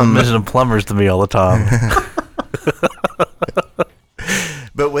keeps on mentioning plumbers to me all the time.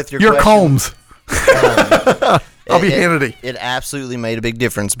 But with your Combs. I'll be Hannity. It absolutely made a big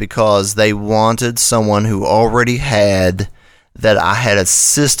difference because they wanted someone who already had that I had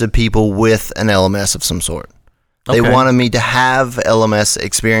assisted people with an LMS of some sort. They wanted me to have LMS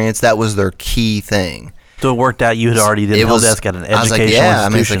experience. That was their key thing. So it worked out. You had already did help desk at an educational I was like, yeah. institution. I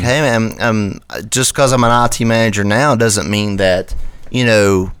mean, it's like, hey, man, just because I'm an IT manager now doesn't mean that,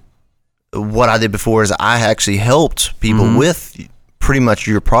 what I did before is I actually helped people with pretty much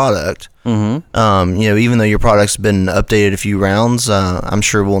your product. Mm-hmm. Even though your product's been updated a few rounds, I'm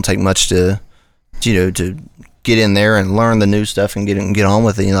sure it won't take much to get in there and learn the new stuff and get on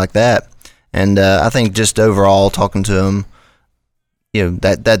with it like that. And I think just overall talking to them,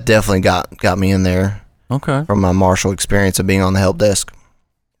 that definitely got me in there. Okay. From my Marshall experience of being on the help desk.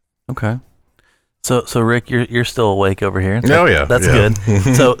 Okay. So Rick, you're still awake over here. Oh yeah, that's good.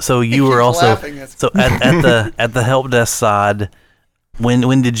 So you were also at the help desk side.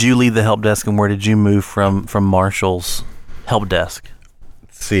 When did you leave the help desk and where did you move from Marshall's help desk?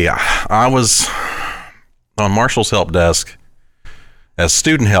 See, I was on Marshall's help desk as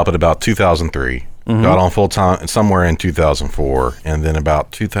student help at about 2003. Got on full time somewhere in 2004, and then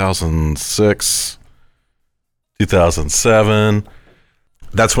about 2006. 2007.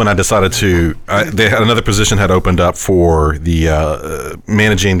 That's when I decided they had another position had opened up for the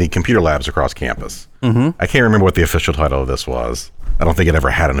managing the computer labs across campus. I can't remember what the official title of this was. I don't think it ever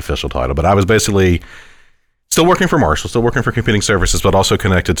had an official title, but I was basically still working for Marshall, still working for computing services, but also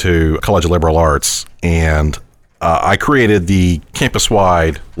connected to College of Liberal Arts. And I created the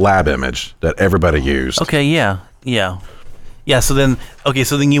campus-wide lab image that everybody used. Okay, yeah. So then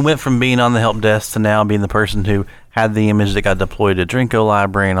you went from being on the help desk to now being the person who had the image that got deployed to Drinko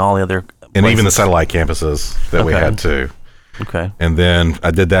Library and all the other places. And even the satellite campuses that we had too. Okay. And then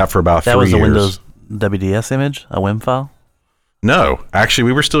I did that for about 3 years. That was a Windows WDS image, a WIM file? No, actually,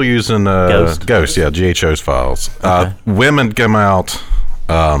 we were still using Ghost, GHO's files. Okay. WIM had come out,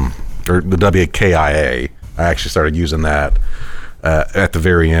 or the WKIA. I actually started using that at the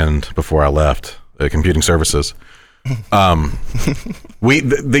very end before I left computing services. We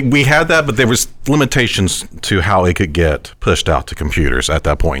had that, but there was limitations to how it could get pushed out to computers at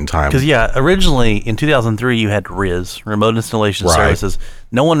that point in time. Because originally in 2003 you had RIS, Remote Installation Services.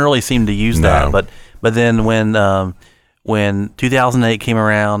 No one really seemed to use that, but then when 2008 came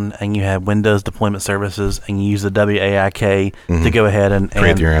around and you had Windows Deployment Services and you use the WAIK to go ahead and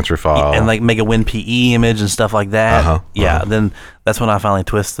create your answer file and like make a WinPE image and stuff like that. Then that's when I finally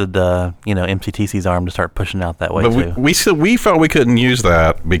twisted MCTC's arm to start pushing out that way too. We felt we couldn't use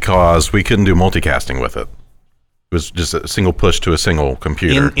that because we couldn't do multicasting with it. It was just a single push to a single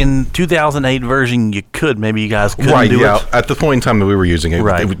computer. In 2008 version, you could. Maybe you guys couldn't do it. At the point in time that we were using it,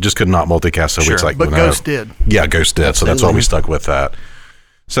 it just could not multicast. So it's like, but Ghost did. Yeah, Ghost did. So that's why we stuck with that.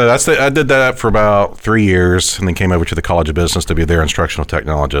 So I did that for about 3 years, and then came over to the College of Business to be their instructional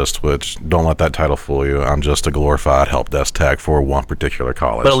technologist. Which, don't let that title fool you. I'm just a glorified help desk tech for one particular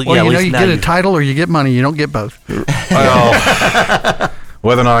college. Well, you get a title or you get money. You don't get both.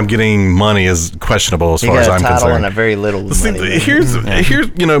 whether or not I'm getting money is questionable as You far as got a I'm title concerned. and a very little money. Here's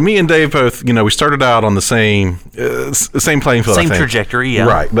me and Dave both, we started out on the same playing field. Same I think. trajectory, yeah.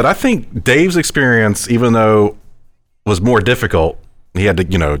 Right. But I think Dave's experience, even though was more difficult, he had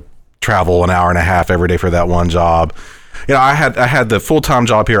to, travel an hour and a half every day for that one job. I had the full-time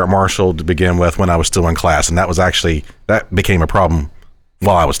job here at Marshall to begin with when I was still in class, and that became a problem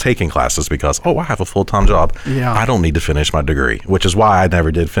while I was taking classes because, I have a full-time job. Yeah. I don't need to finish my degree, which is why I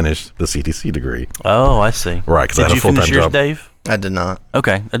never did finish the CTC degree. Oh, I see. Right, because I had a Did you finish full-time yours, job. Dave? I did not.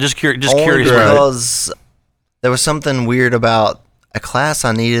 Okay, I'm just curious. Only Curious. because there was something weird about a class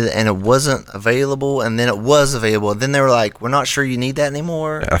I needed, and it wasn't available, and then it was available. Then they were like, "We're not sure you need that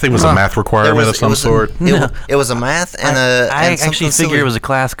anymore." I think it was a math requirement of some sort. It was a math and I and actually something figured it was a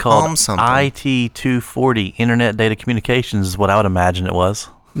class called something. IT 240, Internet Data Communications, is what I would imagine it was.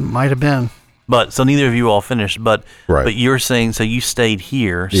 Might have been. But so neither of you all finished. But Right. but you're saying so you stayed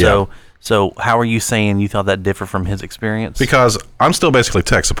here. Yeah. So how are you saying you thought that differed from his experience? Because I'm still basically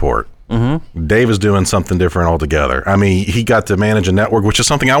tech support. Mm-hmm. Dave is doing something different altogether. I mean, he got to manage a network, which is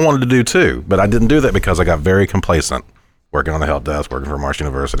something I wanted to do too, but I didn't do that because I got very complacent working on the help desk, working for Marshall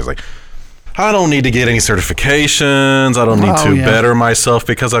University. It's like, I don't need to get any certifications. I don't need to better myself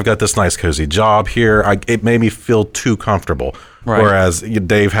because I've got this nice, cozy job here. It made me feel too comfortable. Right. Whereas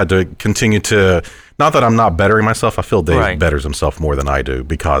Dave had to continue to, not that I'm not bettering myself. I feel Dave betters himself more than I do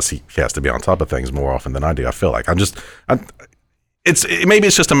because he has to be on top of things more often than I do. I feel like maybe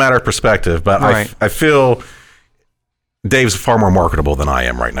it's just a matter of perspective, but I feel Dave's far more marketable than I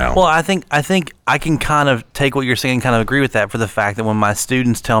am right now. Well, I think I can kind of take what you're saying and kind of agree with that for the fact that when my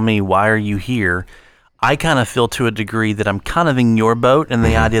students tell me, why are you here? I kind of feel to a degree that I'm kind of in your boat, and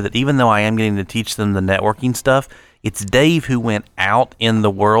the idea that even though I am getting to teach them the networking stuff, it's Dave who went out in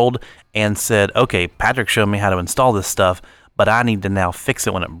the world and said, okay, Patrick showed me how to install this stuff, but I need to now fix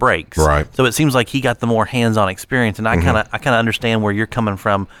it when it breaks. Right. So it seems like he got the more hands-on experience, and I kind of understand where you're coming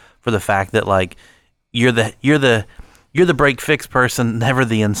from for the fact that like you're the break fix person, never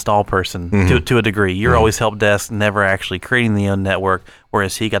the install person to a degree. You're always help desk, never actually creating the own network,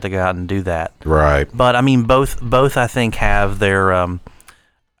 whereas he got to go out and do that. Right. But I mean, both I think have their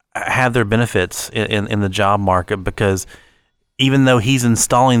benefits in the job market, because even though he's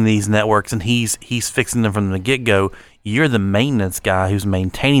installing these networks and he's fixing them from the get-go, you're the maintenance guy who's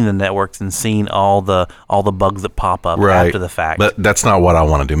maintaining the networks and seeing all the bugs that pop up after the fact. But that's not what I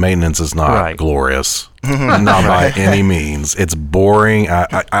want to do. Maintenance is not glorious, not by any means. It's boring.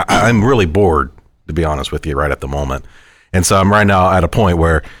 I'm really bored, to be honest with you, right at the moment. And so I'm right now at a point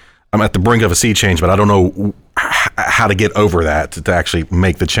where I'm at the brink of a sea change, but I don't know how to get over that to actually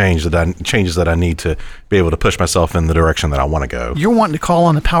make the changes that I need to be able to push myself in the direction that I want to go. You're wanting to call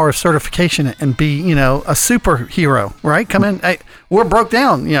on the power of certification and be, a superhero, right? Come in. Hey, we're broke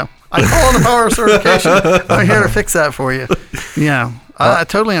down. I call on the power of certification. I'm here to fix that for you. Yeah. I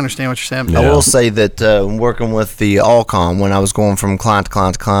totally understand what you're saying. Yeah. I will say that working with the Allcom, when I was going from client to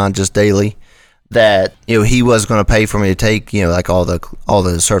client to client just daily, that he was going to pay for me to take like all the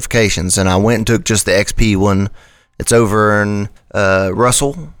certifications, and I went and took just the XP one. It's over in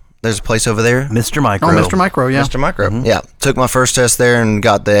Russell. There's a place over there, Mr. Micro. Oh, Mr. Micro, yeah. Mr. Micro. Yeah, took my first test there and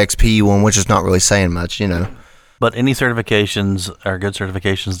got the XP one, which is not really saying much, But any certifications are good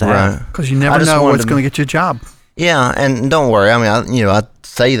certifications to have. Right. Because you I never just know wanted what's to- going to get you a job. Yeah, and don't worry. I mean, I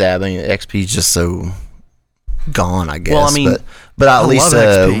say that, but XP is just so gone, I guess. Well, I mean, but at I least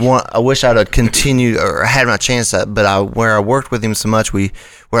love XP. I wish I'd have continued or had my chance at. But where I worked with him so much,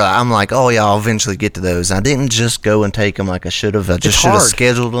 I'm like, oh yeah, I'll eventually get to those. I didn't just go and take them like I should have. I just should have hard.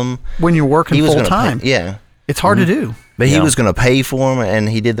 scheduled them. When you're working He was full gonna time, pay, yeah. it's hard to do. But he Yeah. was going to pay for them, and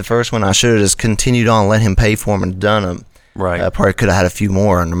he did the first one. I should have just continued on, let him pay for them, and done them. Right. I probably could have had a few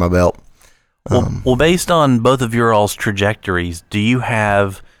more under my belt. Well, based on both of your all's trajectories, do you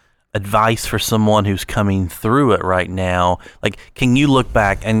have advice for someone who's coming through it right now? Like, can you look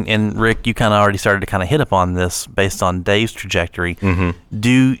back, and Rick, you kind of already started to kind of hit upon this based on Dave's trajectory. Mm-hmm.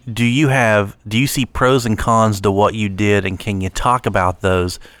 Do you see pros and cons to what you did, and can you talk about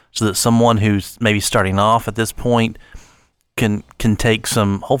those so that someone who's maybe starting off at this point can take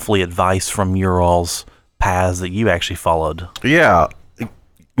some, hopefully, advice from your all's paths that you actually followed? Yeah.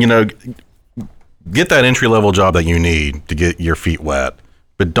 Get that entry level job that you need to get your feet wet,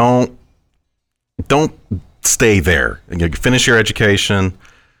 but don't stay there. Finish your education,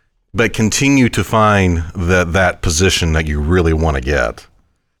 but continue to find that position that you really want to get.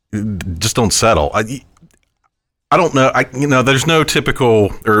 Just don't settle. I don't know. There's no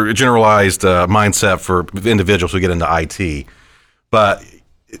typical or generalized mindset for individuals who get into IT, but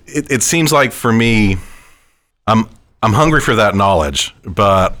it seems like for me, I'm hungry for that knowledge,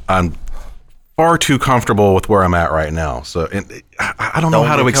 but I'm far too comfortable with where I'm at right now. So I don't know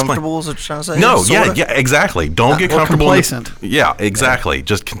how to explain. Comfortable is what you're trying to say? No, Sorta? yeah, exactly. Don't get comfortable. Complacent. Yeah, exactly.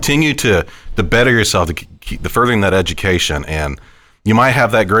 Just continue to better yourself, to keep furthering that education. And you might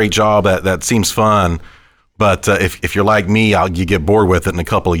have that great job that seems fun, but if you're like me, you get bored with it in a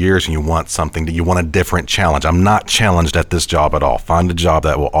couple of years and you want a different challenge. I'm not challenged at this job at all. Find a job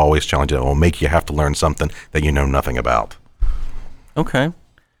that will always challenge you, that will make you have to learn something that you know nothing about. Okay.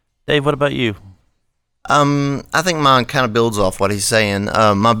 Dave, what about you? I think mine kind of builds off what he's saying.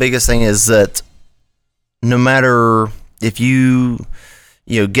 My biggest thing is that no matter if you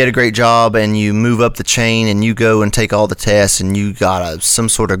get a great job and you move up the chain and you go and take all the tests and you got some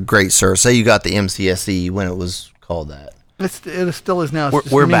sort of great cert. Say you got the MCSE when it was called that. It still is now. It's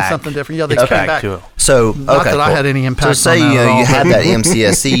just We're means back. something different. Yeah, they It's came back to it. So Not that I had any impact So say on that at all, you had but- that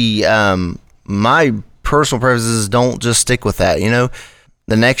MCSE. My personal preferences don't just stick with that.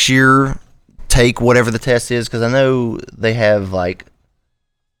 The next year, take whatever the test is, because I know they have like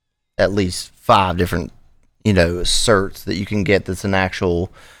at least 5 different certs that you can get. That's an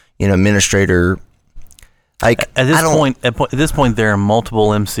actual administrator. Like At this point, there are multiple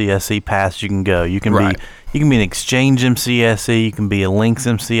MCSE paths you can go. You can Right. be an Exchange MCSE. You can be a Links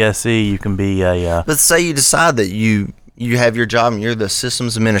MCSE. You can be a. But say you decide that you have your job and you're the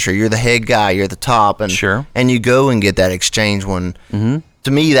systems administrator, you're the head guy, you're the top, and Sure. and you go and get that Exchange one. Mm-hmm.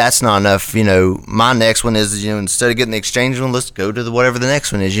 To me, that's not enough. My next one is instead of getting the Exchange one, let's go to whatever the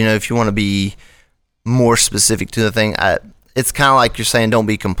next one is. If you want to be more specific to the thing, it's kind of like you're saying, don't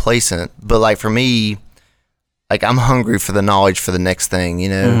be complacent. But like for me, like I'm hungry for the knowledge for the next thing.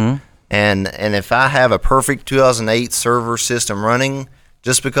 Mm-hmm. And if I have a perfect 2008 server system running,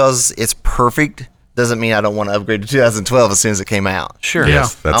 just because it's perfect doesn't mean I don't want to upgrade to 2012 as soon as it came out. Sure. Yeah.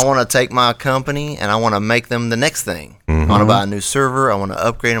 Yes, that's I want to take my company and I want to make them the next thing. Mm-hmm. I want to buy a new server. I want to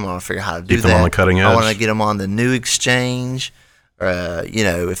upgrade them. I want to figure out how to do Keep that. them on the cutting I want edge. to get them on the new Exchange.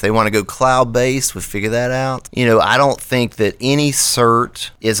 If they want to go cloud-based, we'll figure that out. I don't think that any cert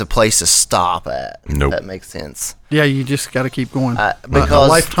is a place to stop at. Nope. If that makes sense. Yeah, you just got to keep going. Because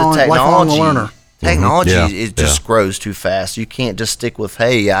lifelong the learner. technology Yeah, it just grows too fast. You can't just stick with,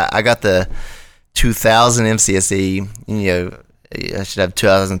 hey, I got the 2000 MCSE, I should have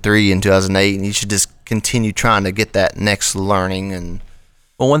 2003 and 2008, and you should just continue trying to get that next learning. And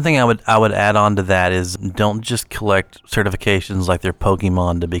Well, one thing I would add on to that is don't just collect certifications like they're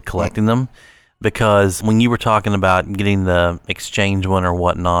Pokemon to be collecting them, because when you were talking about getting the Exchange one or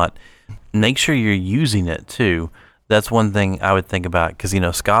whatnot, make sure you're using it too. That's one thing I would think about, because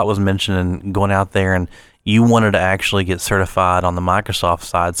Scott was mentioning going out there and you wanted to actually get certified on the Microsoft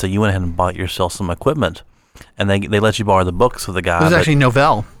side, so you went ahead and bought yourself some equipment, and they let you borrow the books with the guy. It was but- actually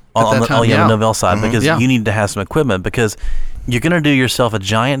Novell at on that the, time. the Novell side, because Yeah. you need to have some equipment, because you're going to do yourself a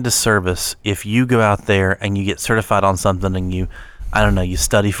giant disservice if you go out there and you get certified on something and you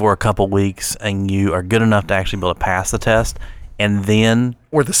study for a couple weeks and you are good enough to actually be able to pass the test, and then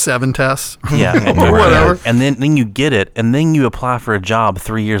Or the 7 tests. or whatever. and then you get it, and then you apply for a job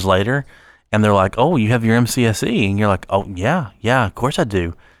 3 years later, and they're like, "Oh, you have your MCSE," and you're like, "Oh yeah, of course I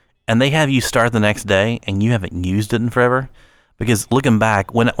do," and they have you start the next day, and you haven't used it in forever. Because looking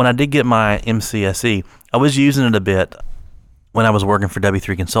back, when I did get my MCSE, I was using it a bit when I was working for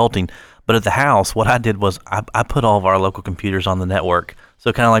W3 Consulting. But at the house, what I did was I put all of our local computers on the network.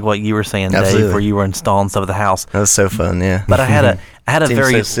 So kind of like what you were saying, Dave, Absolutely. where you were installing stuff at the house. that was so fun, yeah. But I had a Seems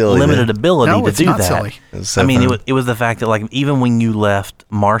very so silly, limited but- ability No, to it's do not that. silly. It was so I mean, fun. it was the fact that like even when you left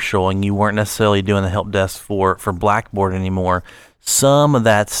Marshall and you weren't necessarily doing the help desk for Blackboard anymore, some of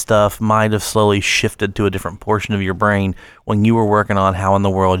that stuff might have slowly shifted to a different portion of your brain when you were working on how in the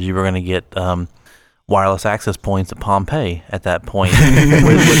world you were going to get wireless access points at Pompeii at that point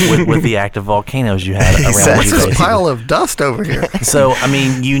with the active volcanoes you had around Exactly. What's you this guys. pile of dust over here? So, I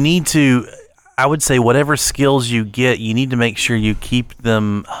mean, you need to, I would say, whatever skills you get, you need to make sure you keep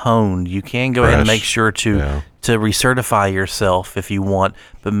them honed. You can go ahead and Fresh. make sure to recertify yourself if you want,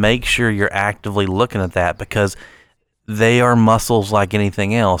 but make sure you're actively looking at that, because they are muscles like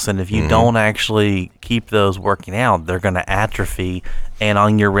anything else. And if you don't actually keep those working out, they're going to atrophy. And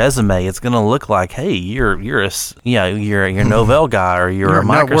on your resume, it's going to look like, hey, you're a Novell guy, or you're a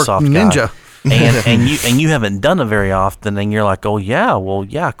network Microsoft ninja. guy. and you haven't done it very often, and you're like, oh yeah, well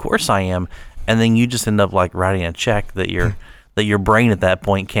yeah, of course I am, and then you just end up like writing a check that your brain at that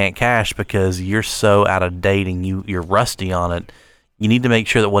point can't cash because you're so out of date and you're rusty on it. You need to make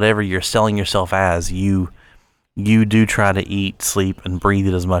sure that whatever you're selling yourself as, you do try to eat, sleep, and breathe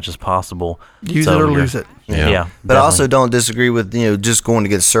it as much as possible. Use So it or you're- lose it. Yeah, But I also don't disagree with just going to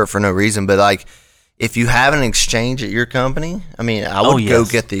get a cert for no reason. But like, if you have an exchange at your company, I mean, I would go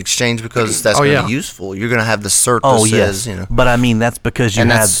get the exchange because that's going to be useful. You're going to have the cert that says, you know. But I mean, that's because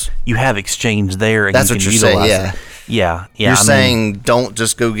you have exchange there, and that's you what can you're utilize saying. it. Yeah. You're saying don't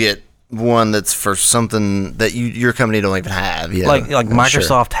just go get one that's for something that your company don't even have. You know? Like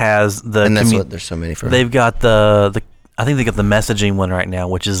Microsoft has the. And that's what there's so many for. They've got the I think they got the messaging one right now,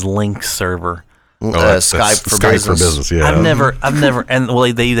 which is Link Server. Skype for business. Yeah, I've never, and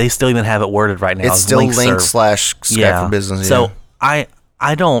they still even have it worded right now. It's still Link / Skype for business. So I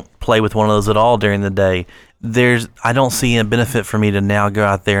don't play with one of those at all during the day. I don't see a benefit for me to now go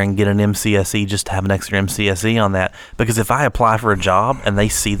out there and get an MCSE just to have an extra MCSE on that, because if I apply for a job and they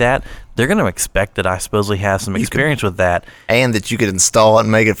see that, they're going to expect that I supposedly have some experience with that, and that you could install it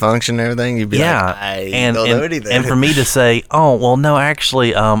and make it function and everything. You'd be like, I don't know anything. And for me to say, oh well, no,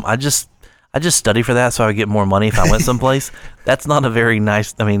 actually, I just study for that so I would get more money if I went someplace. That's not a very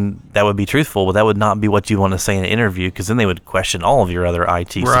nice. I mean, that would be truthful, but that would not be what you want to say in an interview, because then they would question all of your other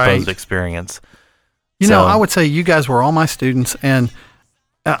IT supposed experience. You know, I would say you guys were all my students, and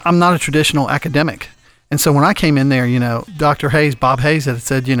I'm not a traditional academic. And so when I came in there, you know, Dr. Hayes, Bob Hayes, had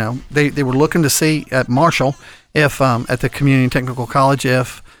said, you know, they were looking to see at Marshall if at the Community and Technical College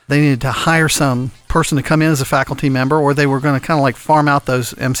if they needed to hire some person to come in as a faculty member, or they were going to kind of like farm out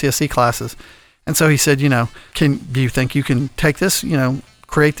those MCSE classes. And so he said, you know, do you think you can take this, you know,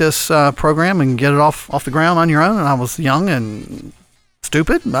 create this program and get it off the ground on your own? And I was young and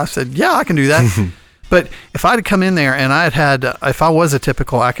stupid. And I said, yeah, I can do that. But if I'd come in there and if I was a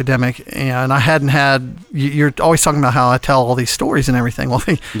typical academic and I hadn't had, you're always talking about how I tell all these stories and everything. Well,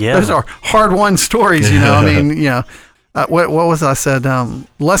 those are hard-won stories, you know. I mean, you know, what was it I said?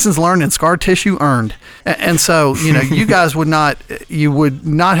 Lessons learned and scar tissue earned. And so, you know, you guys would not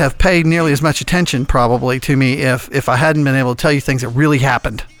have paid nearly as much attention probably to me if I hadn't been able to tell you things that really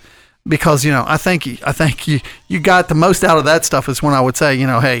happened. Because, you know, I think you got the most out of that stuff is when I would say, you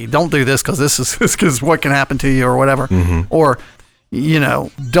know, hey, don't do this because this is what can happen to you or whatever. Mm-hmm. Or, you know,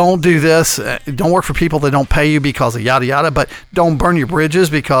 don't do this. Don't work for people that don't pay you because of yada, yada. But don't burn your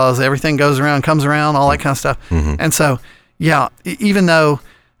bridges because everything goes around, comes around, all that kind of stuff. Mm-hmm. And so, yeah, even though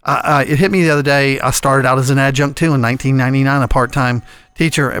it hit me the other day, I started out as an adjunct too in 1999, a part-time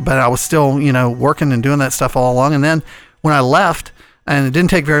teacher. But I was still, you know, working and doing that stuff all along. And then when I left, and it didn't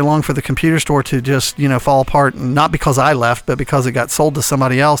take very long for the computer store to just, you know, fall apart, not because I left, but because it got sold to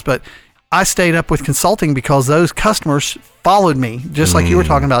somebody else. But I stayed up with consulting because those customers followed me, just like you were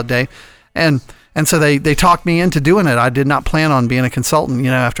talking about, Dave. And so they talked me into doing it. I did not plan on being a consultant,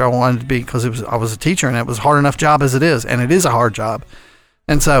 you know, after I wanted to be, because I was a teacher, and it was a hard enough job as it is, and it is a hard job.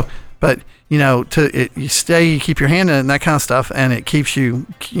 And so, but, you know, you keep your hand in it and that kind of stuff, and it keeps you,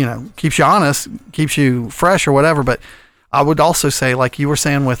 you know, keeps you honest, keeps you fresh or whatever. But I would also say, like you were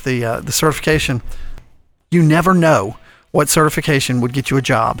saying with the certification, you never know what certification would get you a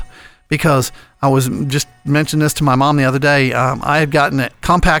job. Because I was just mentioning this to my mom the other day. I had gotten a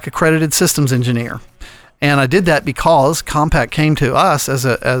Compaq accredited systems engineer, and I did that because Compaq came to us as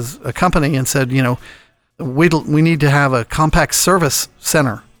a company and said, you know, we need to have a Compaq service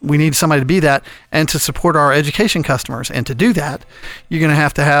center. We need somebody to be that and to support our education customers. And to do that, you're going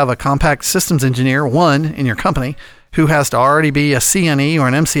to have a Compaq systems engineer, one in your company, who has to already be a CNE or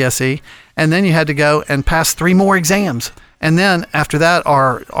an MCSE, and then you had to go and pass 3 more exams. And then after that,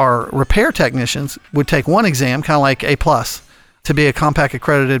 our repair technicians would take one exam, kind of like A+, to be a Compaq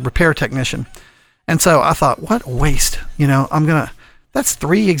accredited repair technician. And so I thought, what a waste. You know, that's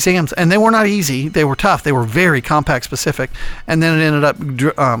 3 exams. And they were not easy. They were tough. They were very Compaq specific. And then it ended up,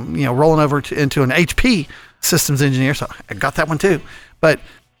 you know, rolling over into an HP systems engineer. So I got that one too. But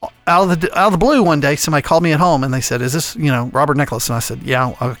out of the blue one day, somebody called me at home and they said, is this, you know, Robert Nicholas? And I said,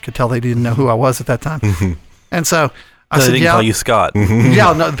 yeah. I could tell they didn't know who I was at that time. And so I said, they didn't call you Scott.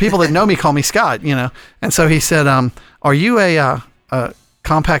 Yeah, no, the people that know me call me Scott, you know. And so he said, are you a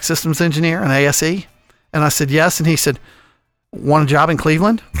Compaq systems engineer, an ASE? And I said, yes. And he said, want a job in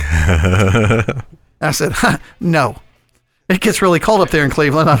Cleveland? I said, no. It gets really cold up there in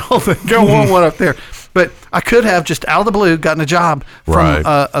Cleveland. I don't think I want one up there. But I could have just out of the blue gotten a job from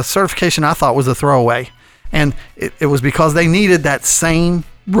a certification I thought was a throwaway. And it was because they needed that same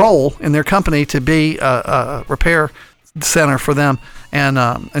role in their company to be a repair center for them.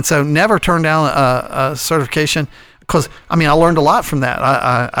 And so never turned down a certification, because, I mean, I learned a lot from that.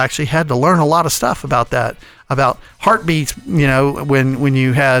 I actually had to learn a lot of stuff about that, about heartbeats, you know, when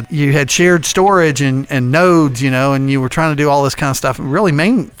you had shared storage and nodes, you know, and you were trying to do all this kind of stuff, really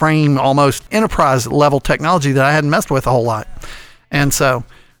mainframe, almost enterprise level technology that I hadn't messed with a whole lot. And so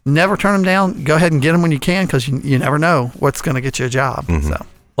never turn them down. Go ahead and get them when you can, because you never know what's going to get you a job. Mm-hmm. So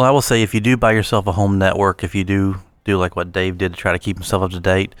Well, I will say if you do buy yourself a home network, if you do like what Dave did to try to keep himself up to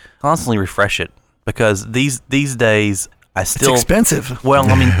date, constantly refresh it, because these days I still It's expensive. Well,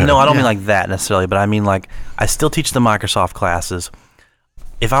 I mean, no, I don't mean like that necessarily, but I mean like I still teach the Microsoft classes.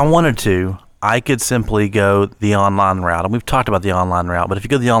 If I wanted to, I could simply go the online route, and we've talked about the online route, but if you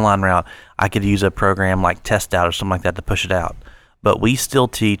go the online route, I could use a program like TestOut or something like that to push it out. But we still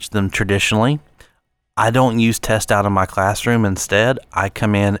teach them traditionally. I don't use TestOut in my classroom. Instead, I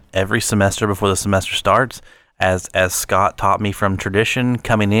come in every semester before the semester starts, as Scott taught me from tradition,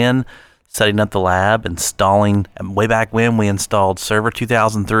 coming in, setting up the lab, installing. Way back when, we installed Server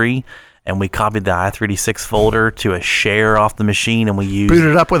 2003, and we copied the i386 folder to a share off the machine, and we used...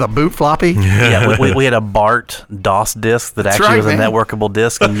 Booted up with a boot floppy. Yeah, we had a BART DOS disk that actually was a networkable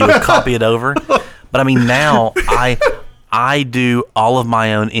disk, and you would copy it over. But I mean, now I do all of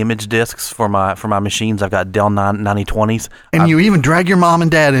my own image disks for my machines. I've got Dell 9020s. And you even drag your mom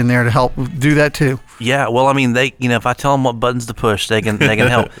and dad in there to help do that too. Yeah, well, I mean, they, if I tell them what buttons to push, they can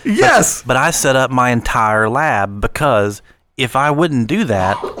help. Yes. But I set up my entire lab because if I wouldn't do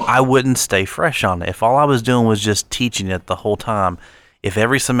that, I wouldn't stay fresh on it. If all I was doing was just teaching it the whole time, if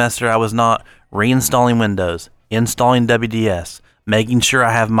every semester I was not reinstalling Windows, installing WDS, making sure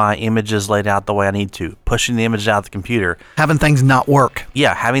I have my images laid out the way I need to, pushing the images out of the computer. Having things not work.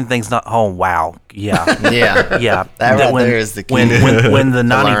 Yeah, having things not... Oh, wow. Yeah. Yeah. That right there is the key. When the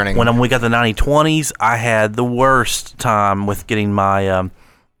 90, learning. when we got the 9020s, I had the worst time with getting my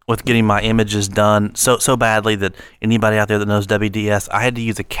images done so badly that anybody out there that knows WDS, I had to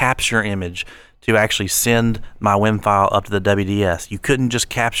use a capture image to actually send my WIM file up to the WDS. You couldn't just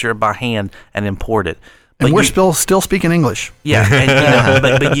capture it by hand and import it. And we're still speaking English. Yeah, and,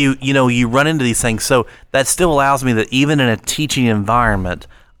 but you run into these things. So that still allows me that even in a teaching environment,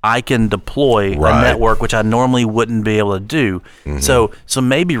 I can deploy a network which I normally wouldn't be able to do. Mm-hmm. So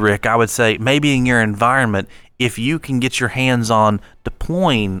maybe, Rick, I would say maybe in your environment, if you can get your hands on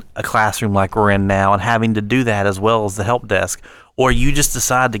deploying a classroom like we're in now and having to do that as well as the help desk, or you just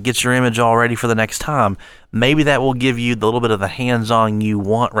decide to get your image all ready for the next time, maybe that will give you the little bit of the hands-on you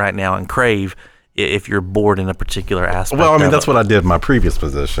want right now and crave if you're bored in a particular aspect. Well, I mean, that's what I did in my previous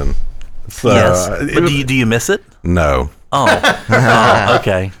position. So, yes. But do you miss it? No. Oh,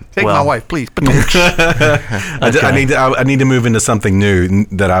 okay. Take my wife, please. I need to move into something new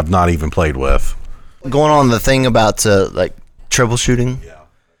that I've not even played with. Going on the thing about like troubleshooting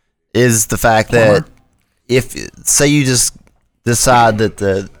is the fact that if, say, you just decide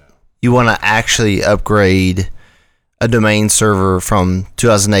that you want to actually upgrade a domain server from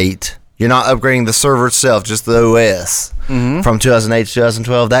 2008. You're not upgrading the server itself, just the OS. Mm-hmm. From 2008 to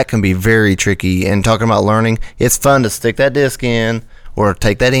 2012, that can be very tricky. And talking about learning, it's fun to stick that disk in or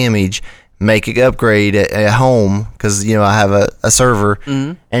take that image, make it upgrade at home, because I have a server,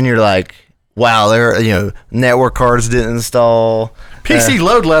 and you're like, wow, there network cards didn't install. PC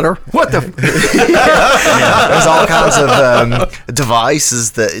load letter. What the? There's all kinds of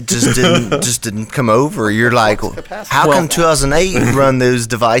devices that just didn't come over. You're like, how come 2008 run those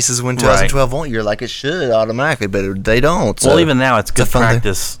devices when 2012 won't? You're like, it should automatically, but they don't. So well, even now it's good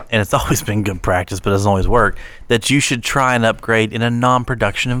practice, and it's always been good practice, but it doesn't always work, that you should try and upgrade in a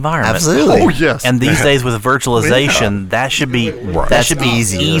non-production environment. Absolutely. Oh, yes. And these days with virtualization, that should be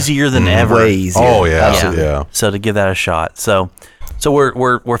easier than ever. Way easier. Oh, yeah. So to give that a shot. So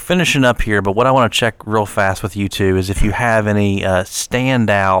we're finishing up here, but what I want to check real fast with you two is if you have any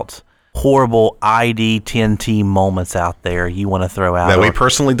standout horrible ID10T moments out there you want to throw out. That we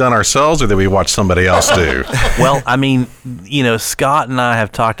personally done ourselves or that we watched somebody else do? Well, I mean, Scott and I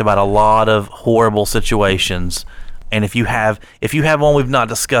have talked about a lot of horrible situations, and if you have one we've not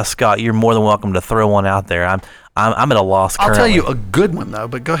discussed, Scott, you're more than welcome to throw one out there. I'm at a loss currently. I'll tell you a good one though,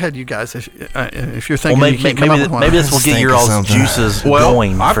 but go ahead, you guys. If you're thinking you can't come up with one, maybe this will get your all's juices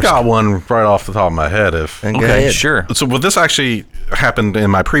going. I've got one right off the top of my head. Okay, sure. So, this actually happened in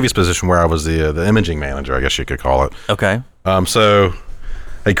my previous position where I was the imaging manager, I guess you could call it. Okay. So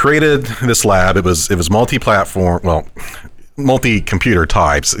I created this lab. It was multi-platform. Well, multi-computer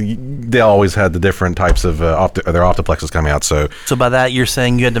types. They always had the different types of their Optiplexes coming out. So by that, you're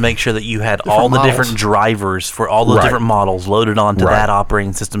saying you had to make sure that you had all the different drivers for all the different models loaded onto that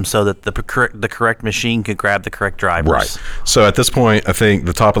operating system so that the correct machine could grab the correct drivers. Right. So at this point, I think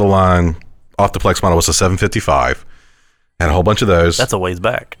the top of the line Optiplex model was a 755. Had a whole bunch of those. That's a ways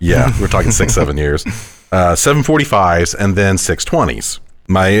back. Yeah, we're talking 6-7 years. 745s and then 620s.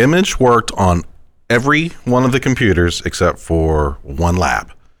 My image worked on every one of the computers except for one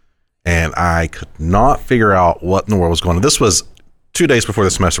lab. And I could not figure out what in the world was going on. This was 2 days before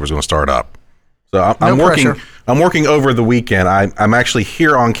the semester was going to start up. So I'm No working. pressure. I'm working over the weekend. I'm actually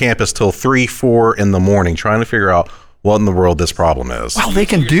here on campus till 3, 4 in the morning, trying to figure out what in the world this problem is. Wow, they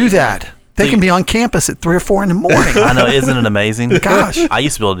can do that. They can be on campus at 3 or 4 in the morning. I know, isn't it amazing? Gosh. I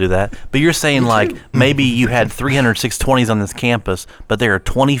used to be able to do that. But you're saying like maybe you had 300 620s on this campus, but there are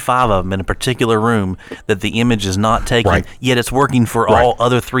 25 of them in a particular room that the image is not taking, Right. yet it's working for Right. all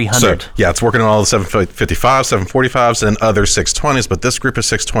other 300. So, yeah, it's working on all the 755s, 745s, and other 620s, but this group of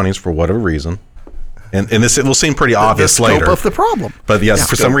 620s, for whatever reason, and this it will seem pretty The obvious scope later. of the problem. But yes,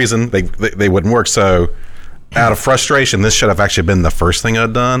 for some reason, they wouldn't work. So out of frustration, this should have actually been the first thing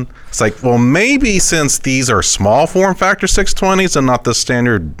I'd done. It's like, well, maybe since these are small form factor 620s and not the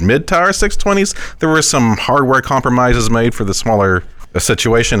standard mid-tower 620s, there were some hardware compromises made for the smaller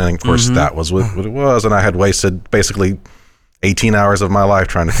situation. And of course, that was what it was. And I had wasted basically 18 hours of my life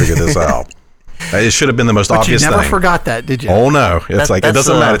trying to figure this out. It should have been the most But you obvious never thing. forgot that, did you? Oh, no. It's like, it that's,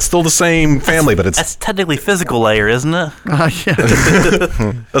 doesn't matter. It's still the same family, but it's That's technically physical layer, isn't it? Yeah.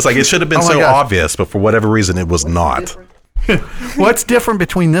 it's like it should have been Oh my so gosh. obvious, but for whatever reason, it was not. What's different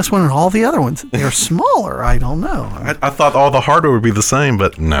between this one and all the other ones? They're smaller. I don't know. I thought all the hardware would be the same,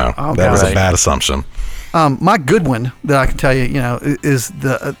 but no, Oh, that was a God. bad assumption. My good one that I can tell you, is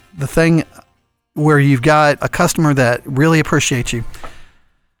the thing where you've got a customer that really appreciates you.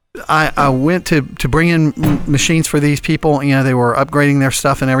 I went to bring in machines for these people. They were upgrading their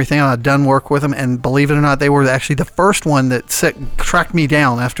stuff and everything. I'd done work with them, and believe it or not, they were actually the first one that tracked me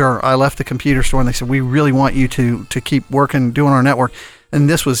down after I left the computer store. And they said, "We really want you to keep working, doing our network." And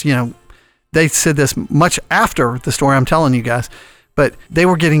this was, they said this much after the story I'm telling you guys. But they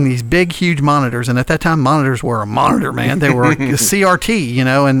were getting these big, huge monitors, and at that time, monitors were a monitor, man. They were CRT,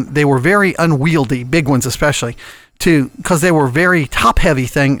 and they were very unwieldy, big ones especially, because they were very top-heavy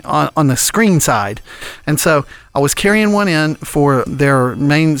thing on the screen side. And so I was carrying one in for their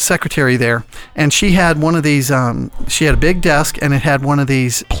main secretary there, and she had one of these. She had a big desk, and it had one of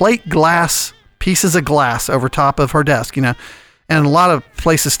these plate glass pieces of glass over top of her desk, And a lot of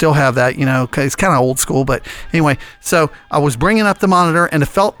places still have that, 'cause it's kind of old school. But anyway, so I was bringing up the monitor, and it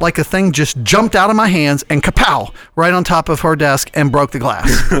felt like a thing just jumped out of my hands and kapow, right on top of her desk and broke the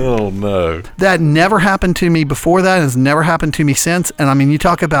glass. Oh no! That never happened to me before that, and has never happened to me since. And I mean, you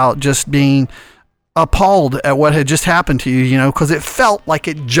talk about just being appalled at what had just happened to you, because it felt like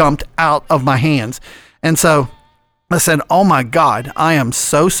it jumped out of my hands. And so I said, "Oh my God, I am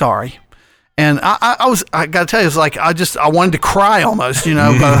so sorry." And I got to tell you, it's like I wanted to cry almost,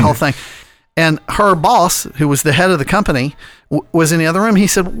 about the whole thing. And her boss, who was the head of the company, was in the other room. He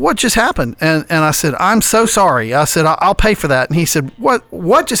said, "What just happened?" And I said, "I'm so sorry." I said, "I'll pay for that." And he said,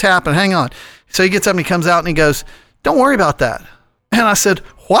 What just happened? Hang on." So he gets up and he comes out and he goes, "Don't worry about that." And I said,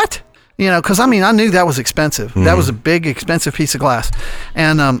 "What?" Because I knew that was expensive. That was a big, expensive piece of glass.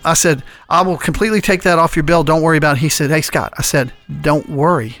 And I said, "I will completely take that off your bill. Don't worry about it." He said, "Hey, Scott," I said, "Don't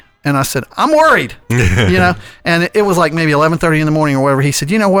worry." And I said, "I'm worried," and it was like maybe 11:30 in the morning or whatever. He said,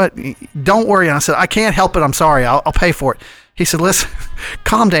 "You know what? Don't worry." And I said, "I can't help it. I'm sorry. I'll pay for it." He said, "Listen,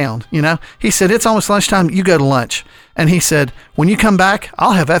 calm down." He said, "It's almost lunchtime. You go to lunch." And he said, "When you come back,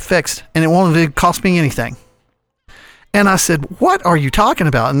 I'll have that fixed and it won't cost me anything." And I said, "What are you talking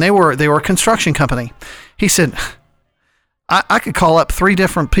about?" And they were a construction company. He said, I could call up 3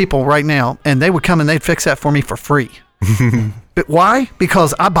 different people right now and they would come and they'd fix that for me for free. But why?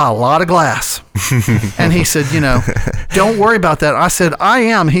 Because I buy a lot of glass. And he said, "Don't worry about that." I said, "I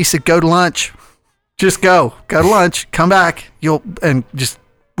am." He said, "Go to lunch. Just go to lunch, come back. And just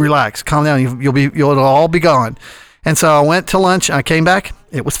relax, calm down. It'll all be gone." And so I went to lunch. I came back.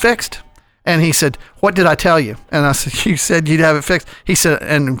 It was fixed. And he said, "What did I tell you?" And I said, "You said you'd have it fixed." He said,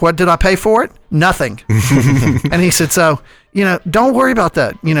 "And what did I pay for it?" "Nothing." And he said, "So, don't worry about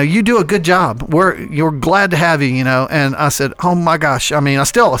that. You do a good job. You're glad to have you, And I said, "Oh my gosh." I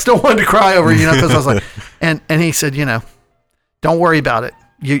still wanted to cry over, because I was like, and he said, "Don't worry about it.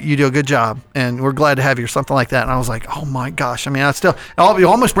 You do a good job and we're glad to have you," or something like that. And I was like, "Oh my gosh." It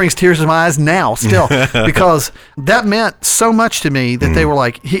almost brings tears to my eyes now still, because that meant so much to me that they were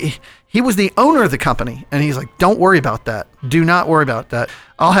like, he was the owner of the company, and he's like, "Don't worry about that. Do not worry about that.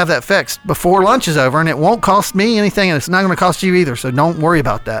 I'll have that fixed before lunch is over, and it won't cost me anything, and it's not going to cost you either. So don't worry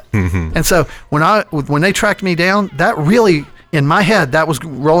about that." And so when they tracked me down, that really, in my head, that was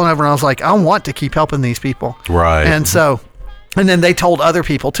rolling over, and I was like, I want to keep helping these people. Right. And so, and then they told other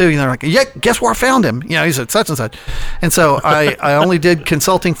people too. They're like, "Yeah, guess where I found him? He's at such and such." And so I only did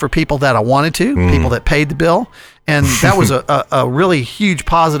consulting for people that I wanted to, people that paid the bill. And that was a really huge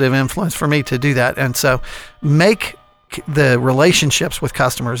positive influence for me to do that. And so make the relationships with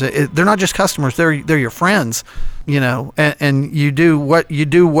customers. They're not just customers. They're your friends. and you do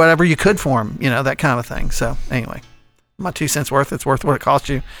whatever you could for them, that kind of thing. So anyway, my 2 cents worth. It's worth what it cost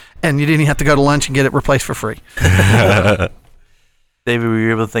you, and you didn't even have to go to lunch and get it replaced for free. David, were you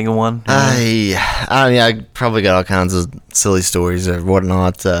able to think of one? I probably got all kinds of silly stories or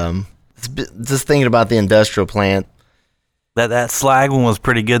whatnot. Just thinking about the industrial plant. That slag one was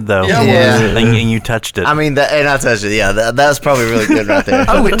pretty good though. Yeah, And you touched it. I mean, and I touched it. Yeah, that's probably really good right there.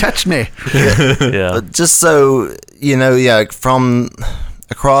 Oh, it touched me. yeah. But just so from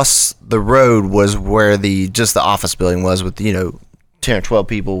across the road was where the office building was with 10 or 12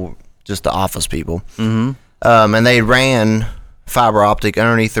 people, just the office people. Mm-hmm. And they ran fiber optic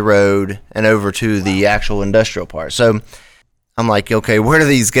underneath the road and over to the actual industrial part. So I'm like, okay, where do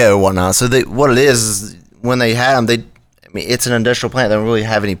these go? Whatnot. So what it is when they had them, it's an industrial plant. They don't really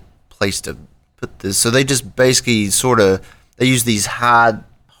have any place to put this. So they just basically they use these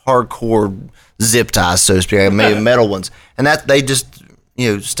hardcore zip ties, so to speak, maybe metal ones. And that they just,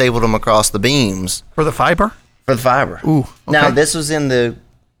 stapled them across the beams. For the fiber? For the fiber. Ooh. Okay. Now, this was in the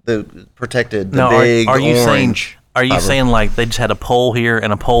protected, big orange. Are you saying like they just had a pole here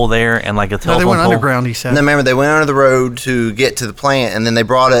and a pole there and like a telephone No, they went pole? underground, he said. And then remember, they went under the road to get to the plant, and then they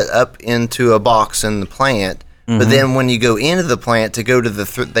brought it up into a box in the plant. Mm-hmm. But then when you go into the plant to go to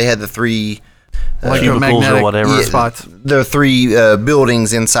they had the three cubicles or whatever. spots. There are three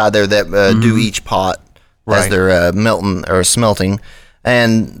buildings inside there that do each pot as they're melting or smelting.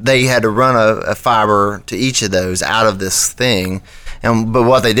 And they had to run a fiber to each of those out of this thing. But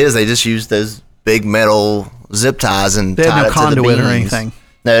what they did is they just used those big metal zip ties and they tied had no it to the conduit beams. or anything.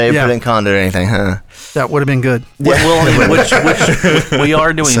 No, they didn't put in conduit or anything, huh? That would have been good. Which we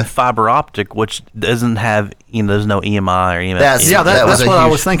are doing fiber optic, which doesn't have, there's no EMI or EMF. That's what I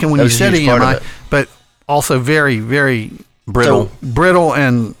was thinking when you said EMI, but also very, very brittle.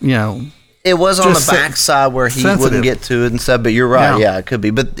 And, it was on the just back side where he sensitive. wouldn't get to it and stuff, but you're right. Yeah, it could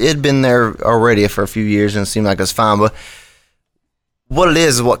be. But it had been there already for a few years and it seemed like it was fine. But what it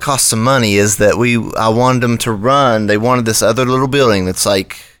is what costs some money is that I wanted them to run. They wanted this other little building that's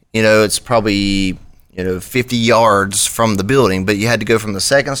like, it's probably, 50 yards from the building, but you had to go from the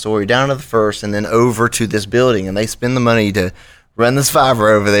second story down to the first and then over to this building. And they spend the money to run this fiber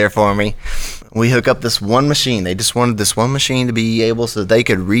over there for me. We hook up this one machine. They just wanted this one machine to be able so they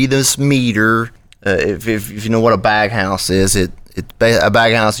could read this meter. If you know what a bag house is, a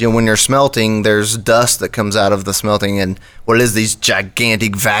bag house, when you're smelting, there's dust that comes out of the smelting, and what it is, these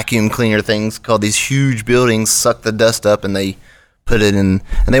gigantic vacuum cleaner things called these huge buildings suck the dust up and they put it in,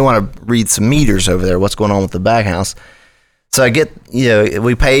 and they want to read some meters over there, what's going on with the bag house. So I get,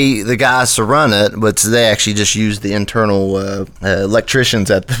 we pay the guys to run it, but they actually just use the internal electricians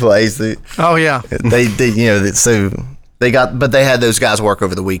at the place. Oh yeah, but they had those guys work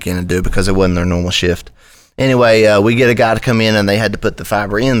over the weekend and do it because it wasn't their normal shift. Anyway, we get a guy to come in and they had to put the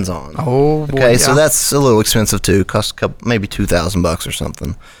fiber ends on. Oh boy, okay, so that's a little expensive too. Cost maybe $2,000 or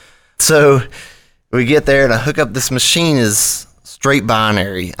something. So we get there and I hook up. This machine is straight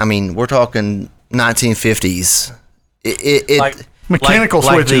binary. I mean, we're talking 1950s. Mechanical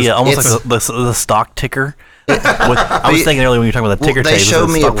switches, almost like the stock ticker. I was thinking earlier when you were talking about the ticker tape. They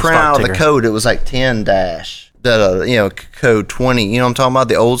showed me a printout of the code. It was like 10 dash. Code 20. You know what I'm talking about?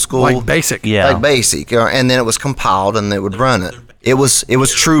 The old school, like basic, like basic, and then it was compiled and it would run it. It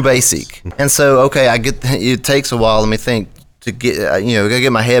was true basic. And so, okay, it takes a while. Let me think to get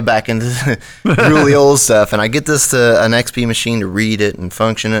get my head back into really old stuff, and I get this to an XP machine to read it and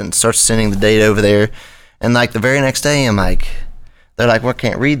function it and start sending the data over there. And like the very next day, I'm like, they're like, well, I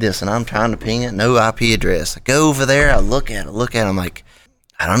can't read this, and I'm trying to ping it, no IP address. I go over there, I look at it, I'm like,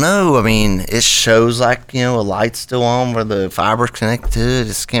 I don't know. I mean, it shows like, a light's still on where the fiber's connected to it.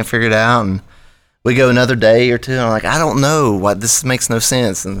 Just can't figure it out. And we go another day or two, and I'm like, I don't know. This makes no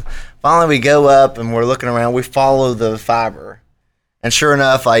sense. And finally we go up, and we're looking around. We follow the fiber. And sure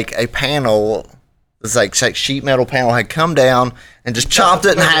enough, like a panel, it's like sheet metal panel had come down and just chopped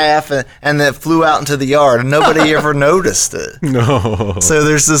it in half, and then it flew out into the yard, and nobody ever noticed it. No. So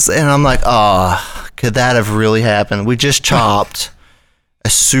there's this, and I'm like, could that have really happened? We just chopped a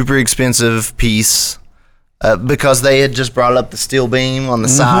super expensive piece because they had just brought up the steel beam on the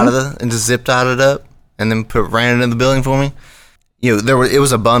side of and just zip tied it up and then ran it in the building for me. It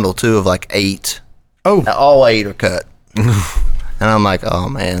was a bundle too of like 8. Oh, all 8 are cut. And I'm like, oh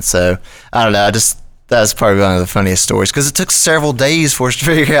man. So I don't know. That's probably one of the funniest stories because it took several days for us to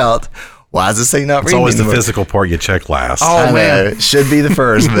figure out why is this thing not reading. It's always anymore? the physical part you check last. Oh man, it should be the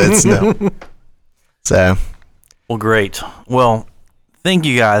first, but it's no. So, well, great. Well, thank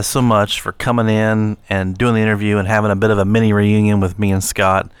you guys so much for coming in and doing the interview and having a bit of a mini reunion with me and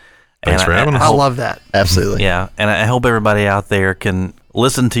Scott. Thanks for having us. I love that. Absolutely. Yeah, and I hope everybody out there can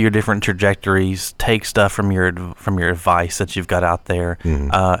listen to your different trajectories, take stuff from your advice that you've got out there,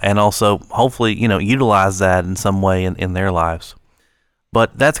 and also hopefully utilize that in some way in their lives.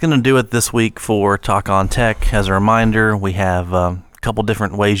 But that's going to do it this week for Talk on Tech. As a reminder, we have a couple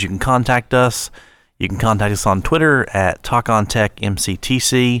different ways you can contact us. You can contact us on Twitter at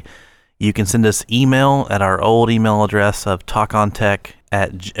TalkOnTechMCTC. You can send us email at our old email address of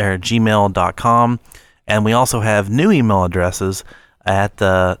talkontech@gmail.com. And we also have new email addresses at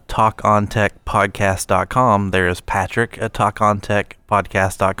the talkontechpodcast.com. There is Patrick at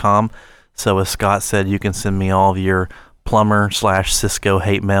talkontechpodcast.com. So as Scott said, you can send me all of your plumber/Cisco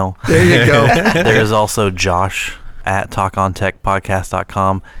hate mail. There you go. There is also Josh at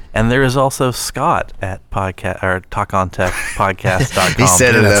talkontechpodcast.com, and there is also Scott at talkontechpodcast.com. He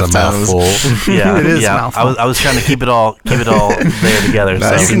said it That's enough a times. mouthful. Yeah, It is a yeah. mouthful. I was trying to keep it all there together. You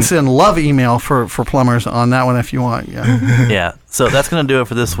So can send love email for plumbers on that one if you want. Yeah. yeah, so that's gonna do it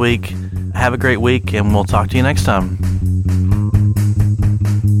for this week. Have a great week, and we'll talk to you next time.